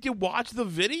 Ryan? Did you watch the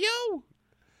video?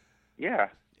 Yeah.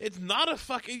 It's not a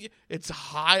fucking. It's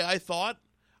high. I thought.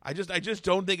 I just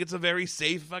don't think it's a very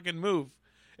safe fucking move.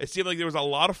 It seemed like there was a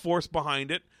lot of force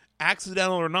behind it.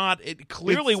 Accidental or not, it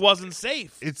clearly wasn't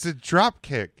safe. It's a drop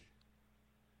kick.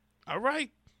 All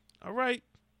right.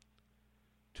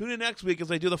 Tune in next week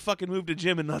as I do the fucking move to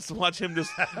Jim and let's watch him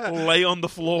just lay on the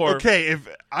floor. Okay, if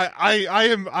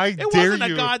I It dare wasn't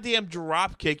you. a goddamn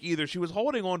drop kick either. She was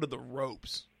holding on to the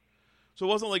ropes. So it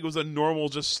wasn't like it was a normal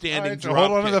just standing So drop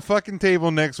hold on kick. to the fucking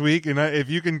table next week, and if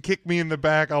you can kick me in the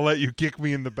back, I'll let you kick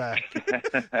me in the back.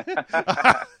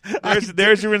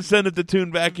 There's your incentive to tune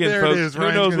back in, There folks. it is. Who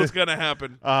Ryan's knows gonna- what's going to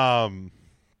happen?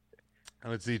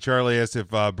 Let's see. Charlie asked if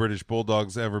British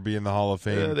Bulldogs ever be in the Hall of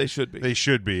Fame. They should be. They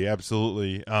should be,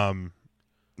 absolutely.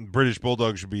 British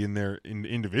Bulldogs should be in there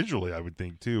individually, I would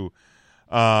think, too.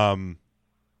 So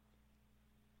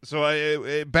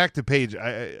I back to Paige.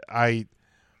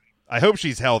 I hope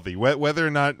she's healthy. Whether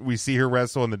or not we see her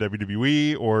wrestle in the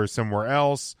WWE or somewhere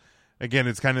else, again,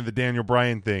 it's kind of the Daniel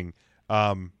Bryan thing.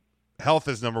 Health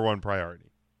is number one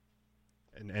priority,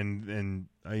 and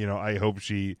I hope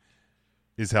she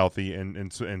is healthy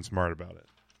and smart about it.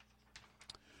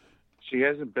 She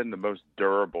hasn't been the most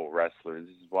durable wrestler. This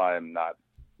is why I'm not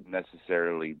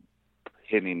necessarily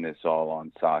hitting this all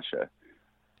on Sasha.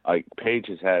 Like, Paige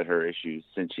has had her issues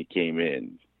since she came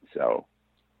in, so.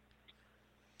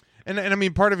 And I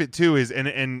mean, part of it too is,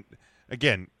 and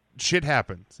again, shit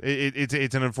happens.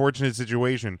 It's an unfortunate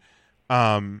situation.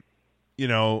 She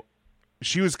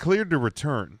was cleared to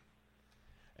return.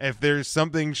 If there's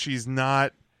something she's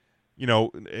not,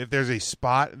 if there's a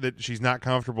spot that she's not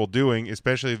comfortable doing,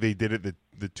 especially if they did it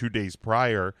the 2 days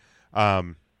prior,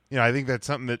 I think that's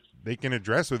something that they can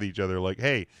address with each other. Like,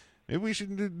 hey, maybe we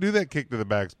should do that kick to the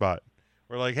back spot.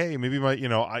 Or like, hey, maybe my,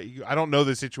 I don't know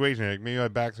the situation. Like, maybe my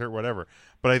back's hurt, whatever.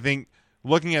 But I think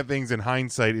looking at things in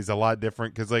hindsight is a lot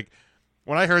different. Because, like,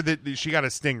 when I heard that she got a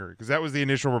stinger, because that was the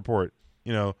initial report,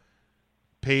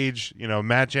 Paige,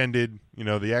 match ended,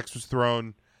 the X was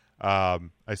thrown. I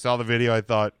saw the video. I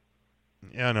thought,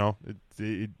 I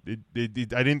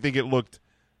didn't think it looked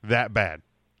that bad.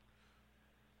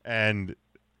 And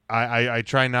I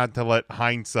try not to let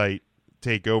hindsight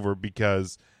take over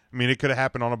because, it could have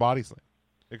happened on a body slam.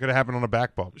 It could have happened on a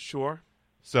back bump. Sure.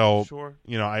 So, Sure.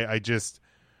 I just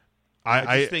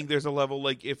think there's a level,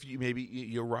 like, if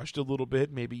you rushed a little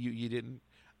bit, maybe you didn't,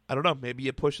 I don't know, maybe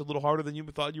you pushed a little harder than you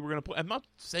thought you were going to push. I'm not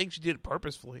saying she did it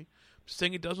purposefully. I'm just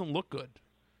saying it doesn't look good.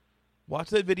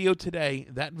 Watch that video today.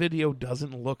 That video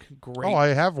doesn't look great. Oh, I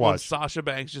have watched. Sasha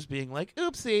Banks just being like,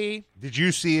 oopsie. Did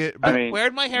you see it?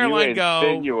 Where'd my hairline go? You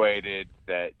insinuated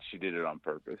that she did it on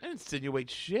purpose. I didn't insinuate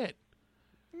shit.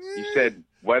 You said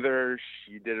whether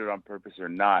she did it on purpose or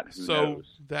not, who knows?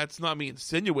 That's not me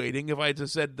insinuating. If I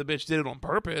just said the bitch did it on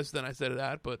purpose, then I said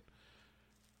that. But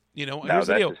here's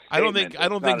the deal. I don't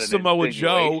think Samoa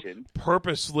Joe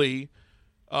purposely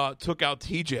took out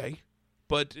TJ.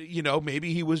 But,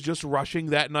 maybe he was just rushing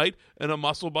that night in a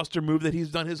muscle buster move that he's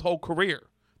done his whole career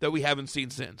that we haven't seen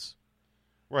since.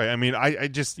 Right. I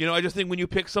just... I just think when you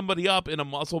pick somebody up in a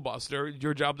muscle buster, it's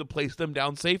your job to place them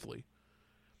down safely.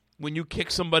 When you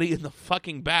kick somebody in the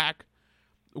fucking back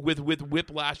with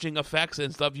whiplashing effects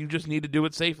and stuff, you just need to do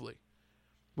it safely.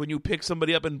 When you pick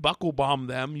somebody up and buckle bomb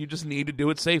them, you just need to do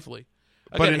it safely.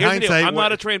 Again, but in here's the deal. hindsight, I'm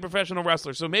not a trained professional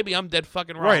wrestler, so maybe I'm dead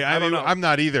fucking wrong. Right. I don't know. I'm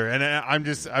not either. And I'm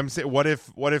saying, what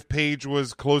if Paige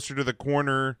was closer to the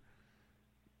corner?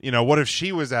 What if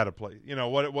she was out of place? You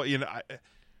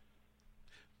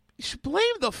should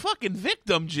blame the fucking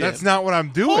victim, Jim. That's not what I'm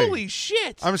doing. Holy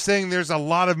shit. I'm saying there's a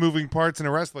lot of moving parts in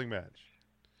a wrestling match.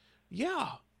 Yeah.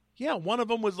 Yeah, one of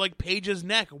them was like Paige's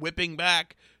neck whipping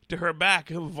back to her back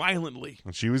violently.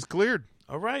 And she was cleared.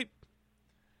 All right.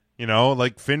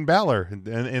 Like Finn Balor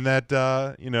in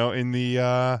that, in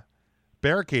the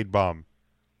barricade bomb.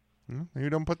 You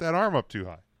don't put that arm up too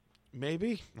high.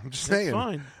 Maybe. I'm just That's saying.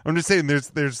 Fine. I'm just saying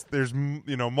there's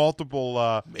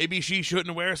multiple. Maybe she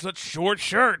shouldn't wear such short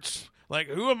shirts. Like,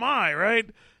 who am I, right?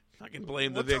 I can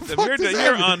blame the victim. You're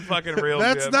unfucking real.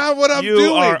 That's Jim. not what I'm doing.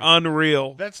 You are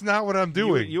unreal. That's not what I'm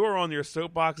doing. You are on your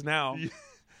soapbox now.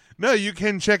 No, you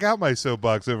can check out my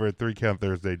soapbox over at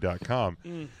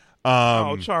 3countthursday.com.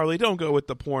 Charlie, don't go with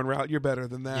the porn route. You're better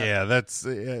than that. Yeah, that's...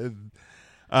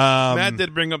 Matt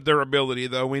did bring up durability,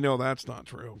 though. We know that's not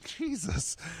true.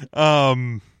 Jesus.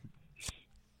 On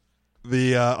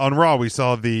Raw, we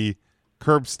saw the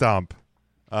curb stomp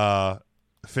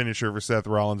finisher for Seth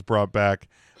Rollins brought back.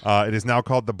 It is now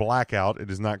called the Blackout.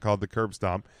 It is not called the curb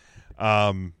stomp.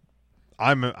 I'm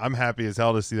happy as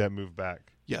hell to see that move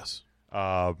back. Yes.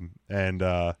 Of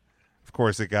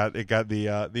course, it got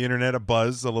the internet a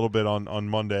buzz a little bit on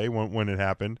Monday when it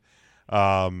happened.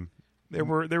 There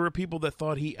were people that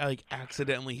thought he like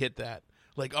accidentally hit that.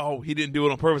 Like, oh, he didn't do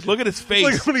it on purpose. Look at his face.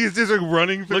 Like when he's just like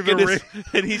running through the ring.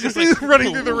 And he's just he's like,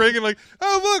 running through the ring and like,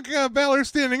 oh, look, Balor's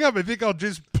standing up. I think I'll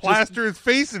just plaster his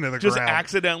face into the just ground. Just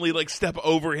accidentally like step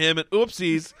over him and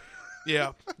oopsies.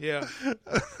 Yeah.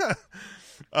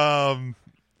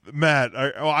 Matt,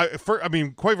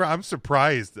 I'm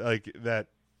surprised like that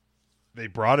they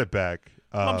brought it back.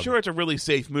 I'm sure it's a really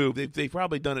safe move. They've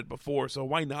probably done it before, so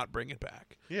why not bring it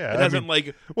back? Yeah, it doesn't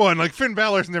and Finn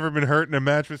Balor's never been hurt in a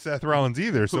match with Seth Rollins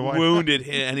either. So why wounded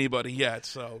anybody yet?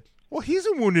 So he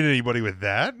hasn't wounded anybody with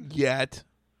that yet.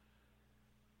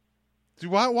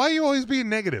 Dude, why are you always being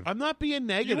negative? I'm not being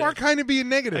negative. You are kind of being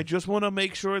negative. I just want to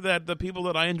make sure that the people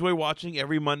that I enjoy watching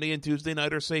every Monday and Tuesday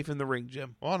night are safe in the ring,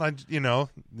 Jim. Well, and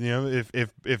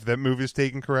if that move is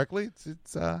taken correctly,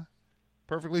 it's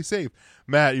perfectly safe.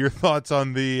 Matt, your thoughts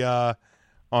on the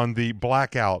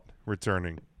Blackout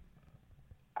returning?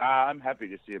 I'm happy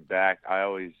to see it back. I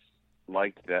always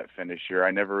liked that finisher.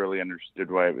 I never really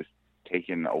understood why it was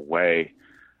taken away.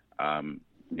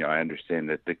 I understand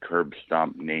that the curb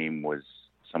stomp name was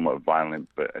somewhat violent,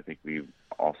 but I think we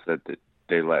all said that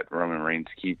they let Roman Reigns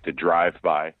keep the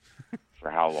drive-by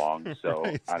for how long, so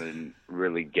right. I didn't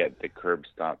really get the curb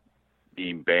stomp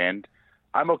being banned.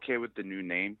 I'm okay with the new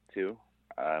name, too.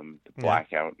 The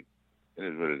Blackout. It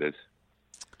is what it is.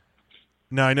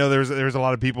 No, I know there was a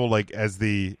lot of people, like, as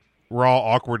the Raw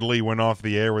awkwardly went off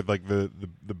the air with, like, the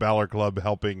Balor Club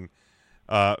helping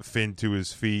Finn to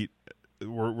his feet.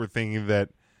 We're thinking that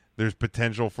there's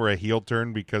potential for a heel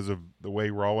turn because of the way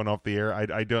Raw went off the air.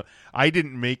 I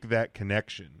didn't make that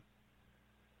connection.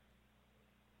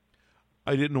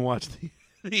 I didn't watch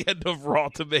the end of Raw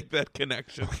to make that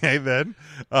connection. Okay, then,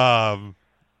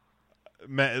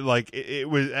 it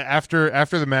was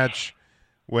after the match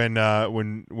when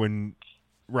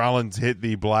Rollins hit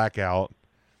the Blackout.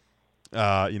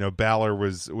 Balor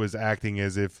was acting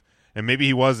as if. And maybe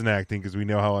he wasn't acting because we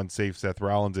know how unsafe Seth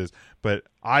Rollins is. But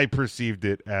I perceived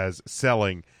it as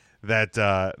selling that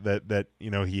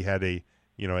he had a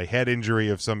head injury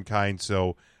of some kind.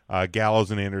 So Gallows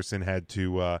and Anderson had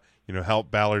to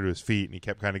help Balor to his feet, and he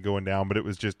kept kind of going down. But it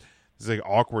was just this like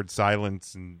awkward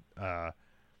silence. And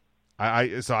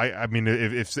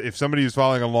if somebody was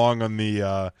following along on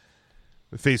the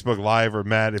Facebook Live, or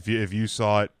Matt, if you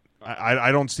saw it,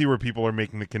 I don't see where people are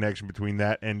making the connection between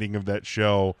that ending of that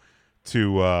show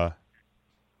to a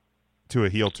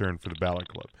heel turn for the Balor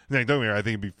Club. Now, don't get me wrong, I think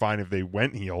it'd be fine if they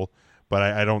went heel, but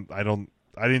I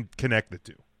didn't connect the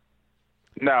two.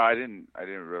 No, I didn't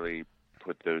really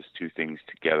put those two things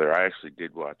together. I actually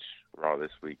did watch Raw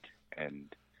this week,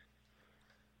 and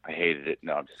I hated it.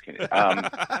 No, I'm just kidding.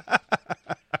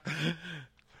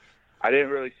 I didn't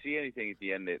really see anything at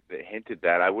the end that hinted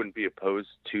that. I wouldn't be opposed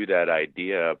to that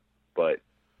idea, but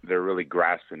they're really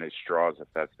grasping at straws if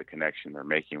that's the connection they're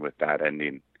making with that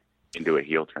ending into a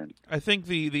heel turn. I think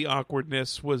the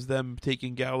awkwardness was them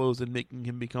taking Gallows and making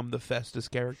him become the Festus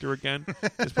character again.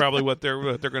 Is probably what they're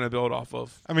going to build off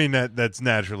of. I mean, that's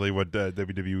naturally what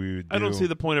WWE would do. I don't see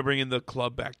the point of bringing the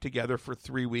club back together for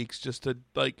 3 weeks just to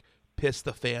like piss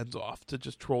the fans off, to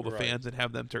just troll the fans and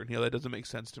have them turn heel. That doesn't make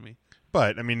sense to me.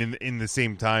 But I mean, in the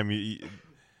same time,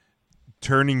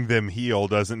 turning them heel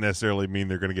doesn't necessarily mean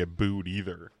they're going to get booed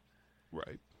either.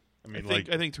 Right. I mean,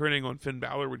 I think turning on Finn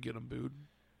Balor would get him booed.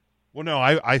 Well, no,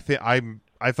 I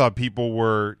thought people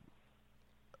were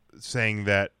saying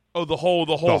that. Oh, the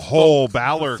whole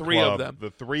Balor three Club, of them. the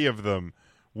three of them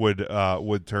would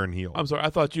turn heel. I'm sorry, I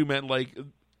thought you meant like.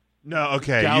 No,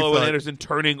 okay. Gallo and Anderson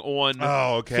turning on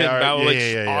Finn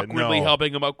Balor, awkwardly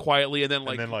helping him up quietly, and then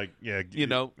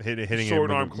hitting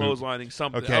short him arm clotheslining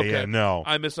something. Okay, yeah, no,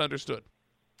 I misunderstood.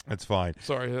 That's fine.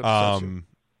 Sorry.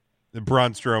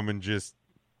 Braun Strowman just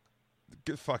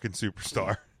fucking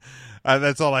superstar.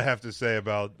 That's all I have to say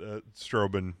about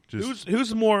Strowman.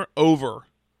 Who's more over,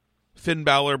 Finn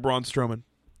Balor, Braun Strowman?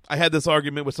 I had this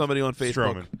argument with somebody on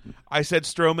Facebook. Strowman. I said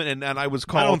Strowman, and I was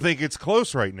called. I don't think it's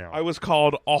close right now. I was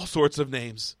called all sorts of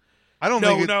names. I don't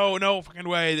think no fucking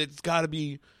way. It's got to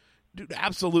be, dude.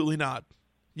 Absolutely not.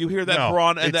 You hear that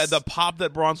Braun and the pop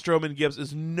that Braun Strowman gives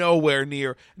is nowhere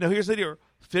near. Now here's the deal: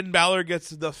 Finn Balor gets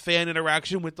the fan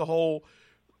interaction with the whole.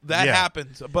 That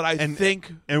happens, but I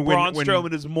think Braun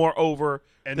Strowman is more over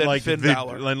than Finn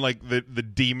Balor. And like the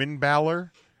Demon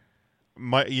Balor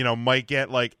might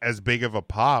get like as big of a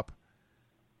pop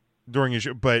during his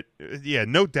show, but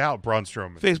no doubt Braun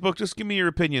Strowman. Facebook, just give me your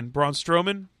opinion. Braun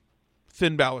Strowman,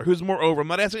 Finn Balor, who's more over? I'm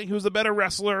not asking who's the better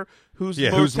wrestler. Who's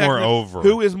more over?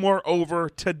 Who is more over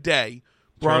today?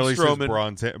 Braun Charlie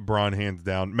Strowman, says Braun hands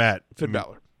down. Matt, Finn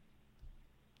Balor.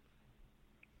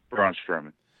 Braun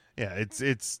Strowman. Yeah, it's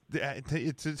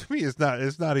to me it's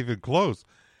not even close.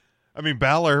 I mean,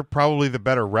 Balor probably the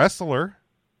better wrestler,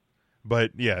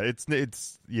 but yeah, it's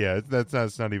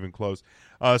not even close.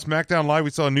 SmackDown Live, we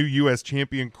saw a new U.S.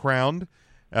 champion crowned.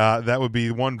 That would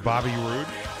be one Bobby Roode.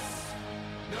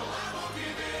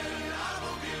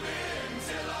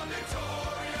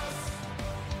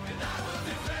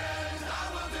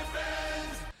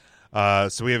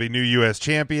 So we have a new U.S.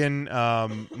 champion.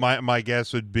 My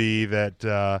guess would be that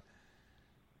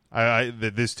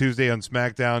that this Tuesday on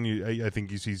SmackDown, I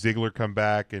think you see Ziggler come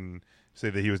back and say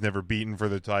that he was never beaten for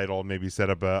the title, and maybe set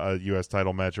up a U.S.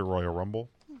 title match at Royal Rumble.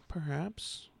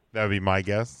 Perhaps. That would be my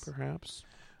guess. Perhaps.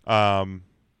 I'm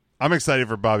excited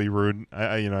for Bobby Roode.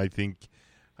 I think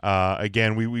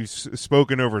again we've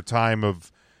spoken over time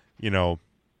of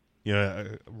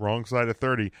wrong side of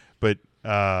 30, but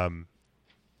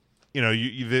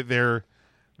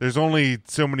there's only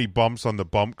so many bumps on the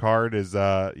bump card, as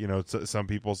some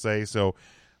people say. So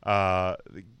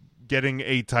getting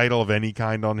a title of any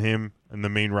kind on him in the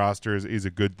main roster is a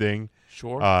good thing.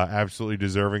 Sure. Absolutely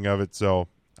deserving of it. So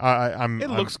I'm. It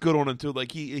looks good on him too.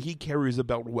 Like he carries the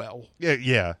belt well.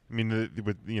 Yeah. I mean,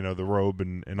 with the robe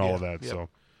and all of that. Yeah. So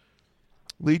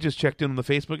Lee just checked in on the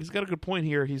Facebook. He's got a good point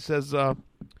here. He says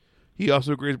he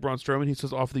also agrees with Braun Strowman. He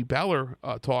says off the Balor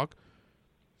talk,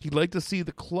 he'd like to see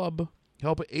the club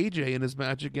help AJ in his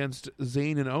match against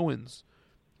Zayn and Owens.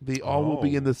 They all will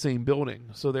be in the same building.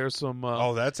 So there's some.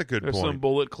 That's a good point. There's some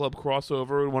Bullet Club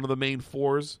crossover in one of the main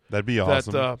fours. That'd be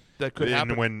awesome. That could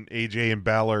happen. When AJ and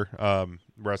Balor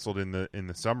wrestled in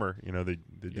the summer, they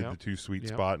did the two sweet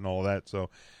spot and all of that. So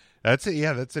that's it.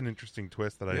 Yeah, that's an interesting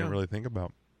twist that I didn't really think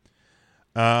about.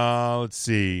 Let's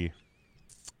see.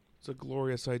 It's a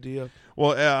glorious idea.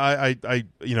 Well, I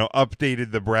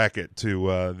updated the bracket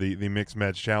to the mixed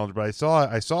match challenge, but I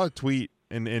saw a tweet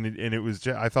and it was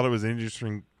I thought it was an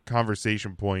interesting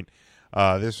conversation point.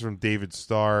 This is from David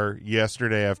Starr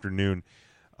yesterday afternoon.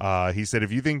 He said,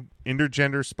 if you think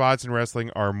intergender spots in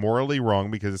wrestling are morally wrong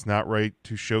because it's not right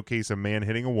to showcase a man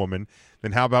hitting a woman,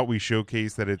 then how about we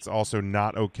showcase that it's also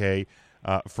not okay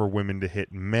for women to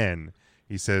hit men?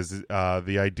 He says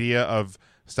the idea of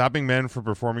stopping men from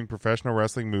performing professional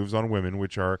wrestling moves on women,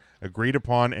 which are agreed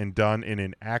upon and done in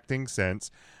an acting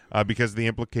sense because of the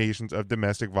implications of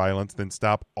domestic violence, then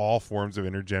stop all forms of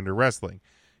intergender wrestling.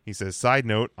 He says, side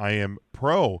note, I am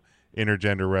pro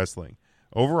intergender wrestling.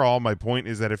 Overall, my point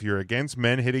is that if you're against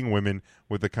men hitting women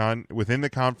within the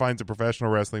confines of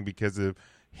professional wrestling because of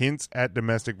hints at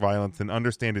domestic violence, then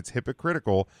understand it's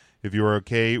hypocritical if you are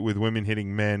okay with women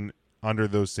hitting men under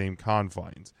those same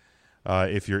confines.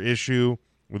 If your issue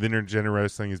with intergender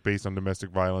wrestling is based on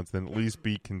domestic violence, then at least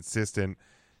be consistent.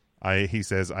 He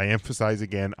says, I emphasize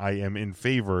again, I am in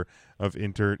favor of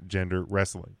intergender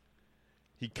wrestling.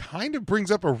 He kind of brings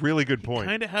up a really good point.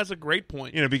 Kind of has a great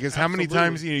point. Because how many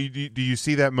times do you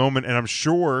see that moment? And I'm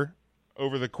sure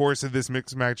over the course of this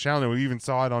mixed match challenge, we even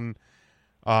saw it on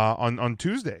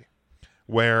Tuesday,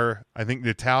 where I think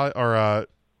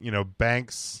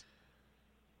Banks.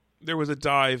 There was a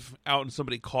dive out and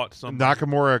somebody caught something.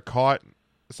 Nakamura caught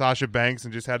Sasha Banks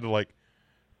and just had to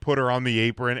put her on the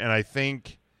apron. And I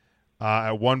think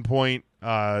at one point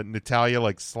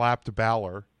Natalya slapped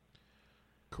Balor.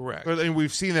 Correct. And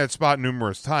we've seen that spot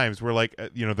numerous times where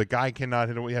the guy cannot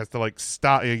hit him. He has to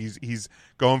stop. He's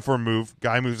going for a move.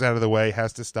 Guy moves out of the way,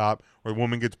 has to stop. Or a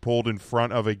woman gets pulled in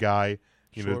front of a guy.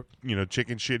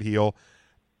 Chicken shit heel.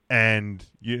 And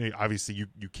obviously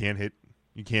you can't hit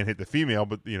the female,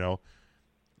 but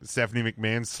Stephanie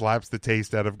McMahon slaps the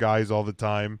taste out of guys all the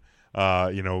time.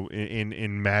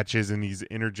 In matches, in these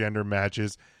intergender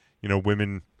matches,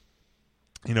 women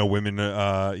hit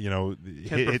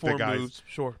the guys. Moves.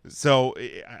 Sure. So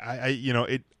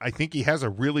I think he has a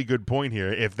really good point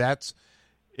here. If that's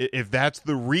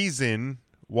the reason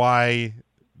why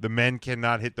the men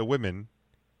cannot hit the women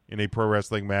in a pro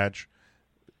wrestling match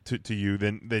to you,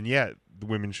 then yeah, the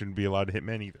women shouldn't be allowed to hit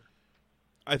men either.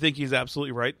 I think he's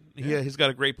absolutely right. Yeah, he's got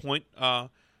a great point.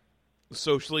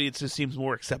 Socially, it just seems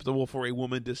more acceptable for a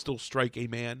woman to still strike a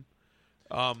man.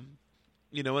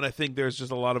 And I think there's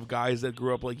just a lot of guys that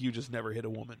grew up like you just never hit a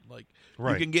woman.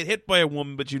 You can get hit by a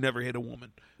woman, but you never hit a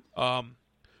woman.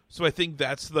 So I think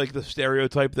that's the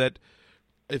stereotype that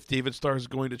if David Starr is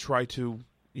going to try to,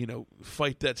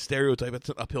 fight that stereotype, it's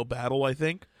an uphill battle, I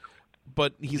think.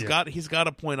 But he's got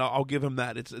a point. I'll give him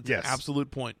that. It's an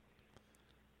absolute point.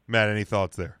 Matt, any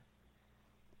thoughts there?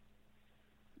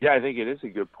 Yeah, I think it is a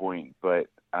good point, but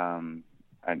I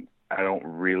don't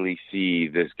really see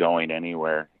this going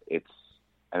anywhere.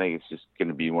 I think it's just going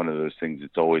to be one of those things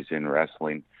that's always in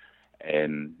wrestling.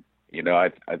 And,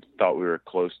 I thought we were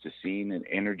close to seeing an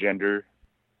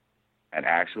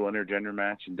actual intergender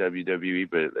match in WWE,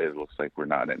 but it looks like we're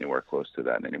not anywhere close to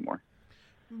that anymore.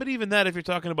 But even that, if you're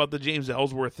talking about the James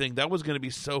Ellsworth thing, that was going to be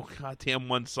so goddamn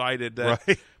one-sided that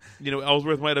Right.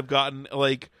 Ellsworth might have gotten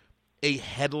like a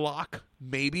headlock,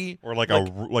 maybe, or like a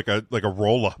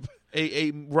roll up,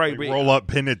 roll up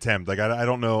pin attempt. Like I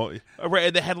don't know. Right,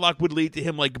 and the headlock would lead to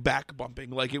him like back bumping.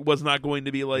 Like it was not going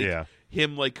to be like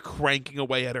him like cranking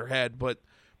away at her head. But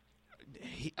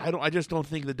I just don't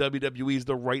think the WWE is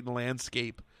the right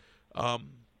landscape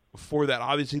for that.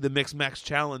 Obviously, the Mixed Match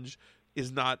Challenge is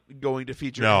not going to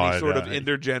feature any sort of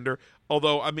intergender.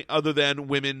 Although, I mean, other than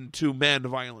women to men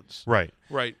violence, right.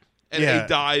 And a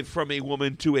dive from a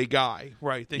woman to a guy,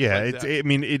 right? Things like that. I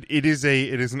mean, it is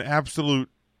an absolute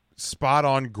spot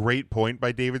on great point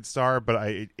by David Starr, but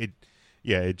it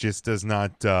just does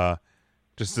not.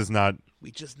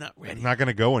 We just not ready. Not going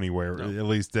to go anywhere, at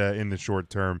least in the short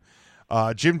term.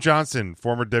 Jim Johnson,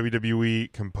 former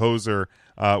WWE composer,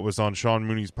 was on Sean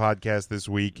Mooney's podcast this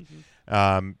week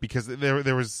because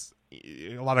there was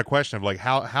a lot of question of like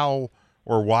how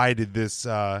or why did this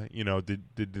did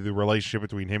the relationship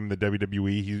between him and the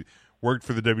WWE. He worked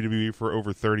for the WWE for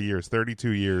over 32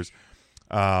 years.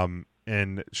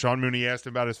 And Sean Mooney asked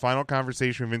him about his final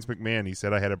conversation with Vince McMahon. He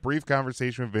said, "I had a brief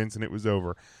conversation with Vince and it was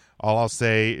over. All I'll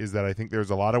say is that I think there's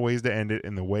a lot of ways to end it,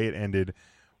 and the way it ended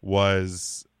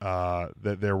was that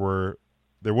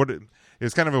it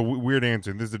was kind of a weird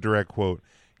answer, and this is a direct quote.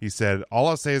 He said, "All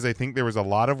I'll say is I think there was a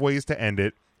lot of ways to end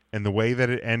it, and the way that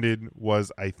it ended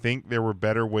was I think there were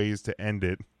better ways to end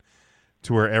it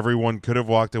to where everyone could have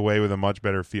walked away with a much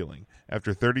better feeling.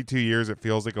 After 32 years, it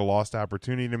feels like a lost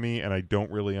opportunity to me, and I don't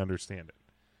really understand it."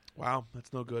 Wow,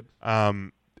 that's no good.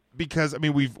 Because I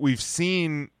mean, we've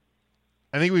seen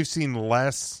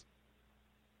less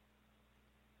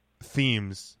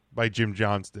themes by Jim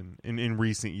Johnston in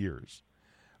recent years.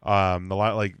 The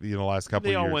last couple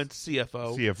they of years, all went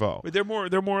CFO. CFO. But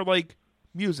they're more like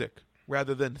music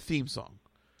rather than theme song.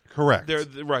 Correct. They're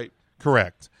right.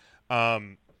 Correct.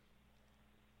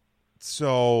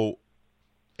 So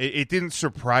it didn't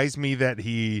surprise me that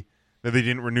they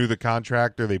didn't renew the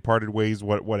contract or they parted ways.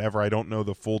 Whatever. I don't know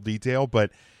the full detail,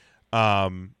 but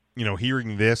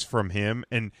hearing this from him,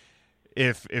 and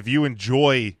if you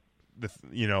enjoy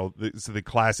the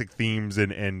classic themes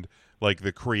and like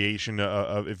the creation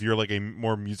of, if you're like a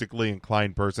more musically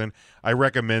inclined person, I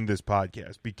recommend this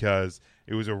podcast because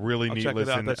it was a really neat check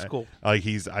listen. It out. That's cool. Like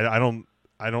I don't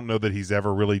know that he's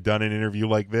ever really done an interview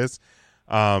like this,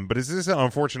 but it's just an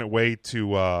unfortunate way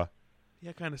to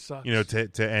it kind of sucks.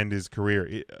 To end his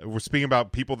career. We're speaking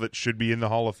about people that should be in the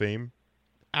Hall of Fame.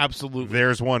 Absolutely.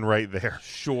 There's one right there.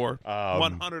 Sure.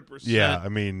 100%. Yeah, I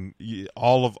mean,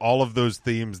 all of those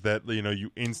themes that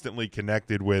you instantly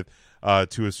connected with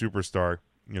to a superstar,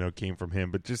 came from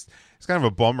him. But just it's kind of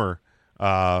a bummer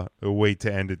way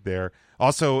to end it there.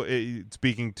 Also,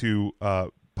 speaking to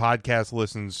podcast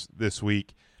listens this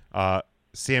week,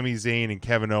 Sami Zayn and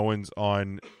Kevin Owens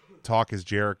on Talk Is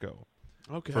Jericho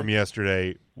from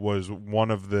yesterday was one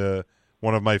of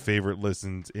my favorite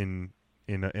listens in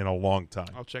a long time.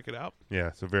 I'll check it out.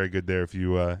 Yeah, so very good there. If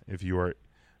you're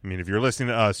listening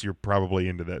to us, you're probably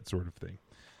into that sort of thing.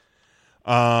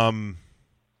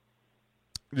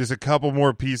 Just a couple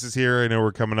more pieces here. I know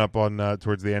we're coming up on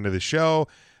towards the end of the show.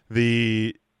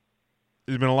 There's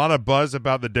been a lot of buzz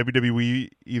about the WWE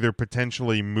either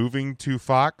potentially moving to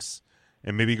Fox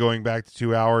and maybe going back to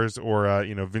 2 hours, or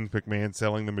Vince McMahon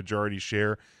selling the majority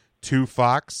share to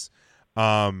Fox.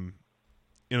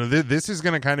 This is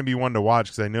going to kind of be one to watch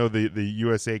because I know the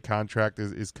USA contract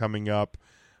is coming up,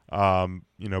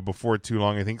 before too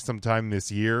long. I think sometime this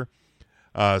year.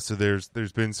 So there's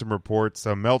been some reports,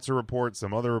 some Meltzer reports,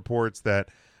 some other reports that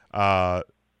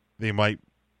they might,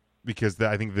 because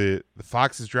I think the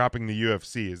Fox is dropping the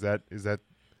UFC. Is that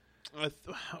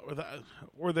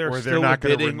or they're or still not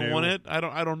bidding on it? I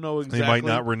don't know exactly. They might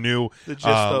not renew, the gist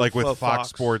of, like with Fox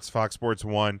Sports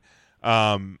 1.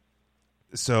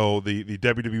 So the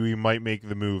WWE might make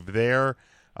the move there.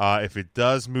 If it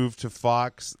does move to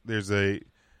Fox, there's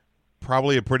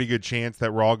probably a pretty good chance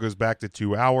that Raw goes back to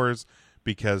 2 hours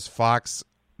because Fox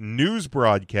news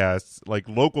broadcasts, like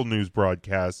local news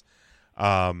broadcasts,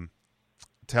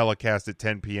 telecast at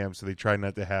 10 p.m. So they try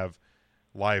not to have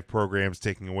live programs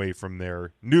taking away from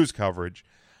their news coverage.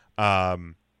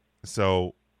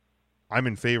 So I'm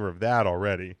in favor of that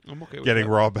already. I'm okay with getting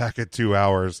that. Raw back at 2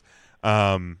 hours.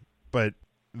 But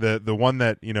the one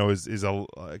that is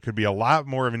could be a lot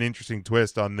more of an interesting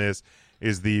twist on this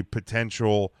is the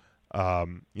potential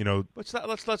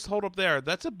Let's hold up there.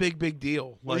 That's a big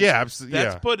deal. Like, yeah,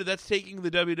 absolutely. That's taking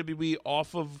the WWE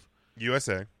off of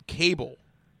USA cable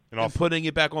and putting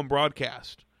it back on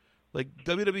broadcast. Like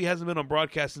WWE hasn't been on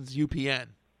broadcast since UPN.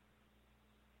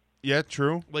 Yeah,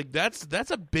 true. Like that's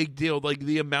a big deal. Like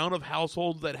the amount of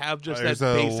households that have just There's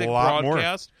that a basic lot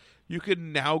broadcast, you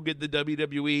can now get the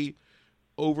WWE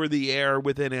over the air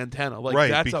with an antenna. Like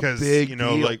right, that's because a big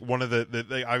deal. like one of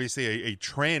the obviously a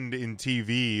trend in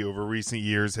TV over recent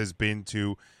years has been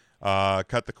to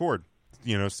cut the cord.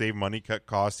 Save money, cut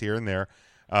costs here and there.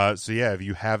 So yeah, if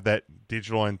you have that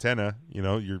digital antenna,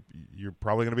 you're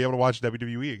probably going to be able to watch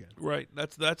WWE again. Right.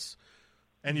 That's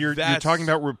and you're talking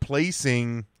about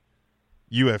replacing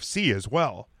UFC as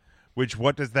well. Which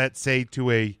what does that say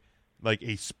to a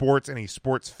sports and a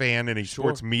sports fan and a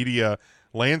sports media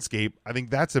landscape? I think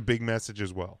that's a big message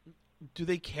as well. Do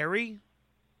they carry?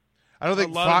 I don't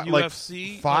think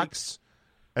UFC, Fox,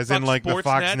 as Fox in like Sports the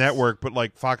Fox Nets? network, but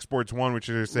like Fox Sports 1, which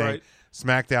they're saying Right.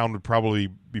 SmackDown would probably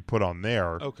be put on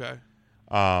there. Okay.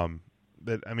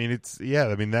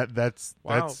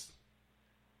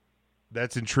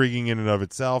 That's intriguing in and of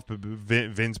itself. But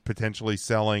Vince potentially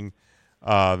selling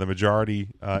the majority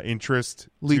interest.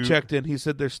 Lee checked in. He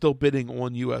said they're still bidding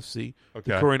on UFC.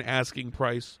 Okay. The current asking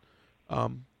price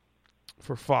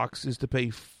for Fox is to pay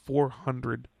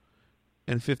 $450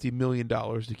 million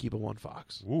to keep them on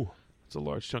Fox. Ooh, it's a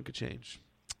large chunk of change.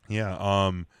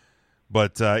 Yeah.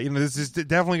 But this is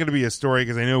definitely going to be a story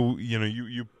because I know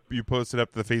you posted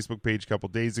up to the Facebook page a couple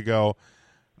days ago.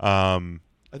 I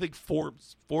think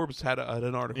Forbes had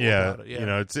an article about it.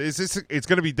 Yeah, it's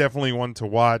going to be definitely one to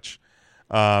watch.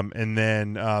 And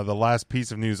then the last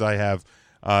piece of news I have,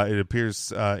 it appears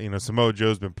Samoa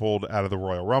Joe's been pulled out of the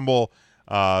Royal Rumble,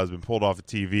 has been pulled off of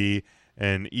TV,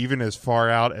 and even as far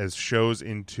out as shows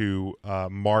into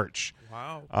March.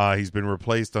 Wow. He's been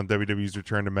replaced on WWE's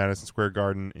Return to Madison Square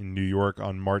Garden in New York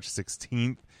on March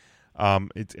 16th. I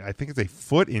think it's a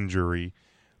foot injury.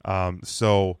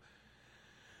 So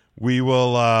we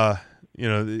will,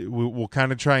 we'll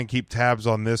kind of try and keep tabs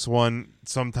on this one.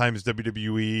 Sometimes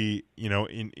WWE,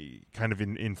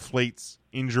 inflates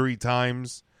injury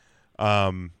times,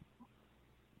 to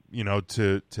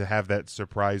have that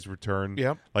surprise return.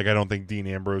 Yep. Like I don't think Dean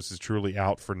Ambrose is truly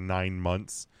out for 9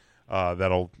 months.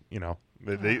 That'll, I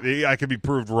could be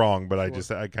proved wrong, but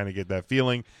Sure. I kind of get that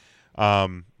feeling.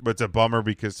 But it's a bummer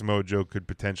because Samoa Joe could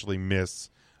potentially miss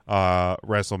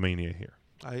WrestleMania here.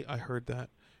 I heard that.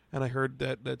 And I heard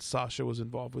that Sasha was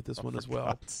involved with this one as well.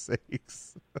 For God's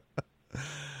sakes.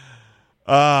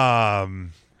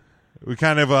 We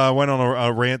kind of went on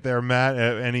a rant there, Matt.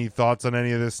 Any thoughts on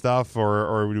any of this stuff,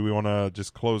 or do we want to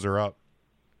just close her up?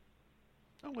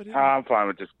 I'm fine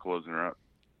with just closing her up.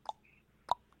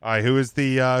 All right, who's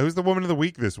the woman of the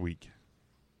week this week?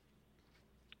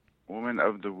 Woman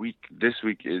of the week this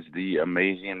week is the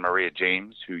amazing Maria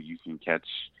James, who you can catch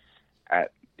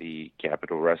at the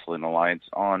Capital Wrestling Alliance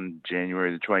on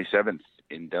January the 27th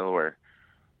in Delaware.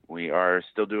 We are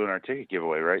still doing our ticket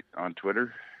giveaway, right, on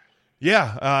Twitter?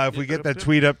 Yeah, if we get that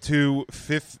tweet up to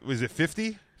 50, was it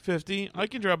 50? 50. I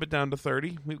can drop it down to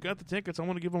 30. We've got the tickets. I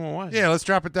want to give them away. Yeah, let's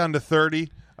drop it down to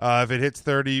 30. If it hits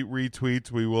 30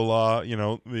 retweets, we will,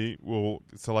 we'll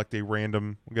select a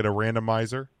random. We'll get a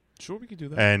randomizer. Sure, we can do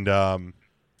that.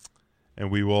 And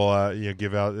we will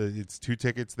give out. It's 2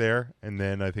 tickets there, and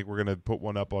then I think we're going to put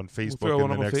one up on Facebook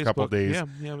in the next couple of days.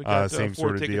 Yeah, we got same 4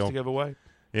 sort of tickets deal to give away.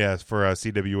 Yeah, it's for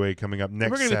CWA coming up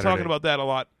next We're going to be Saturday. talking about that a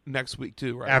lot next week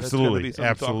too, right? Absolutely, That's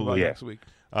gonna be something to talk about next week.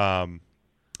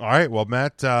 All right, well,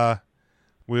 Matt,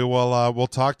 we will we'll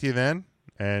talk to you then,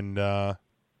 and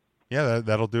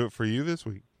that'll do it for you this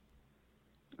week.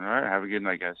 All right, have a good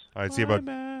night, guys. All right, see you, bud.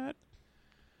 Matt.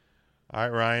 All right,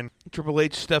 Ryan. Triple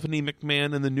H, Stephanie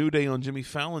McMahon, and the New Day on Jimmy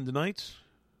Fallon tonight.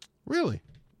 Really?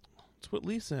 That's what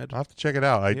Lee said. I'll have to check it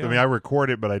out. I mean, I record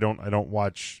it, but I don't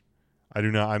watch.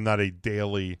 I'm not a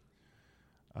daily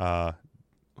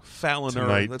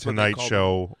Falloner. Tonight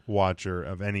Show watcher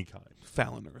of any kind.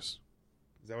 Falloners.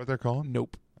 Is that what they're called?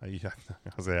 Nope. I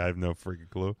have no freaking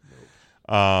clue.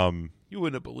 Nope. You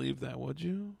wouldn't have believed that, would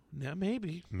you? Yeah,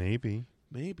 maybe. Maybe.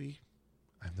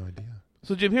 I have no idea.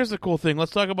 So, Jim, here's the cool thing.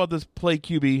 Let's talk about this Play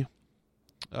QB.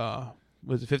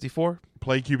 Was it 54?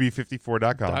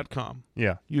 PlayQB54.com.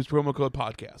 Yeah. Use promo code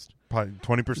podcast.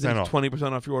 20% off.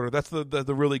 20% off your order. That's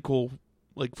the really cool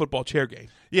football chair game.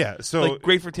 Yeah. So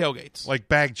great for tailgates. Like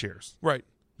bag chairs. Right.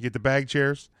 You get the bag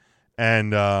chairs,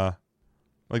 and the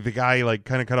guy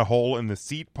kind of cut a hole in the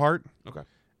seat part. Okay.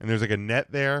 And there's a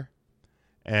net there,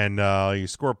 and you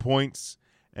score points,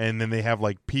 and then they have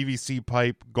PVC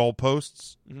pipe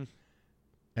goalposts, mm-hmm.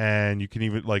 and you can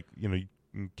even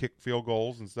and kick field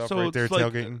goals and stuff So right there it's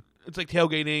like, tailgating. It's like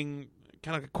tailgating,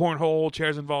 kind of like a cornhole,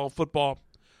 chairs involved, football.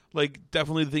 Like,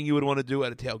 definitely the thing you would want to do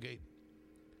at a tailgate.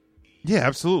 Yeah,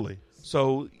 absolutely.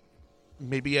 So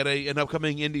maybe at an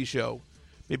upcoming indie show,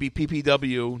 maybe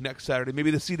PPW next Saturday,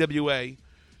 maybe the CWA,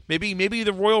 maybe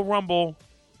the Royal Rumble,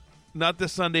 not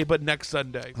this Sunday, but next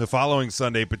Sunday. The following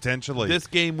Sunday, potentially. This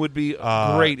game would be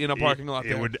great in a parking lot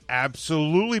there. It would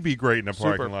absolutely be great in a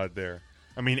parking lot there.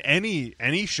 I mean,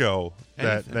 any show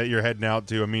that you're heading out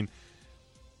to. I mean,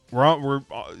 we're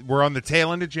on the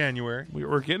tail end of January.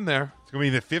 We're getting there. It's going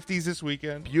to be in the 50s this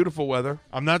weekend. Beautiful weather.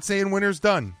 I'm not saying winter's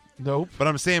done. Nope. But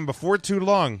I'm saying before too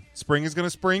long, spring is going to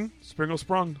spring. Spring will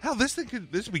sprung. Hell, this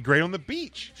would be great on the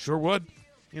beach. Sure would.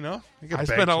 You know? I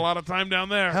spent a lot of time down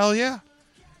there. Hell yeah.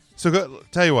 So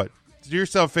tell you what. Do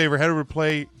yourself a favor. Head over to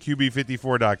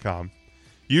playqb54.com.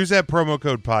 Use that promo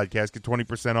code podcast. Get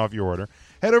 20% off your order.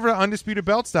 Head over to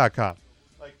undisputedbelts.com.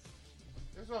 Like,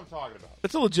 that's what I'm talking about.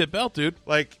 It's a legit belt, dude.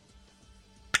 Like,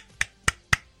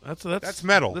 that's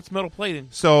metal. That's metal plating.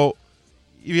 So,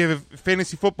 if you have a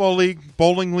fantasy football league,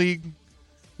 bowling league,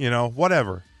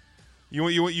 whatever. You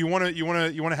want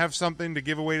to have something to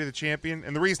give away to the champion,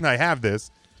 and the reason I have this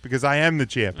is because I am the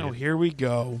champion. Oh, here we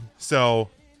go. So,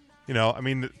 I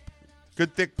mean,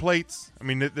 good thick plates. I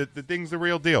mean, the thing's the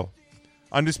real deal.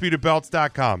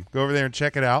 UndisputedBelts.com. Go over there and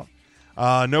check it out.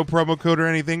 No promo code or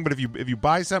anything, but if you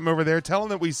buy something over there, tell them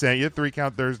that we sent you. 3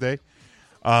 Count Thursday.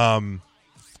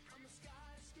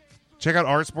 Check out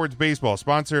Our Sports Baseball,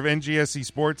 sponsor of NGSC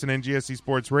Sports and NGSC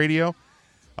Sports Radio.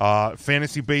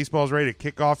 Fantasy baseball is ready to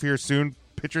kick off here soon.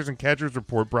 Pitchers and catchers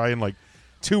report probably in like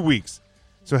 2 weeks.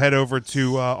 So head over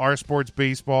to Our Sports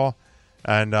Baseball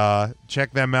and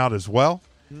check them out as well.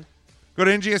 Go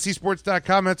to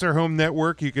NGSCSports.com. That's our home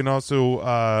network. You can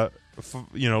also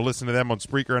listen to them on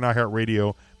Spreaker and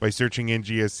iHeartRadio by searching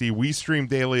NGSC. We stream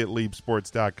daily at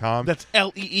LeibSports.com. That's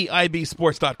LEEIB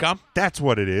Sports.com. That's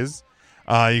what it is.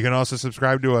 You can also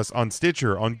subscribe to us on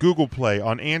Stitcher, on Google Play,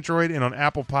 on Android, and on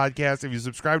Apple Podcasts. If you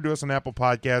subscribe to us on Apple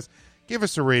Podcasts, give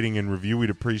us a rating and review. We'd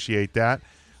appreciate that.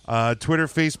 Twitter,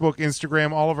 Facebook,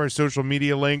 Instagram, all of our social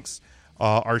media links.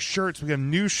 Our shirts. We have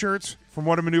new shirts from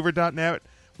whatamaneuver.net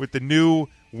with the new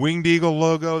Winged Eagle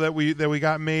logo that we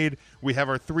got made. We have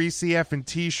our 3CF and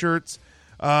T-shirts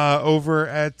over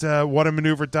at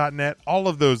whatamaneuver.net. All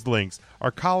of those links. Our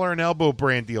collar and elbow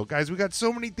brand deal. Guys, we got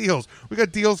so many deals. We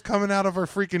got deals coming out of our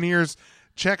freaking ears.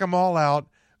 Check them all out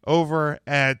over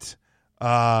at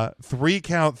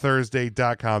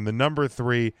 3countthursday.com. The number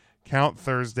 3,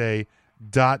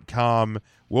 countthursday.com.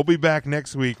 We'll be back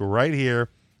next week right here.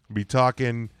 We'll be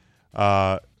talking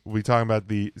about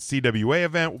the CWA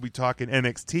event. We'll be talking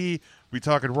NXT. We'll be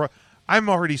talking Raw. I'm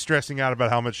already stressing out about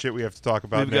how much shit we have to talk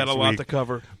about next week. We've got a lot to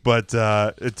cover. But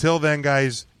until then,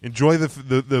 guys, enjoy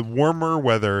the warmer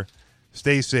weather.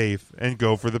 Stay safe and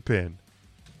go for the pin.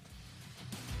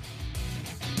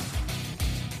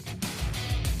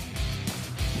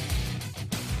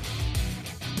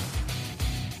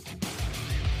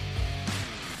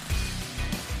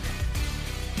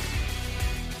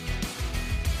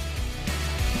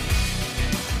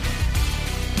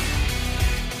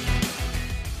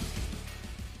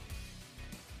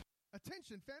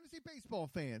 Fantasy baseball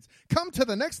fans, come to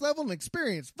the next level and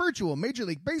experience virtual Major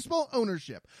League Baseball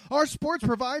ownership. Our sports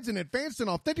provides an advanced and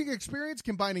authentic experience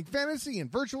combining fantasy and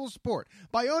virtual sport.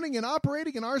 By owning and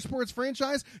operating an Our Sports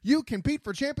franchise, you compete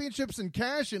for championships and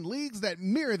cash in leagues that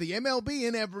mirror the MLB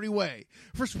in every way.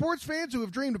 For sports fans who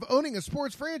have dreamed of owning a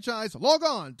sports franchise, log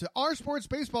on to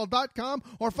oursportsbaseball.com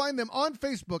or find them on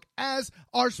Facebook as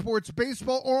Our Sports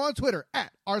Baseball or on Twitter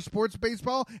at Our Sports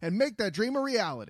Baseball and make that dream a reality.